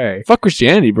in a way. Fuck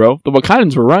Christianity, bro. The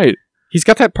Wakandans were right. He's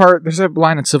got that part. There's that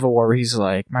line in Civil War where he's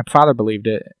like, "My father believed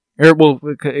it."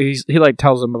 He like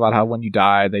tells them about how when you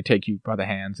die, they take you by the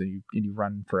hands and you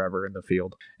run forever in the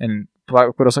field. And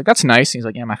Black Widow's like, "That's nice." And he's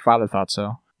like, "Yeah, my father thought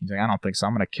so." He's like, "I don't think so.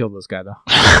 I'm gonna kill this guy though."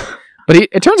 But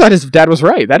it turns out his dad was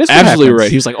right. That is absolutely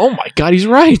right. He was like, "Oh my god, he's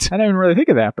right." I didn't really think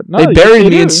of that, but no, they buried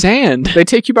me in sand. They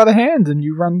take you by the hands and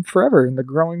you run forever in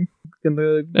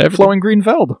the flowing green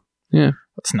veld. Yeah,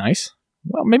 that's nice.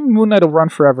 Well, maybe Moon Knight will run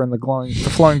forever in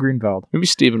the flowing green veld. Maybe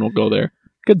Steven will go there.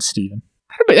 Good Steven.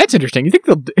 That's interesting. You think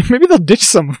they'll ditch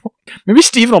some? Maybe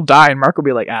Steven will die and Mark will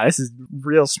be like, this is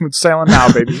real smooth sailing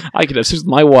now, baby. I could assist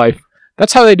my wife.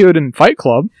 That's how they do it in Fight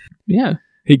Club. Yeah,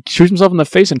 he shoots himself in the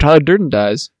face and Tyler Durden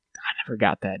dies. I never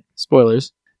got that.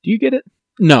 Spoilers. Do you get it?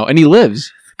 No, and he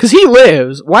lives because he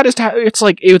lives. Why does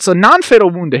it's a non-fatal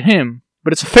wound to him,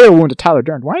 but it's a fatal wound to Tyler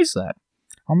Durden? Why is that?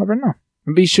 I'll never know.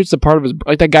 Maybe he shoots the part of his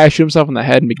like that guy shoot himself in the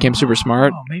head and became super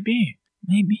smart. Oh, maybe.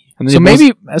 And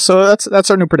So that's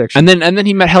our new prediction. And then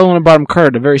he met Helena Bottom Carter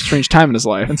at a very strange time in his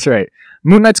life. That's right.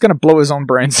 Moon Knight's gonna blow his own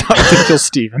brains out to kill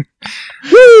Steven.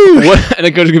 Woo! What? And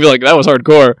the coach is gonna be like, "That was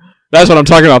hardcore. That's what I'm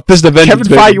talking about. This is the vengeance."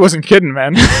 Kevin Feige wasn't kidding,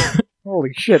 man.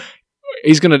 Holy shit.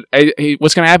 What's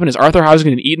gonna happen is Arthur Howe's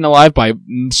gonna get eaten alive by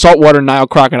saltwater Nile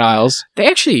crocodiles. They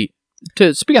actually,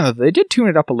 speak on that, they did tune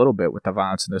it up a little bit with the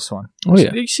violence in this one. Oh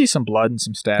yeah, you see some blood and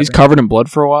some stabbing. He's covered in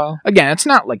blood for a while. Again, it's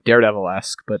not like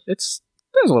Daredevil-esque, but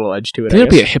there's a little edge to it. There'd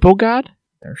be a hippo god.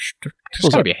 There's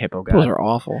gotta be a hippo god. Those are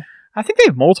awful. I think they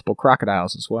have multiple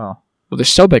crocodiles as well. Well, there's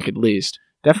Sobek at least.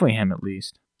 Definitely him at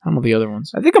least. I don't know the other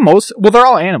ones. I think they're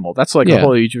all animal. That's like the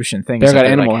whole Egyptian thing. They've got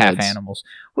animal like heads. Half animals.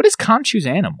 What is Khonshu's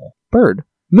animal? Bird.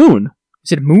 Moon.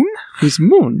 Is it a moon? He's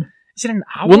moon. Is it an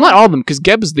owl? Well, not all of them, because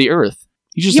Geb is the Earth.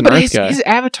 He's just an Earth guy. His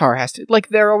avatar has to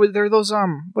they're those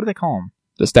what do they call them?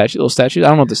 The little statues. I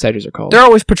don't know what the statues are called. They're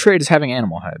always portrayed as having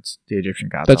animal heads. The Egyptian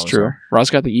gods. That's true. Are. Ra's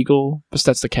got the eagle.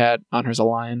 Bastet's the cat. Anhur's a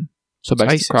lion.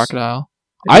 Sobek's the crocodile.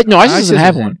 Isis doesn't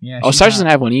have one. Yeah, Isis doesn't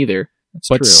have one either. That's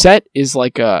but true. Set is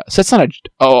like Set's not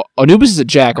Anubis is a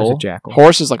jackal.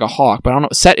 Horus is like a hawk, but I don't know.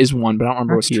 Set is one, but I don't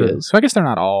remember what he is. So I guess they're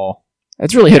not all.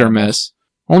 It's really hit or miss.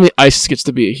 Only Isis gets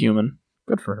to be a human.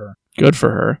 Good for her. Good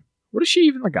for her. What is she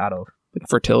even the god of? Like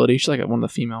fertility. She's like one of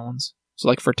the female ones. So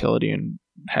like fertility and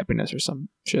happiness or some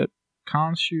shit.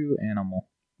 Khonshu animal.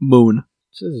 Moon.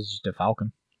 This is just a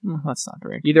falcon. That's not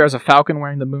great. Either as a falcon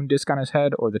wearing the moon disc on his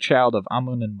head, or the child of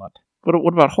Amun and Mut.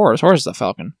 What about Horus? Horus is a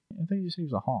falcon. I think he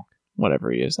was a hawk.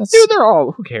 Whatever he is. Dude, they're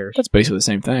all. Who cares? That's basically the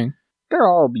same thing. They'll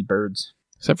all be birds.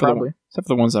 Except for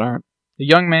the ones that aren't. The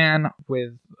young man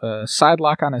with a side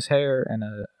lock on his hair and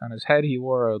on his head, he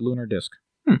wore a lunar disc.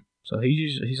 So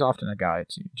he's often a guy.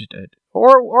 It's just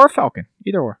or a falcon,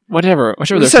 either or. Whichever.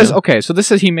 This says So this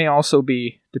says he may also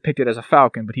be depicted as a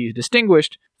falcon, but he's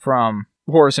distinguished from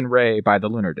Horus and Rey by the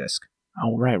lunar disc.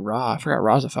 Oh right, Ra. I forgot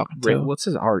Ra's a falcon too. What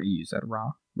says R-E? Is that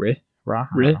Ra? Ra?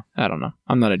 I don't know.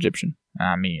 I'm not Egyptian.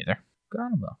 Me either. Good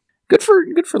on him though. Good for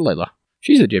Layla.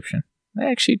 She's Egyptian. They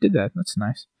actually did that. That's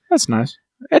nice. That's nice.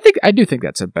 I do think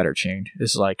that's a better change.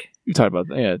 It's like you talked about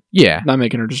that. Yeah. Not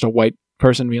making her just a white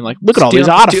person being like, look at all these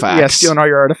artifacts. Stealing all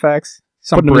your artifacts.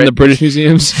 Putting them in the British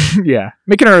museums. Yeah.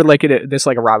 Making her like this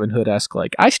like a Robin Hood-esque,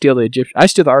 like I steal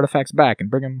the artifacts back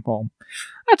and bring them home.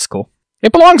 That's cool.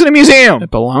 It belongs in a museum.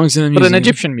 It belongs in a museum. But an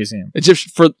Egyptian museum.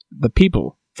 Egyptian for the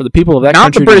people. For the people of that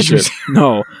not country. Not the British museum.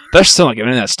 No. They're still not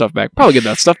giving that stuff back. Probably get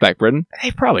that stuff back, Britain.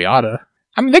 They probably oughta.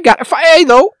 I mean, they got... Hey,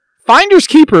 though. Finders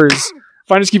keepers.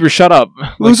 Finders keepers, shut up.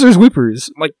 Losers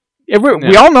weepers.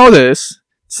 We all know this.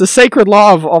 It's the sacred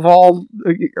law of all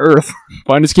Earth.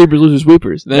 Finders keepers, losers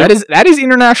weepers. That is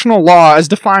international law as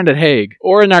defined at Hague.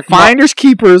 Or in our finders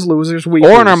keepers, losers weepers.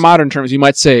 Or in our modern terms, you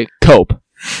might say cope.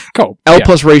 Cope. L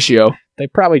plus ratio. They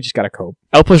probably just got a cope.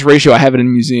 L plus ratio. I have it in a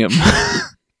museum.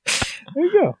 There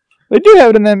you go. They do have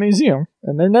it in that museum,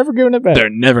 and they're never giving it back. They're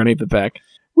never going to give it back.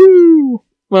 Woo!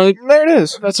 Well, There it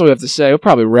is. that's all we have to say. We'll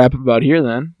probably wrap up about here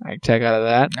then. I can take out of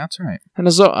that. That's right.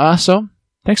 And so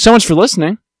thanks so much for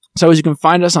listening. As always, you can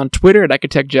find us on Twitter at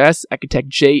AcatechJazz,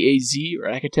 AcatechJAZ,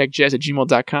 or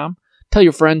AcatechJazz@gmail.com. Tell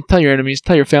your friends, tell your enemies,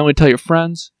 tell your family, tell your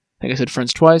friends. I think I said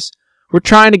friends twice. We're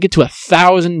trying to get to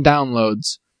 1,000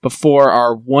 downloads before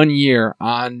our 1 year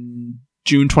on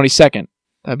June 22nd.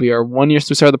 That'd be our 1 year since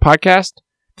we started the podcast.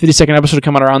 52nd episode will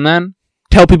come out around then.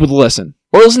 Tell people to listen.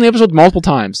 Or listen to the episode multiple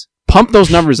times. Pump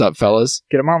those numbers up, fellas.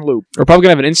 Get them on loop. We're probably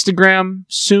going to have an Instagram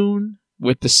soon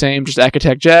with the same, just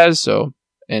AcatechJazz. So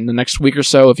in the next week or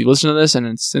so, if you listen to this and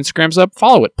its Instagram's up,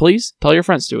 follow it, please. Tell your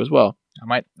friends to as well. I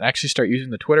might actually start using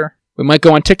the Twitter. We might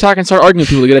go on TikTok and start arguing with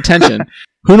people to get attention.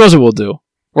 Who knows what we'll do?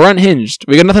 We're unhinged.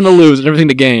 We got nothing to lose and everything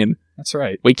to gain. That's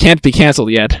right. We can't be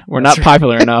canceled yet. We're not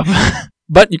popular enough.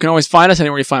 But you can always find us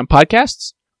anywhere you find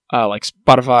podcasts, like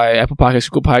Spotify, Apple Podcasts,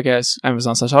 Google Podcasts,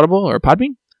 Amazon/Audible, or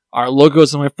Podbean. Our logo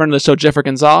is my friend of the show, Jeffrey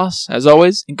Gonzalez, as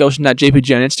always, and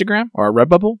Goshen.jpg on Instagram, or our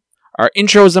Redbubble. Our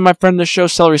intro is on my friend of the show,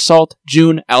 Celery Salt,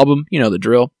 June album, you know the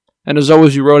drill. And as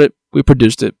always, we wrote it, we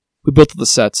produced it, we built the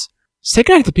sets. Say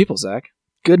goodnight to the people, Zach.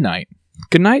 Good night.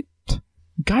 Good night.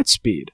 Godspeed.